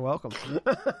 You're welcome.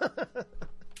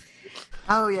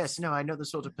 Oh, yes. No, I know the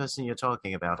sort of person you're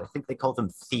talking about. I think they call them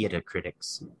theater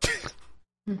critics.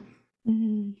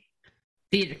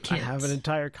 Theater kids. I have an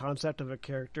entire concept of a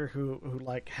character who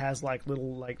like has like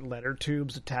little like letter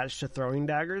tubes attached to throwing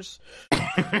daggers. Whom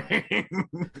it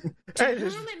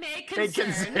may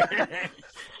concern.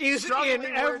 He's in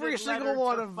every single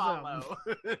one of them.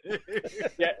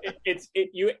 Yeah,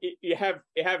 you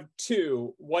have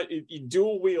two. What you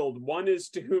dual wield? One is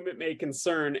to whom it may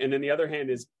concern, and then the other hand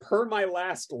is per my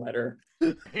last letter.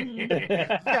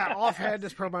 Yeah, offhand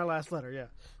is per my last letter. Yeah.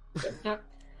 Yep.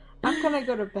 I'm gonna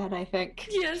go to bed, I think.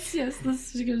 Yes,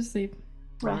 let's go to sleep.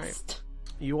 Rest.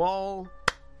 Right. You all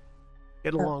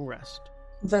get a long rest.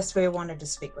 Vesper wanted to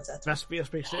speak with us. Vesper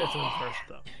speaks to Ithrin first,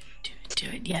 though. Do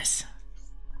it, yes.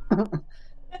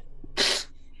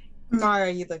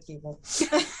 Mara, you look evil.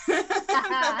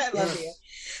 I love you.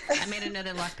 I made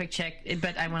another lockpick check,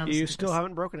 but I want to. You still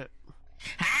haven't broken it.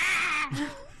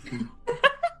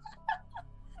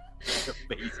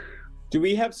 Do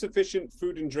we have sufficient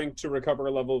food and drink to recover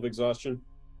a level of exhaustion?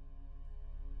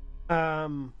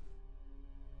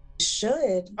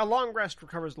 Should. A long rest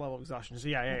recovers level of exhaustion. So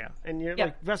yeah. And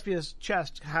like Vespia's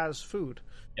chest has food.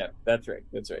 Yeah, that's right.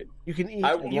 You can eat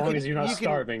as long as you're not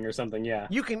starving or something. Yeah,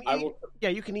 you can eat. Yeah,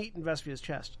 you can eat in Vespia's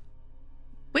chest.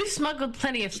 We've smuggled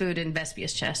plenty of food in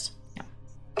Vespia's chest. Yeah.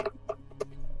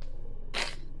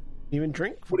 Even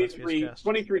drink from Vespia's chest.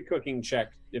 23 cooking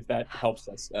check, if that helps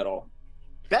us at all.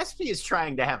 Vespia is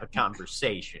trying to have a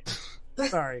conversation.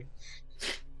 Sorry.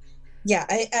 Yeah,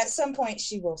 at some point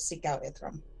she will seek out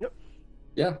Ithram. Yep.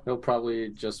 Yeah, he'll probably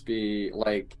just be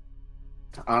like,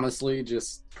 honestly,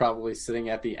 just probably sitting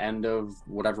at the end of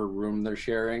whatever room they're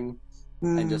sharing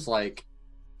and just like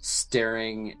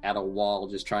staring at a wall,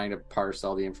 just trying to parse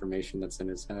all the information that's in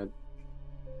his head.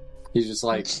 He's just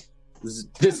like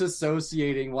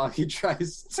disassociating while he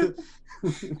tries to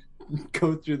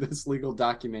go through this legal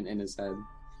document in his head.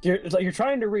 It's like you're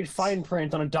trying to read fine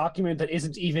print on a document that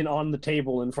isn't even on the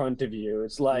table in front of you.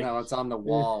 It's like... No, it's on the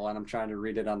wall, and I'm trying to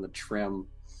read it on the trim.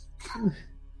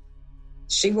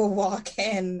 She will walk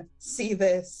in, see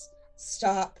this,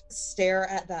 stop, stare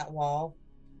at that wall.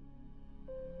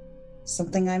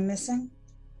 Something I'm missing?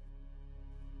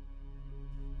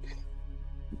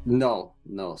 No,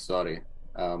 sorry.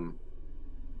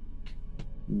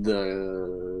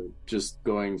 Just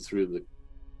going through the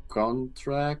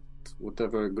contract,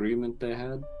 whatever agreement they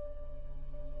had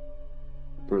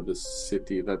for the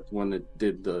city, that when it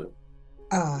did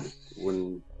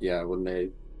when they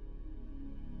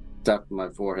tapped my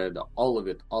forehead, all of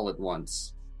it all at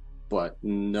once, but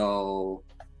no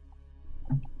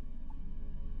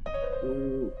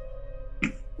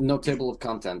table of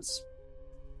contents.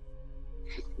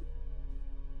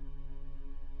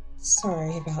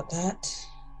 Sorry about that.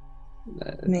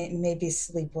 Maybe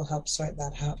sleep will help sort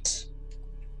that out.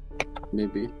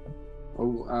 Maybe.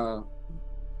 What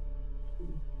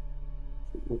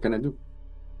can I do?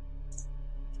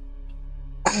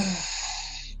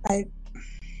 I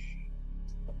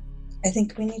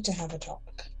think we need to have a talk.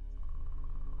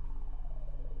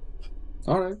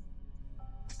 All right.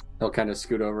 He'll kind of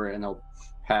scoot over and he'll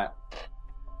pat.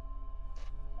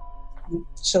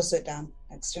 She'll sit down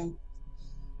next to him.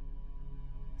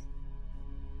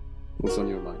 What's on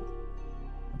your mind?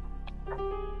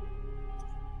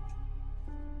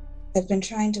 I've been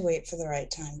trying to wait for the right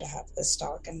time to have this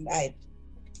talk, and I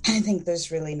think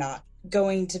there's really not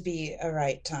going to be a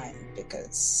right time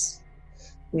because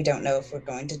we don't know if we're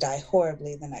going to die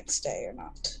horribly the next day or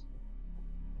not.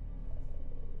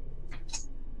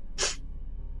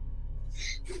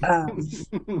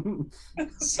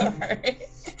 Sorry.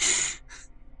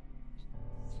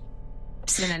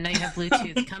 Sin, I know you have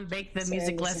Bluetooth. Come make the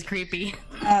music less creepy.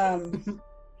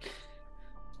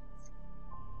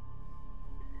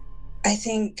 I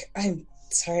think I'm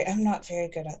not very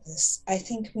good at this. I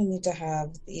think we need to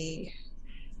have the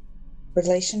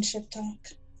relationship talk.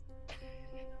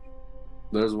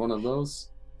 There's one of those?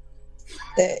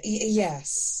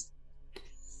 Yes.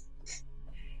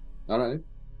 All right.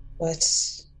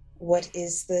 What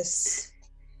is this?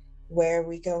 Where are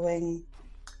we going?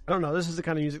 I don't know. This is the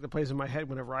kind of music that plays in my head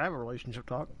whenever I have a relationship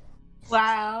talk.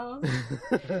 Wow.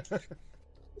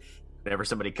 Whenever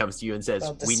somebody comes to you and says,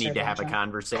 Well, we need to have a disturbing,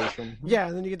 conversation. Yeah,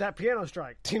 and then you get that piano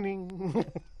strike. Ting.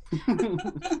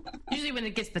 Usually when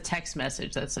it gets the text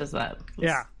message that says that.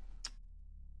 Yeah.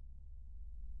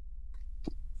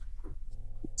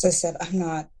 As I said, I'm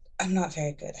not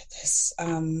very good at this.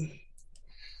 I've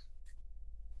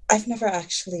never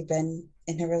actually been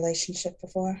in a relationship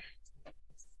before.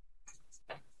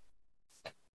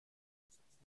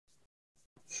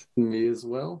 Me as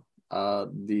well.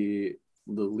 The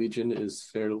Legion is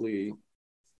fairly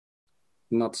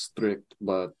not strict,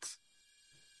 but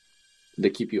they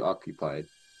keep you occupied.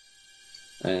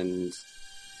 And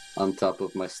on top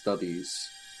of my studies,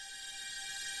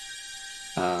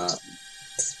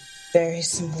 It's very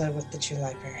similar with the Jew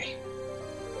Library.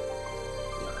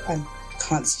 I'm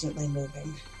constantly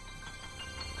moving.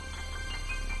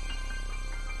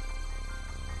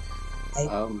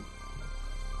 oh,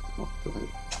 go ahead.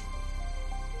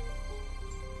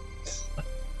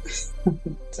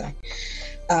 Sorry.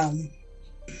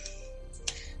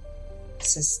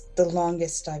 This is the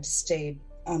longest I've stayed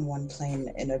on one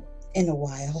plane in a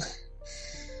while.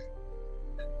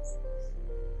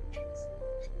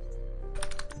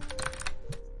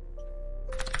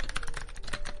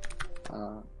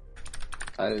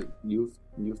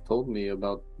 You've told me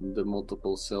about the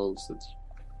multiple selves that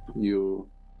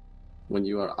when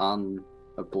you are on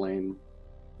a plane,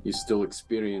 you still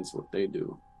experience what they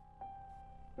do.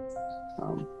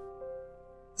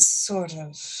 Sort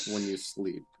of. When you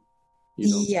sleep.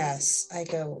 Yes, I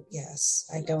go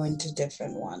into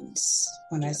different ones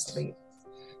when I sleep.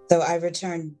 Though I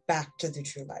return back to the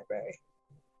True Library.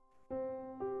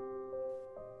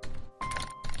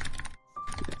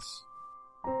 Yes.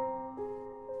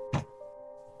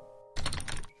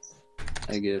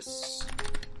 I guess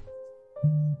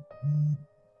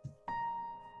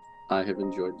I have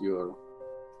enjoyed your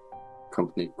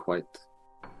company quite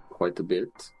a bit,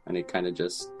 and he kind of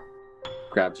just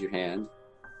grabs your hand.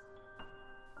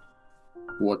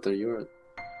 Where do you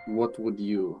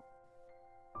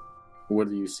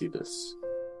see this?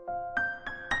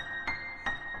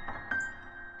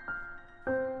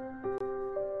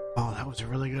 Oh, that was a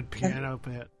really good piano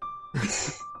bit.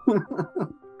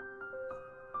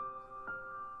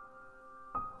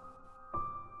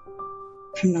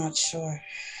 I'm not sure.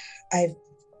 I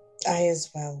as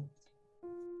well.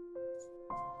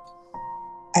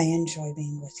 I enjoy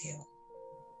being with you.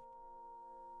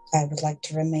 I would like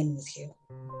to remain with you.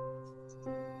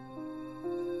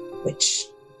 Which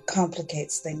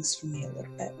complicates things for me a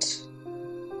little bit.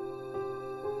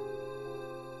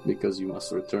 Because you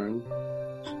must return?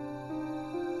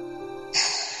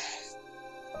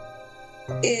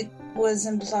 It was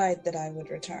implied that I would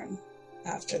return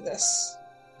after this.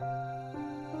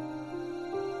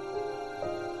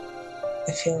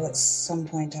 I feel at some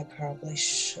point I probably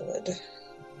should.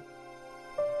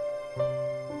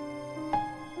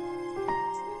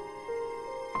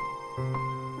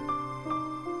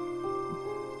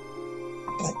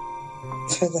 But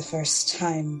for the first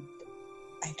time,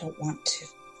 I don't want to.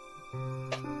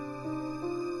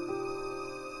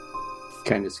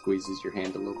 Kind of squeezes your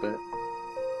hand a little bit.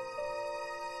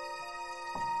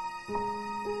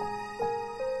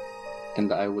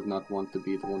 And I would not want to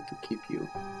be the one to keep you.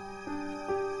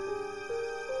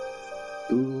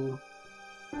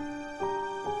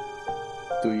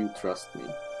 Do you trust me?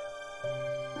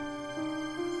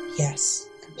 Yes,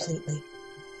 completely.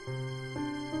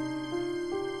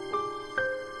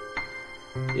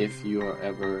 If you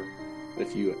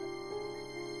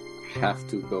have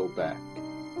to go back,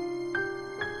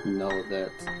 know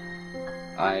that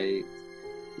I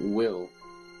will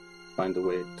find a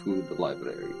way to the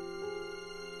library.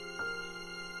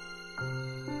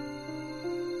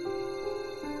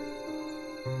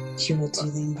 You will do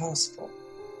the impossible.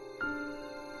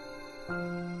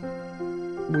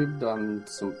 We've done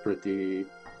some pretty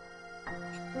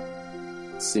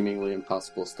seemingly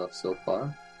impossible stuff so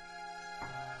far.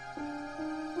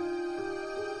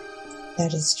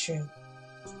 That is true.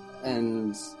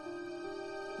 And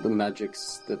the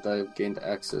magics that I've gained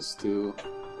access to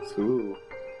through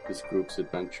this group's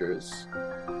adventures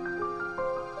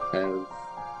have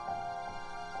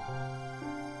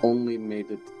only made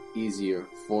it easier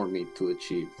for me to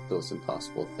achieve those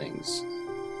impossible things.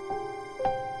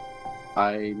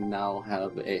 I now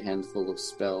have a handful of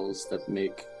spells that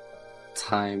make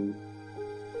time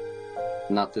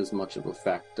not as much of a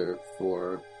factor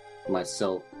for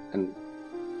myself and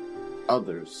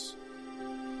others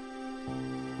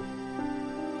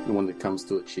when it comes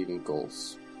to achieving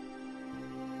goals.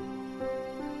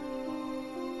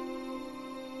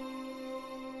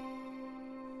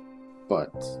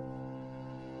 But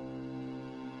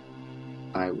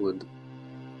I would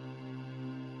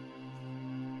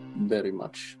very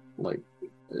much like...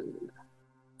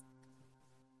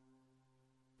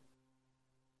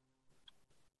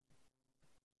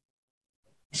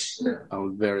 I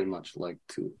would very much like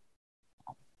to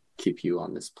keep you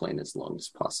on this plane as long as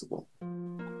possible.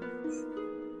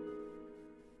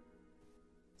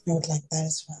 I would like that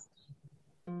as well.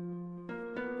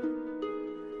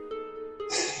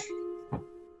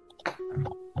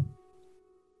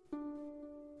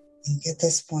 I think at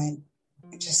this point,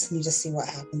 I just need to see what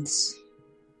happens.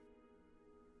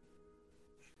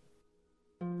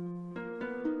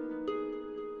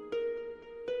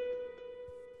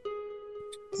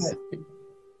 But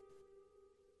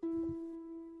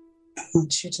I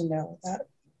want you to know that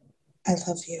I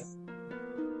love you.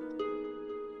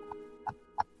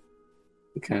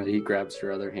 He grabs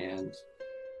her other hand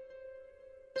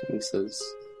and he says,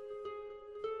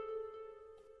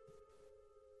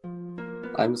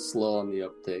 I'm slow on the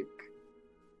uptake,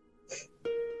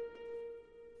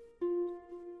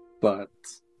 but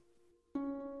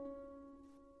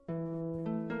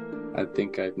I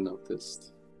think I've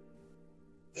noticed,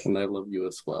 and I love you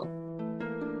as well.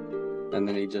 And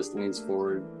then he just leans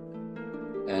forward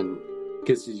and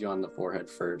kisses you on the forehead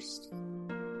first.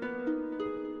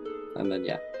 And then,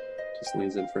 just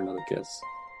leans in for another kiss.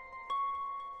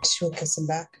 She'll kiss him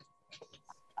back.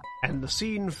 And the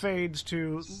scene fades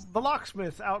to the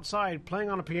locksmith outside playing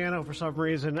on a piano for some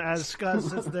reason as Scuzz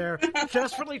sits there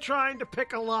desperately trying to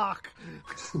pick a lock.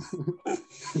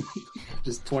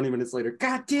 Just 20 minutes later,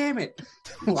 God damn it!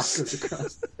 Lock goes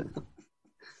across.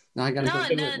 No, I gotta go.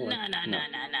 No.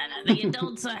 The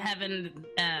adults are having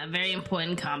very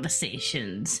important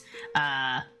conversations.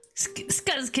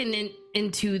 Scuzz can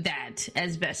into that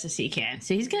as best as he can.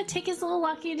 So he's gonna take his little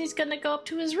locky and he's gonna go up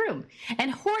to his room and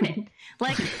hoard it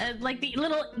like the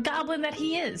little goblin that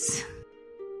he is.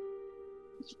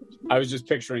 I was just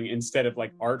picturing, instead of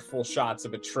like artful shots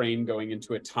of a train going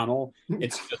into a tunnel,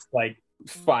 it's just like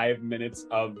 5 minutes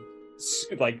of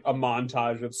like a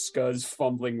montage of Scuzz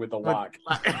fumbling with a lock.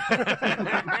 I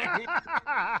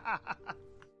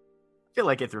feel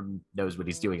like Ithram knows what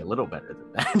he's doing a little better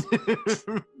than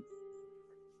that.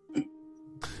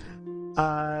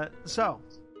 So,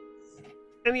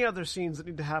 any other scenes that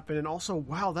need to happen? And also,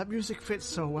 wow, that music fits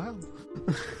so well.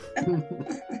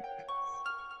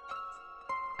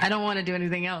 I don't want to do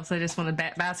anything else. I just want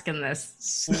to bask in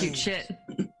this cute shit.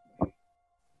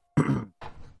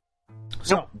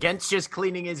 So Gent's just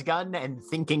cleaning his gun and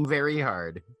thinking very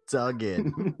hard. It's all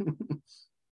good.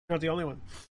 Not the only one.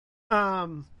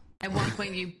 At one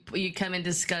point, you come into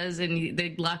Scuzz and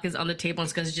the lock is on the table,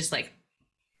 and Scuzz is just like,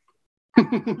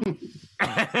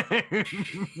 I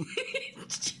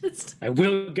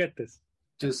will get this.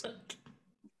 Just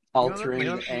altering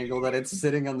the angle that it's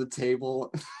sitting on the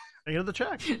table. The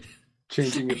check.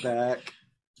 Changing it back.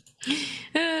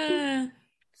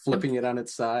 Flipping it on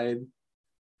its side.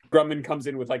 Grumman comes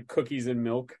in with like cookies and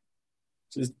milk.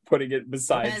 Just putting it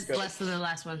beside. That's less than the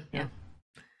last one. Yeah.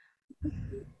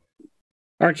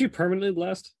 Aren't you permanently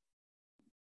blessed?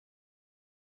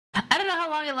 I don't know how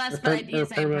long it lasts, but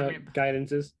yes, I am permanent.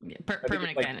 Guidance is? Yeah,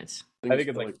 permanent guidance. I think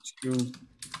it's like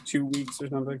two weeks or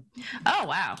something. Oh,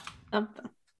 wow.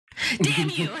 Damn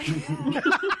you!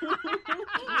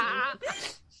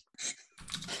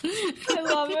 I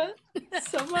love it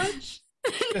so much.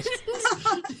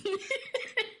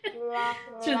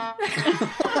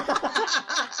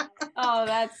 Oh,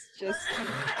 that's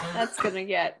gonna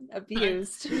get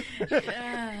abused.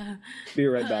 Be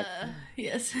right back.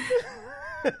 Yes.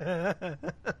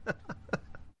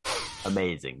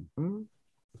 Amazing.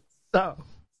 So,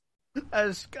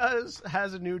 as Scuzz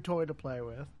has a new toy to play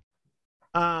with,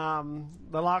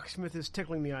 the locksmith is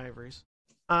tickling the ivories.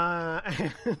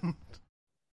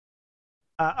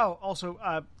 Also,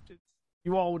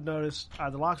 you all would notice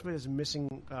the locksmith is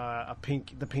missing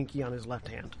the pinky on his left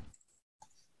hand.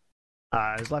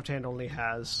 His left hand only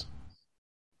has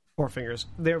 4 fingers.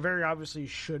 There very obviously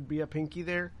should be a pinky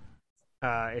there.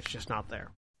 It's just not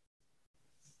there.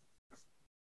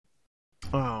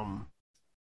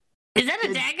 Is that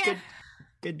a dagger?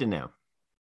 Good to know.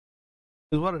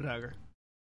 Is what a dagger?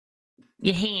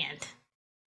 Your hand.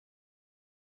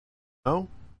 Oh?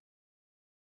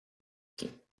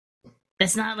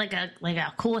 It's not like a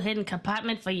cool hidden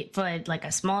compartment for like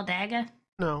a small dagger?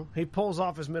 No, he pulls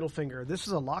off his middle finger. This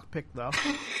is a lockpick, though.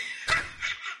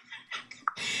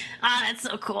 That's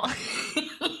so cool.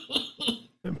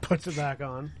 And puts it back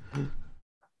on.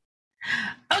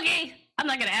 Okay, I'm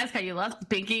not gonna ask how you lost the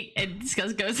pinky, and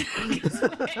Scuzz goes away.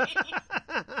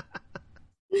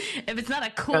 If it's not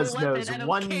a cool Scuzz weapon, knows I don't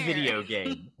one care. video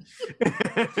game.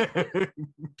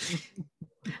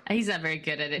 He's not very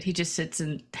good at it. He just sits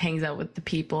and hangs out with the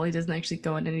people. He doesn't actually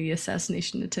go on any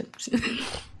assassination attempts.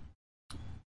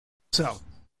 So,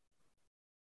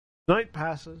 night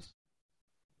passes.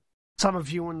 Some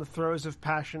of you in the throes of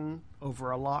passion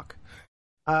over a lock.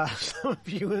 Some of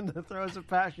you in the throes of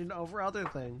passion over other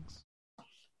things.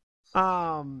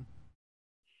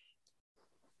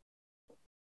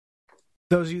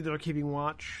 Those of you that are keeping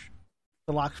watch,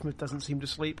 the locksmith doesn't seem to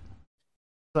sleep.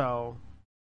 So,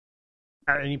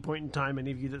 at any point in time,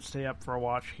 any of you that stay up for a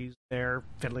watch, he's there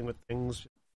fiddling with things,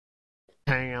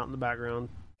 hanging out in the background.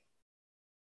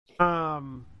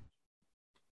 And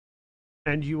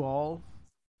you all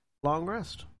long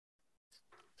rest.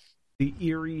 The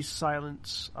eerie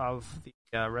silence of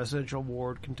the residential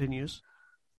ward continues.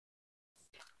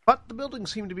 But the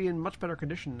buildings seem to be in much better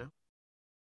condition now.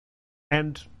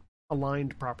 And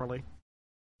aligned properly.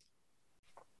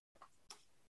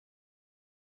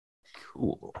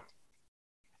 Cool.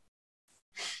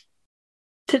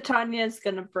 Titania's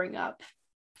gonna bring up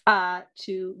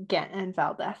to Gent and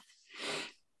Valdeth.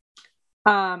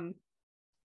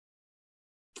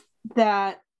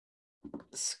 That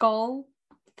skull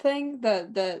thing,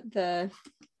 the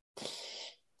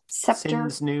scepter.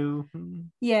 Sin's new.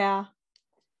 Yeah.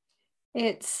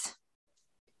 That's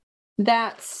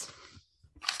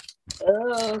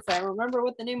if I remember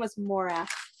what the name was,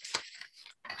 Morath.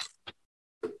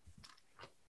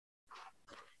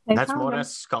 That's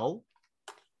Morath's skull?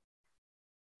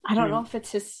 I don't know if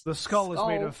it's his The skull is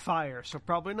made of fire, so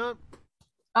probably not.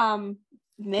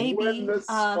 Maybe. When the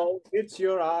skull hits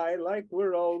your eye, like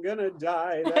we're all gonna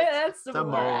die. That's the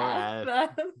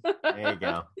Morath. There you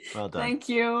go. Well done. Thank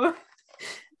you.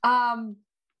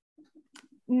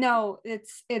 No,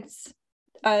 it's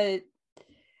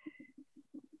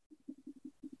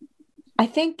I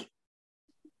think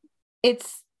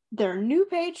it's their new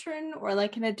patron or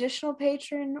like an additional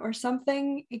patron or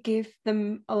something. It gave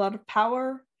them a lot of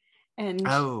power and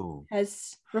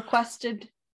has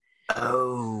requested.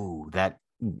 Oh, that,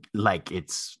 like,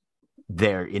 it's,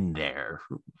 they're in there.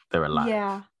 They're alive.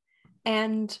 Yeah.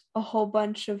 And a whole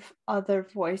bunch of other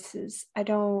voices.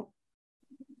 Whole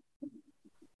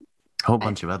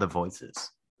bunch of other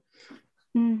voices.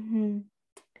 Mm-hmm.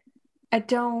 I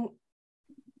don't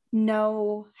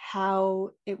know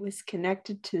how it was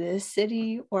connected to the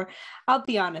city, or I'll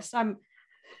be honest,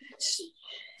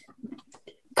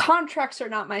 contracts are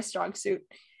not my strong suit.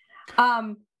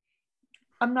 I'm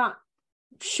not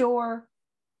sure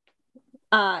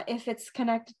if it's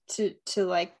connected to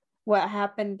like what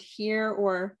happened here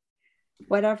or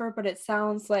whatever, but it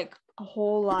sounds like a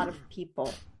whole lot of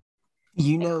people.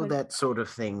 You know, that sort of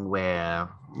thing where,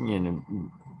 you know,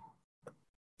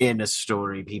 in a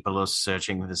story, people are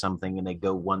searching for something and they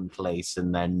go one place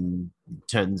and then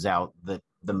turns out that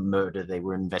the murder they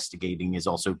were investigating is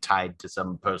also tied to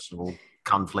some personal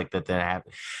conflict that they have.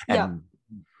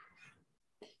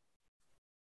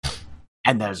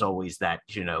 And there's always that,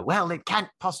 you know, well, it can't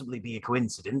possibly be a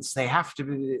coincidence. They have to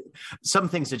be. Some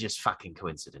things are just fucking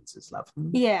coincidences, love.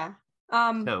 Yeah.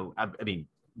 So, I mean,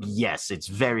 yes, it's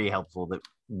very helpful that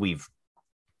we've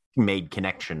made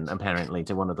connection, apparently,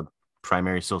 to one of the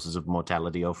primary sources of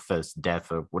mortality or first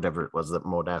death or whatever it was that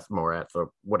Morath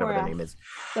or whatever the name is.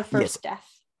 The first death.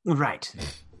 Right.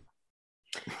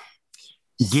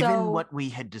 Given what we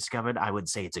had discovered, I would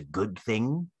say it's a good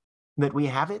thing that we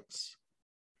have it.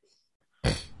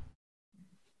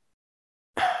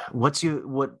 What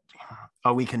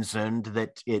are we concerned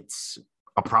that it's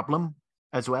a problem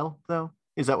as well, though?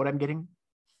 Is that what I'm getting?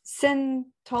 Sin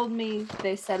told me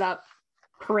they set up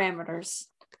parameters,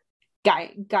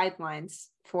 guidelines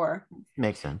for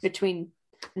makes sense between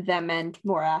them and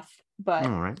Morath, but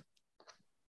all right.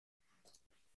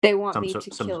 They want me to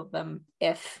kill them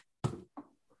if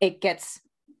it gets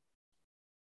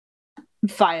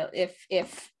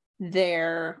if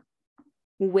their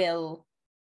will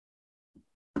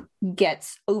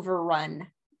gets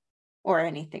overrun or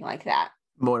anything like that.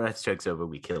 Morath strikes over,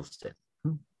 we kill Sid.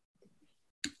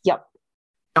 Yep.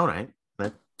 All right.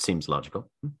 That seems logical.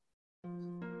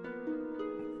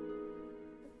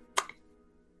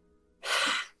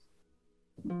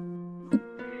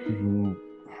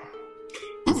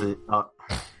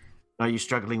 Are you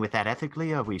struggling with that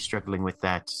ethically? Are we struggling with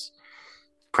that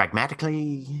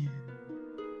pragmatically?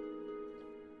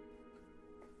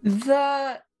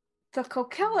 The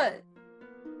Kokella,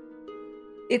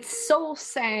 its soul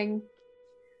sang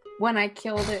when I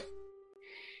killed it.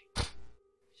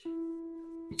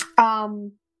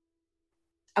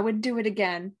 I would do it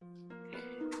again.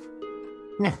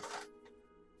 Yeah.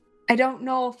 I don't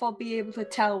know if I'll be able to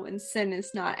tell when Sin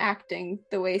is not acting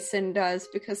the way Sin does,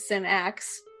 because Sin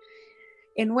acts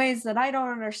in ways that I don't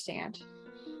understand.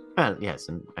 Well, yes,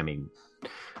 and I mean,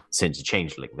 since a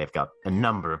changeling, they've got a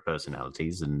number of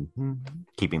personalities, and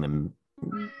keeping them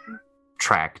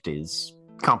tracked is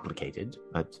complicated,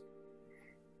 but...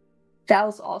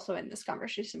 Val's also in this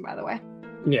conversation, by the way.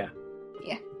 Yeah.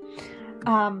 Yeah.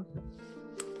 I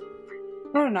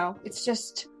don't know. It's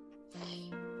just...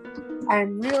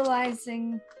 I'm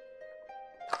realizing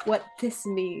what this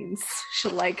means.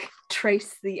 She'll, like,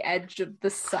 trace the edge of the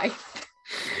scythe.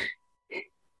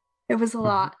 It was a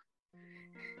lot.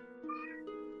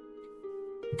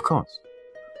 Of course.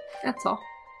 That's all.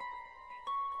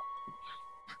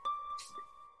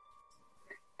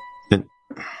 Then...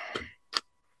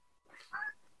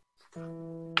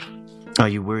 Are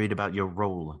you worried about your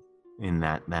role in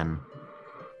that, then?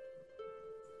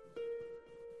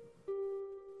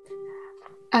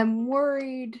 I'm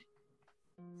worried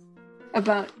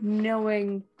about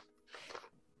knowing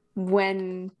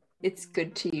when it's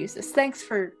good to use this. Thanks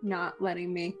for not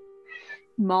letting me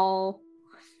maul.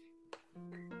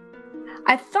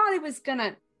 I thought it was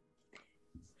gonna...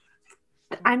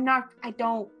 I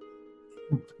don't...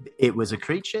 It was a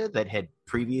creature that had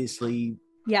previously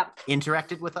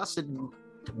interacted with us in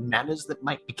manners that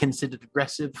might be considered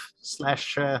aggressive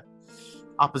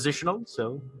 / oppositional.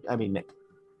 So, I mean,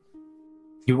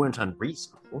 you weren't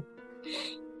unreasonable.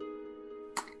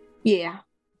 Yeah.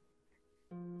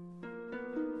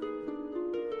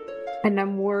 And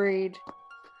I'm worried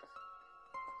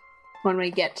when we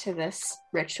get to this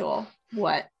ritual,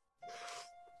 what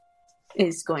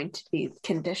is going to be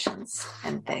conditions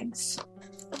and things.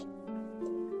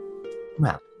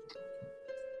 Well,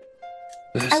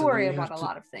 I worry about a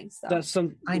lot of things, though. That's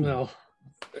I know.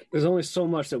 There's only so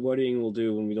much that worrying will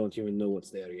do when we don't even know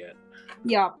what's there yet.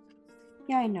 Yeah.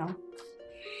 Yeah, I know.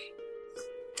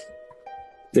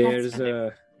 There's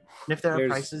if there are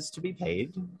prices to be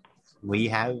paid, we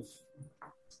have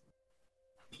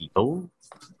people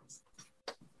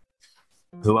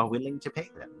who are willing to pay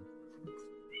them.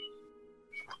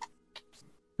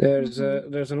 There's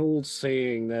an old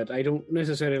saying that I don't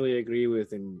necessarily agree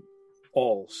with in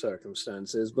all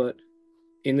circumstances, but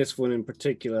in this one in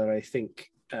particular, I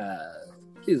think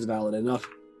is valid enough.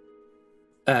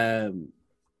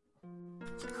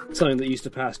 Something that used to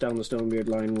pass down the Stonebeard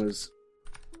line was,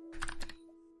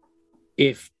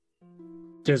 if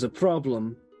there's a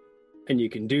problem and you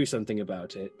can do something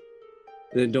about it,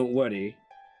 then don't worry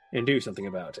and do something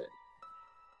about it.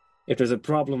 If there's a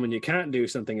problem and you can't do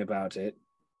something about it,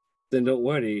 then don't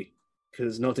worry,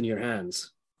 because it's not in your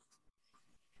hands.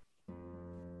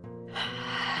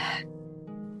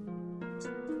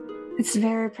 It's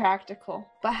very practical.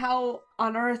 But how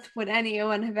on earth would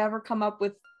anyone have ever come up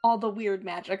with all the weird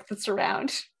magic that's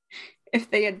around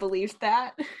if they had believed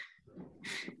that?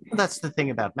 Well, that's the thing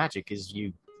about magic, is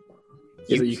you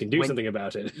can do something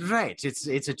about it. Right.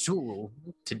 It's a tool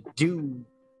to do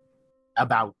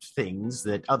about things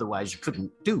that otherwise you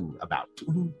couldn't do about.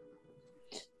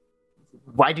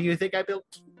 Why do you think I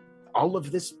built all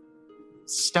of this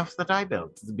stuff that I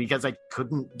built? Because I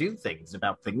couldn't do things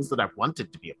about things that I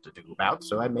wanted to be able to do about,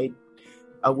 so I made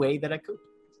a way that I could.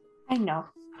 I know.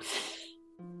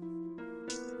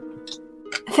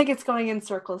 I think it's going in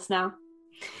circles now.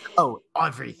 Oh,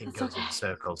 everything goes in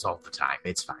circles all the time.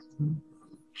 It's fine.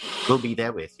 We'll be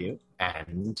there with you,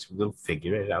 and we'll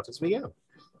figure it out as we go.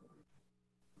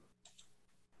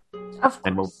 Of course.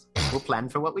 And we'll plan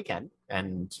for what we can,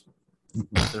 and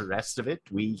the rest of it,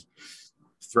 we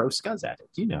throw scuzz at it.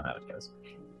 You know how it goes.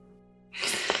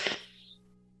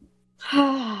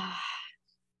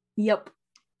 Yep.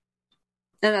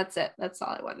 And that's it. That's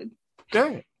all I wanted.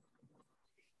 Sure.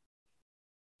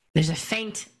 There's a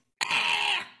faint.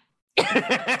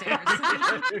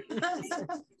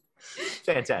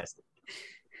 Fantastic.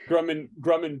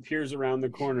 Grumman peers around the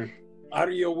corner. Are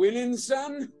you winning,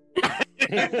 son?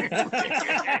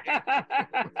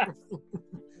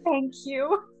 Thank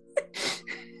you.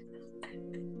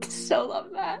 So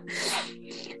love that.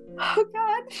 Oh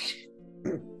God.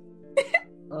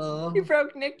 You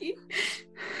broke Nikki.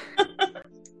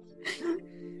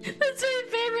 That's my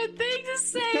favorite thing to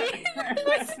say.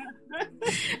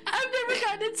 I've never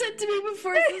gotten it said to me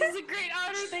before, so this is a great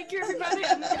honor. Thank you, everybody.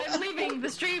 I'm leaving the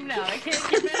stream now. I can't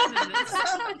keep editing this.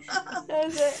 That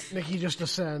was it. Nikki just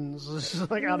descends. This is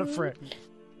like out of frame.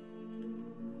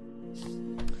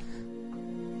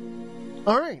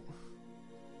 All right.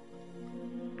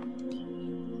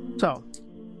 So,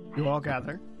 you all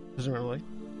gather, presumably.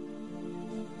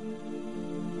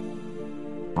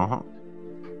 Uh-huh.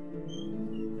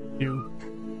 You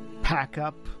pack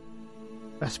up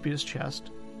Vespia's chest.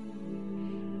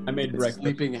 I made Did breakfast.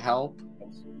 sleeping help?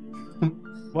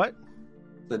 What?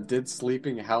 Did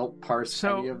sleeping help parse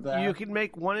any of that? You can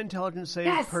make one intelligence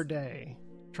save per day.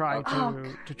 Try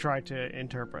to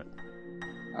interpret.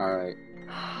 All right,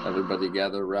 everybody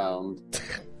gather around.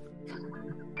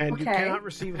 And you cannot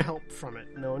receive help from it.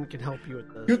 No one can help you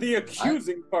with this. To the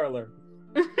accusing parlor.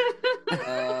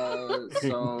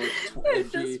 So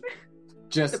it'd be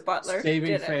just the butler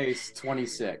saving did it. face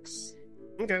 26.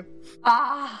 Okay.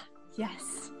 Ah,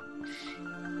 yes.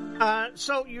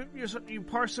 So you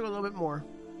parse it a little bit more.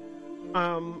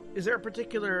 Is there a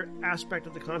particular aspect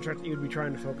of the contract that you would be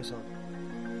trying to focus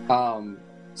on?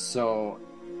 So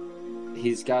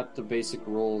he's got the basic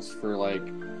rules for like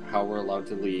how we're allowed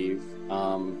to leave.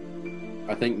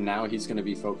 I think now he's going to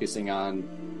be focusing on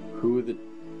who the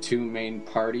two main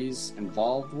parties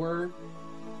involved were.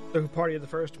 The party of the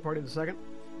first and party of the second?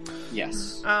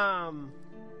 Yes. I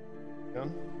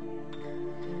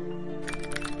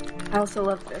also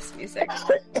love this music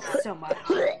so much.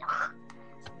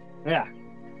 Yeah.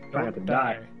 Don't have to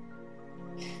die.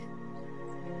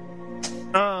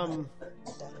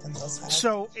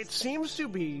 So it seems to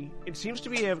be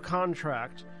a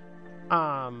contract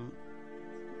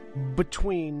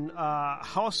between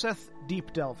Hauseth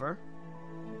Deep Delver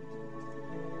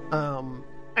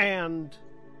and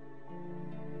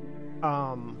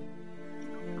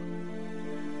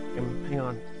hang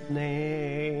on,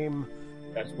 name.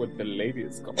 That's what the lady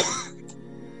is called.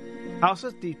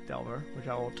 Hauseth Deep Delver, which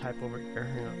I will type over here.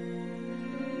 Hang on.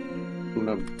 I'm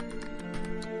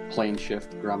gonna plane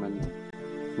shift Grumman.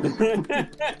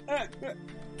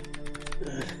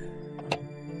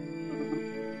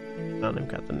 Oh, they've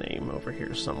got the name over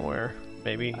here somewhere.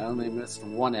 Maybe. I only missed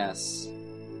one S.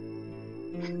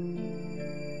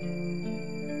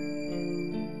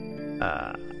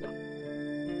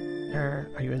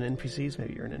 Are you in NPCs?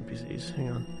 Maybe you're in NPCs. Hang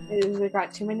on. Is it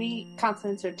got too many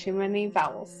consonants or too many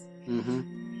vowels? Mm-hmm.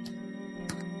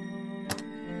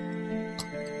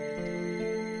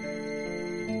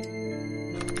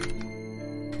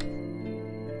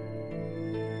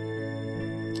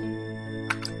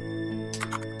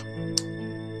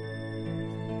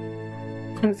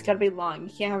 And it's got to be long. You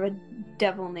can't have a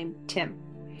devil named Tim.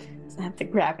 It doesn't have the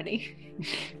gravity.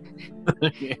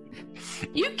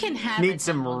 You can have Need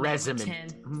some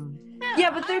resonance.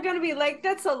 Yeah, but they're gonna be like,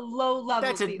 that's a low level.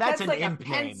 That's an like imp a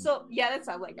pencil. Yeah, that's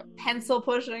like a pencil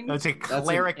pushing. That's a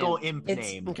clerical imp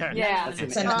It's- name. Okay. Yeah.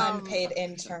 It's an unpaid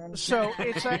intern. So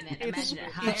It's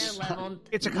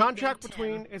it's a contract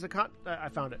between I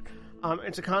found it.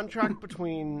 It's a contract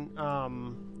between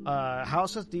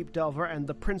House of Deep Delver and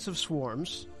the Prince of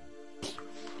Swarms.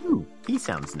 Ooh, he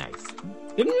sounds nice.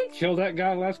 Didn't we kill that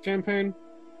guy last campaign?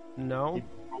 No,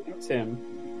 It's him.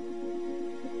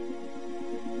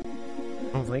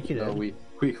 I don't think you did. No,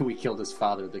 we killed his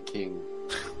father, the king.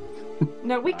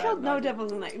 No, we killed no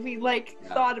devils in that. We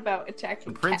thought about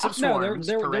attacking. Prince of Cats. No, Swarms.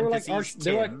 they were like parentheses,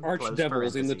 they were like Tim,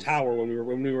 archdevils in the parentheses. tower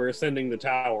when we were ascending the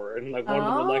tower, and like one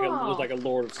of them was like a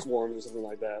lord of swarms or something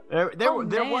like that. There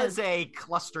man. was a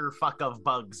clusterfuck of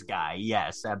bugs guy,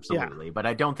 yes, absolutely, but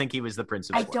I don't think he was the Prince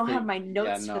of I Swarms. don't have my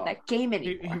notes no. for that game He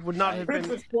anymore. would not have Prince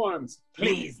been. of Swarms.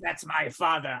 Please, that's my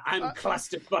father. I'm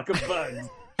clusterfuck of bugs.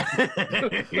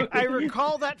 I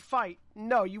recall that fight.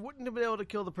 No, you wouldn't have been able to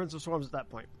kill the Prince of Swarms at that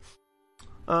point.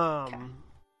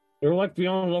 They were like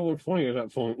beyond level 20 at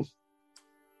that point.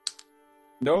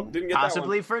 Nope, didn't get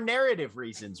Possibly for narrative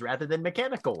reasons rather than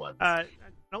mechanical ones. I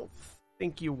don't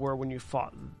think you were when you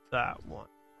fought that one.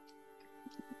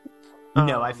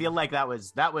 No, I feel like that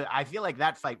was. I feel like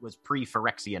that fight was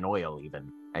pre-Phyrexian oil,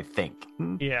 even. I think.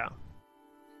 Yeah,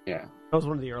 Yeah. that was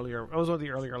one of the earlier. That was one of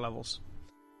the earlier levels.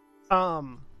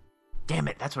 Damn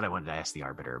it! That's what I wanted to ask the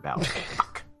Arbiter about.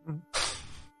 Fuck.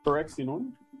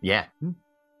 Phyrexian. Yeah.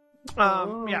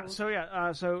 Yeah.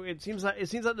 So it seems that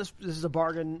this is a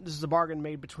bargain. This is a bargain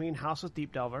made between House of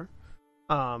Deep Delver,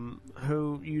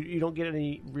 who you don't get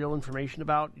any real information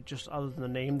about, just other than the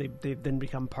name. They then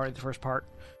become part of the first part.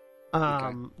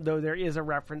 Though there is a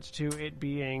reference to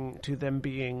them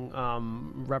being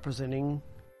representing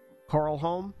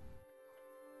Coralholm.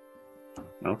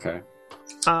 Okay.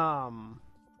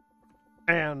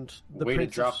 And the Way to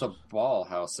Prince drop of, the ball,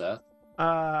 Houseth.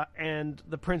 and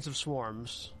the Prince of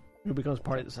Swarms, who becomes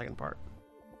part of the second part.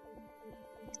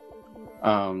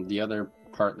 The other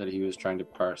part that he was trying to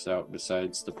parse out,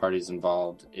 besides the parties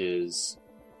involved, is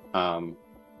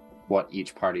what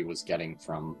each party was getting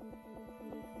from.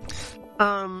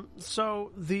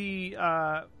 So the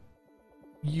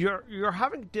you're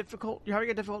having a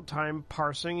difficult time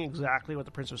parsing exactly what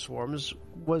the Prince of Swarms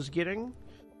was getting,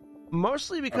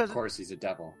 mostly because Of course, he's a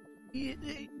devil.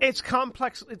 It's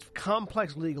complex. It's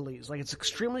complex legalese. Like, it's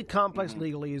extremely complex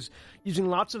legalese, using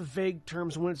lots of vague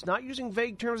terms. When it's not using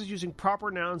vague terms, it's using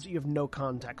proper nouns that you have no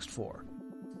context for.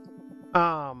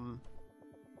 But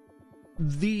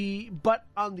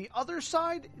on the other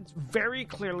side, it's very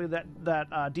clearly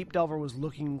that Deep Delver was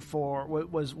looking for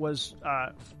was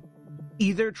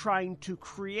either trying to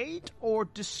create or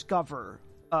discover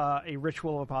a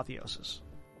ritual of apotheosis.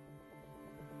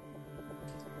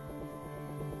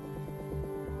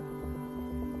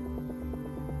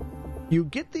 You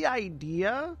get the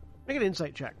idea. Make an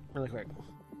insight check really quick.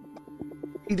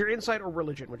 Either insight or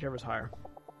religion, whichever's higher.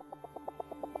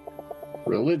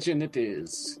 Religion it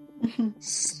is.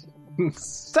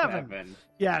 7.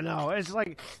 Yeah, no, it's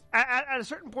like at a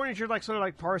certain point, as you're like sort of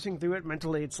like parsing through it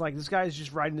mentally, it's like this guy's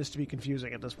just writing this to be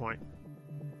confusing at this point,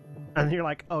 and you're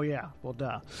like, oh yeah, well,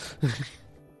 duh.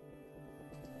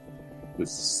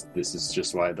 This is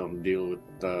just why I don't deal with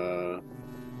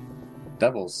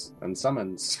devils and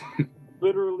summons.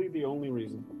 Literally the only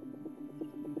reason.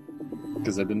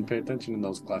 Because I didn't pay attention in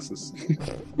those classes.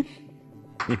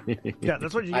 Yeah,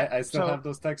 that's what you get. I still have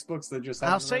those textbooks that just.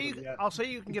 I'll say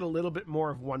you can get a little bit more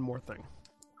of one more thing.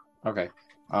 Okay.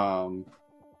 Card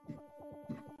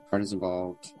is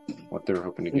involved. What they were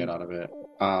hoping to get out of it.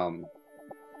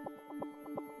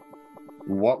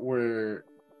 What were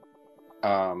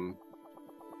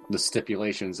the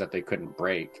stipulations that they couldn't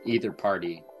break? Either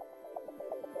party.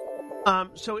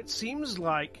 So it seems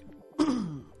like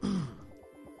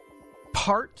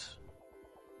part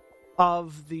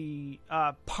of the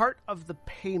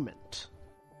payment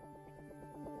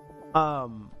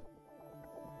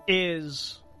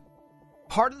is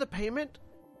part of the payment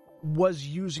was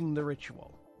using the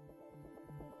ritual,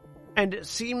 and it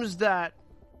seems that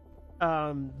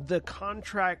the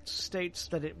contract states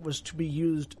that it was to be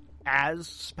used as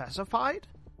specified,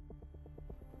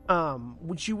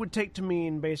 which you would take to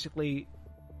mean basically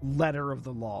letter of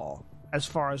the law as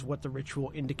far as what the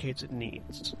ritual indicates it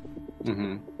needs.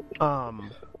 Mm-hmm.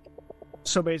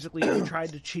 So basically, if you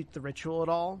tried to cheat the ritual at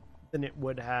all, then it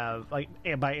would have, like,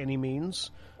 by any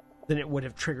means, then it would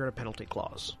have triggered a penalty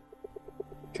clause.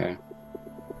 Okay.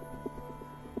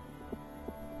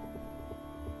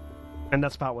 And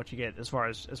that's about what you get as far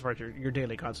as your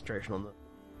daily concentration on the.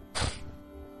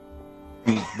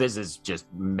 This is just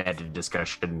meta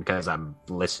discussion because I'm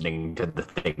listening to the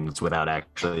things without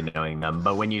actually knowing them.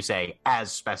 But when you say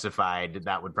as specified,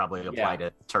 that would probably apply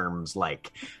to terms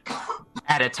like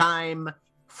at a time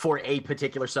for a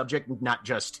particular subject, not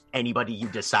just anybody you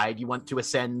decide you want to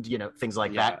ascend, things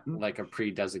like that. Like a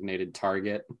pre-designated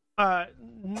target.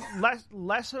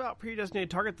 Less about pre-designated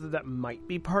target that might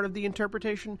be part of the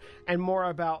interpretation, and more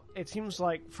about, it seems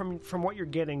like from what you're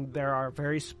getting, there are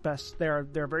very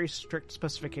strict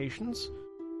specifications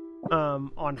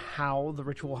on how the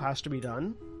ritual has to be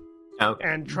done. Okay.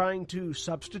 And trying to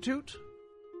substitute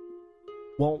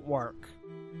won't work.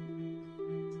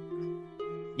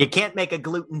 You can't make a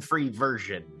gluten-free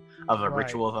version of a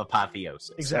ritual of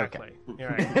apotheosis. Exactly. Okay.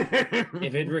 Right.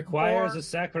 If it requires a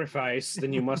sacrifice,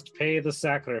 then you must pay the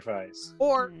sacrifice.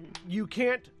 Or you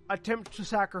can't attempt to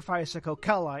sacrifice a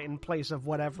Kokella in place of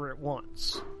whatever it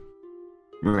wants.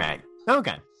 Right.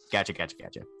 Okay. Gotcha.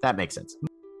 That makes sense.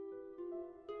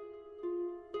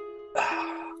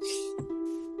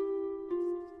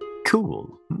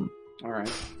 Cool. All right.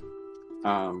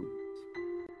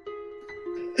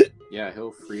 Yeah,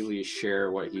 he'll freely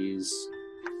share what he's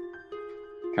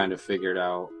kind of figured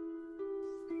out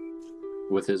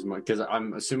with his, because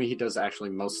I'm assuming he does actually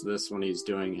most of this when he's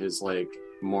doing his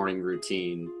morning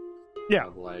routine. Yeah,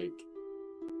 of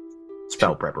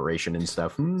spell preparation and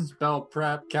stuff. Spell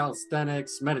prep,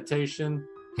 calisthenics, meditation.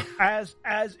 As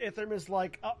Ithram is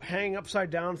hanging upside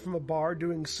down from a bar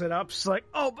doing sit-ups,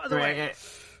 oh, by the way,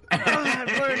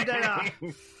 I've learned that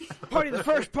part of the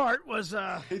first part was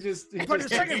the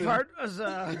second part was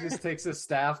he just takes his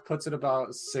staff, puts it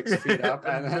about 6 feet up,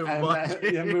 and movable.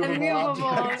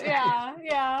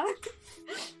 Yeah.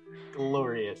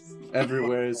 Glorious.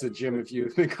 Everywhere is a gym if you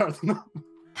think are the.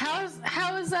 How is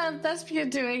Vespia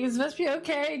doing? Is Vespia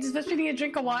okay? Does Vespia need a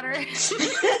drink of water?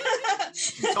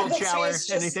 Cold shower, She's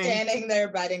just anything? standing there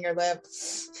biting her lip.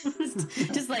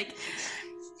 Just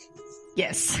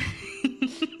yes.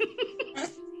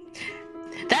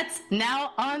 That's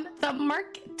now on the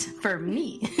market for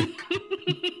me.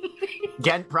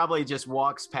 Gent probably just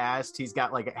walks past. He's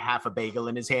got half a bagel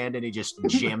in his hand and he just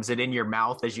jams it in your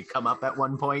mouth as you come up at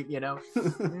one point,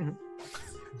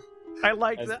 I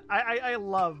like that. I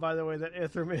love, by the way, that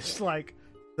Ithram is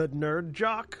the nerd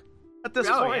jock at this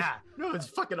point. Yeah. No, it's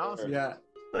fucking awesome. Yeah.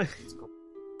 It's cool.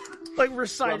 Like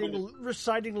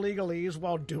reciting legalese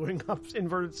while doing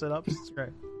inverted sit-ups. It's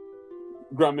great.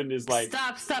 Grumman is like,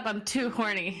 Stop, I'm too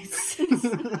horny.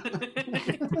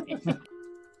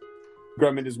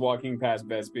 Grumman is walking past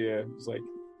Vespia. He's like,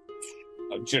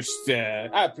 just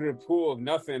apropos of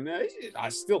nothing, I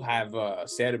still have a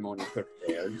ceremony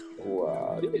prepared.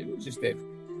 So, just if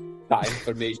that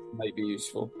information might be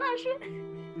useful.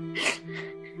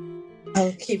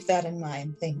 I'll keep that in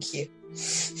mind. Thank you.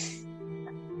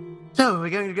 So, we're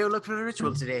going to go look for a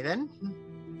ritual today, then?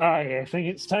 I think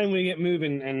it's time we get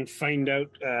moving and find out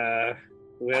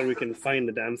where we can find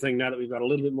the damn thing now that we've got a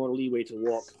little bit more leeway to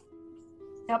walk.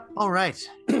 Yep. All right.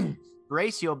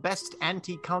 Brace your best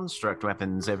anti-construct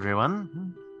weapons,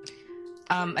 everyone.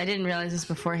 I didn't realize this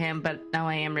beforehand, but now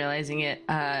I am realizing it.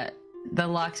 The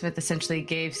locksmith essentially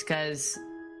gave Scuzz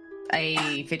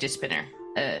a fidget spinner.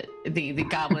 The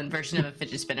goblin version of a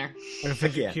fidget spinner. Like a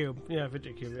fidget cube. Yeah,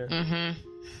 fidget cube, yeah.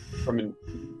 Mm-hmm. In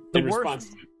The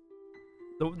response...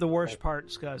 The worst part,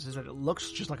 Scuzz, is that it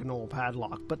looks just like a normal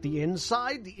padlock, but the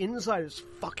inside is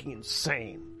fucking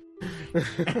insane.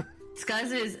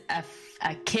 Scuzz is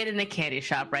a kid in a candy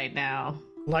shop right now.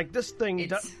 Like this thing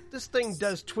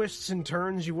does twists and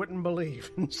turns you wouldn't believe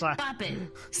inside. Pop it,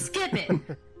 skip it,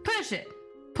 push it,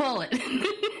 pull it.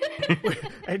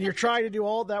 And you're trying to do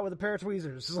all that with a pair of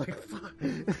tweezers. It's like, fuck.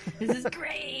 This is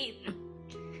great.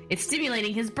 It's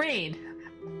stimulating his brain.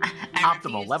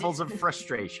 Optimal levels of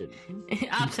frustration.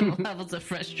 Optimal levels of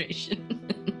frustration.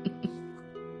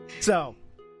 So,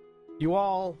 you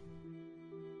all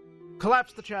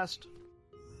collapse the chest,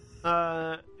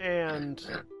 and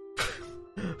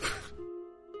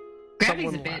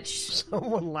Gravvy's a bitch.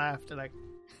 Someone laughed, and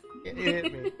it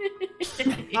hit me.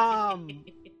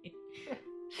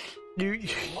 You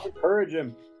encourage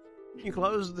him. You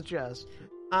close the chest.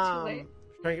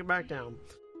 Take it back down.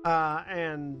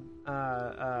 And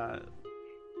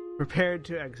prepared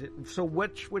to exit. So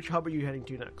which hub are you heading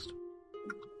to next?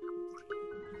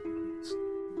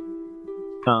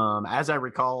 As I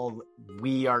recall,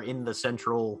 we are in the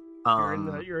central you're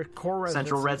in your core residence.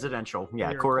 Central residential.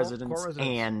 Yeah, core residence.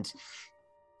 And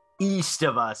east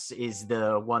of us is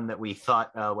the one that we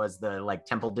thought was the like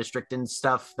temple district and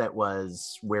stuff, that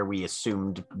was where we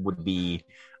assumed would be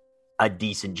a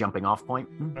decent jumping off point.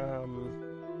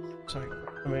 Sorry,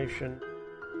 reclamation.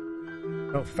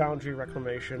 No, foundry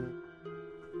reclamation.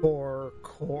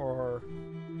 Core.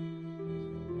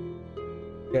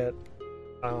 Get.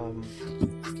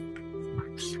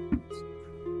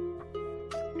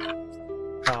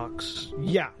 Box.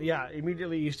 Yeah.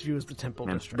 Immediately east of you is the temple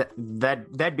district.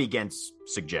 That begins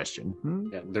suggestion.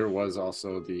 Yeah, there was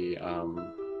also the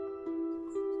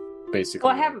basically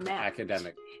I have a map.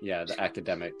 academic. Yeah, the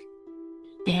academic.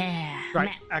 Yeah. Right.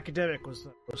 Academic was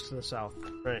to the south.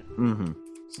 Right. Mm-hmm.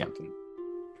 Something.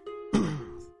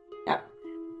 Yeah.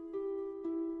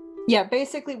 Yeah,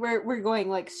 basically we're going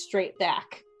like straight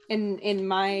back. In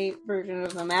my version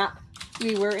of the map,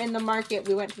 we were in the market,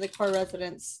 we went to the core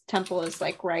residence, temple is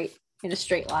like right in a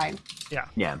straight line. Yeah.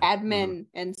 Admin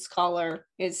and scholar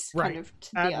is kind of to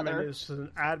the other.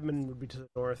 Admin would be to the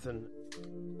north and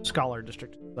scholar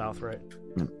district to the south, right?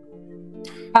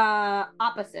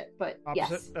 Opposite, but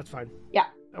yes. That's fine. Yeah.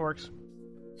 That works.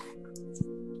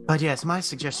 But yes, my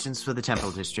suggestions for the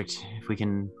temple district, if we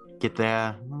can get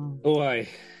there. Oh, aye.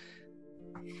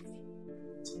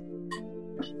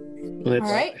 Let's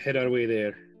right. head our way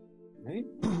there. Right.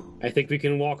 I think we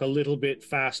can walk a little bit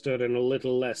faster and a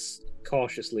little less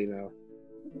cautiously now.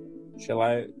 Shall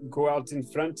I go out in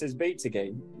front as bait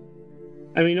again?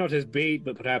 I mean, not as bait,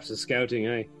 but perhaps as scouting,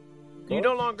 aye. You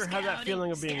no longer have that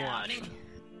feeling of being watched.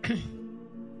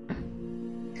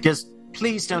 Just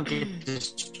please don't get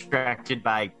distracted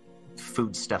by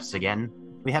foodstuffs again.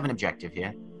 We have an objective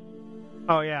here.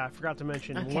 Oh yeah, I forgot to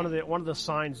mention Okay. one of the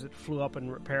signs that flew up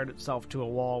and repaired itself to a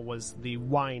wall was the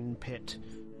wine pit.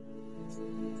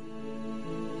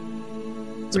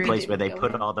 It's a place where they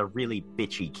put all the really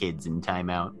bitchy kids in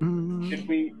timeout. Should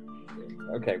we...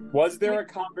 Okay, was there a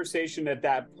conversation at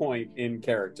that point in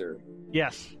character?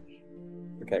 Yes.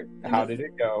 Okay, how did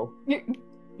it go?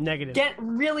 Negative.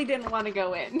 Really didn't want to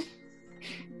go in.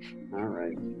 All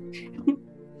right.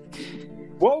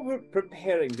 While we're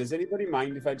preparing, does anybody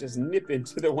mind if I just nip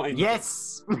into the wine?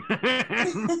 Yes!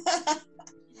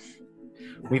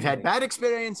 We've had bad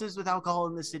experiences with alcohol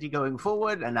in the city going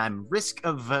forward, and I'm risk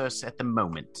averse at the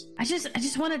moment. I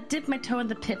just want to dip my toe in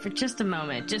the pit for just a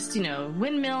moment. Just,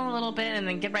 windmill a little bit and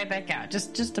then get right back out.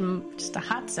 Just a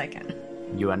hot second.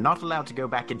 You are not allowed to go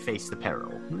back and face the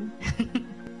peril.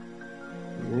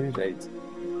 Right.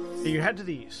 So you head to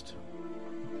the east.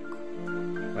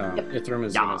 Ithram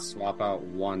is going to swap out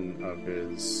one of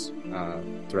his,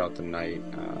 throughout the night,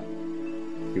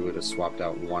 he would have swapped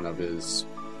out one of his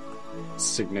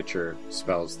signature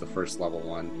spells, the first level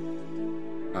one.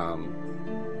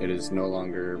 It is no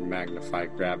longer magnify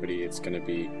gravity, it's going to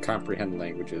be comprehend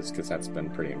languages, because that's been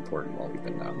pretty important while we've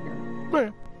been down here.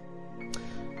 Okay.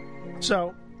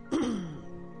 So,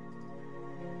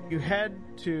 you head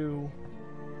to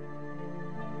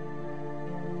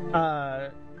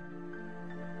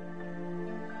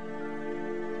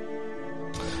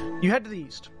the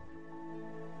east,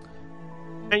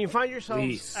 and you find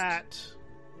yourselves at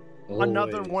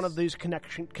another one of these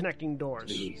connecting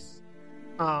doors.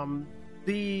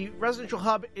 The residential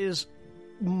hub is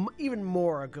even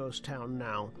more a ghost town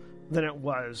now than it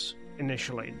was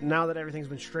initially. Now that everything's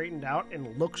been straightened out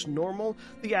and looks normal,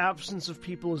 the absence of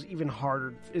people is even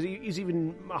harder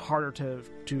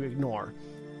to ignore.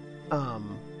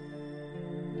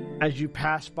 As you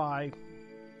pass by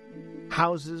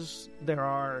houses, there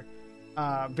are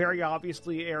very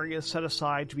obviously areas set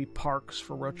aside to be parks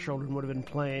for where children would have been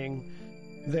playing.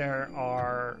 There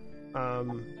are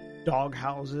dog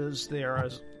houses. There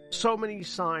are so many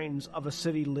signs of a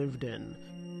city lived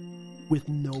in with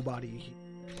nobody here.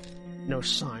 No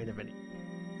sign of any.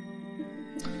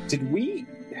 Did we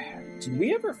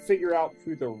ever figure out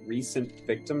who the recent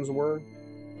victims were?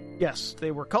 Yes,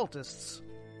 they were cultists.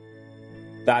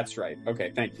 That's right.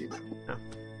 Okay, thank you. Yeah.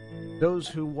 Those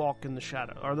who walk in the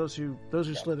shadow, or those who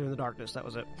slither in the darkness. That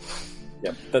was it.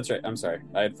 Yep, that's right. I'm sorry,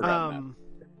 I had forgotten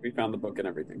that. We found the book and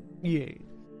everything. Yeah.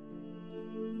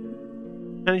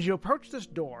 And as you approach this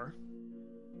door,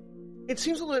 it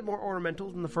seems a little bit more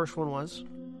ornamental than the first one was.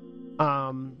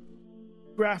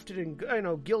 Grafted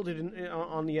and gilded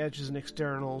on the edges and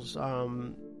externals,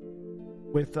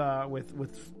 with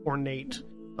ornate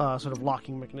sort of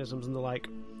locking mechanisms and the like.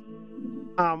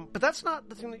 But that's not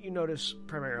the thing that you notice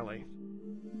primarily.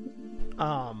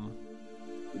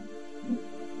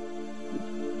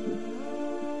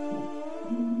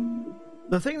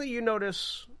 The thing that you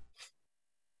notice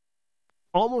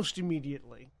almost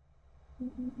immediately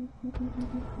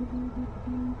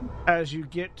as you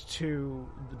get to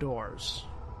the doors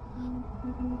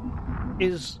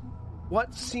is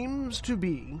what seems to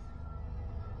be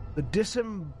the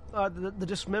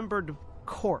dismembered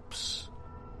corpse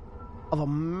of a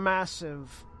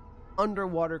massive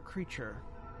underwater creature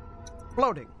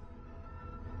floating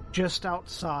just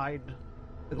outside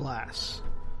the glass.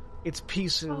 Its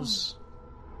pieces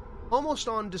almost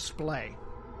on display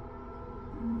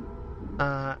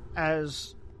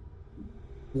as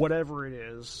whatever it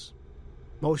is.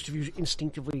 Most of you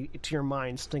instinctively, to your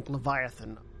minds, think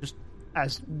Leviathan, just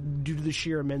as due to the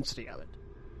sheer immensity of it.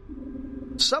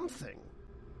 Something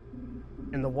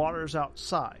in the waters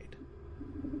outside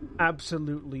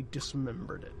absolutely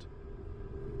dismembered it.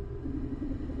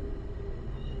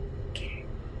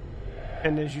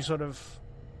 And as you sort of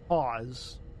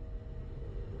pause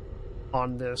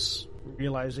on this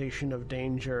realization of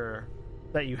danger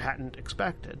that you hadn't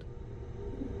expected,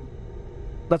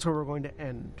 that's where we're going to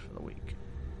end for the week.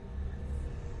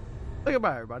 Say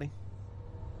goodbye, everybody.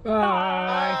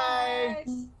 Bye.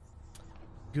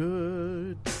 Good.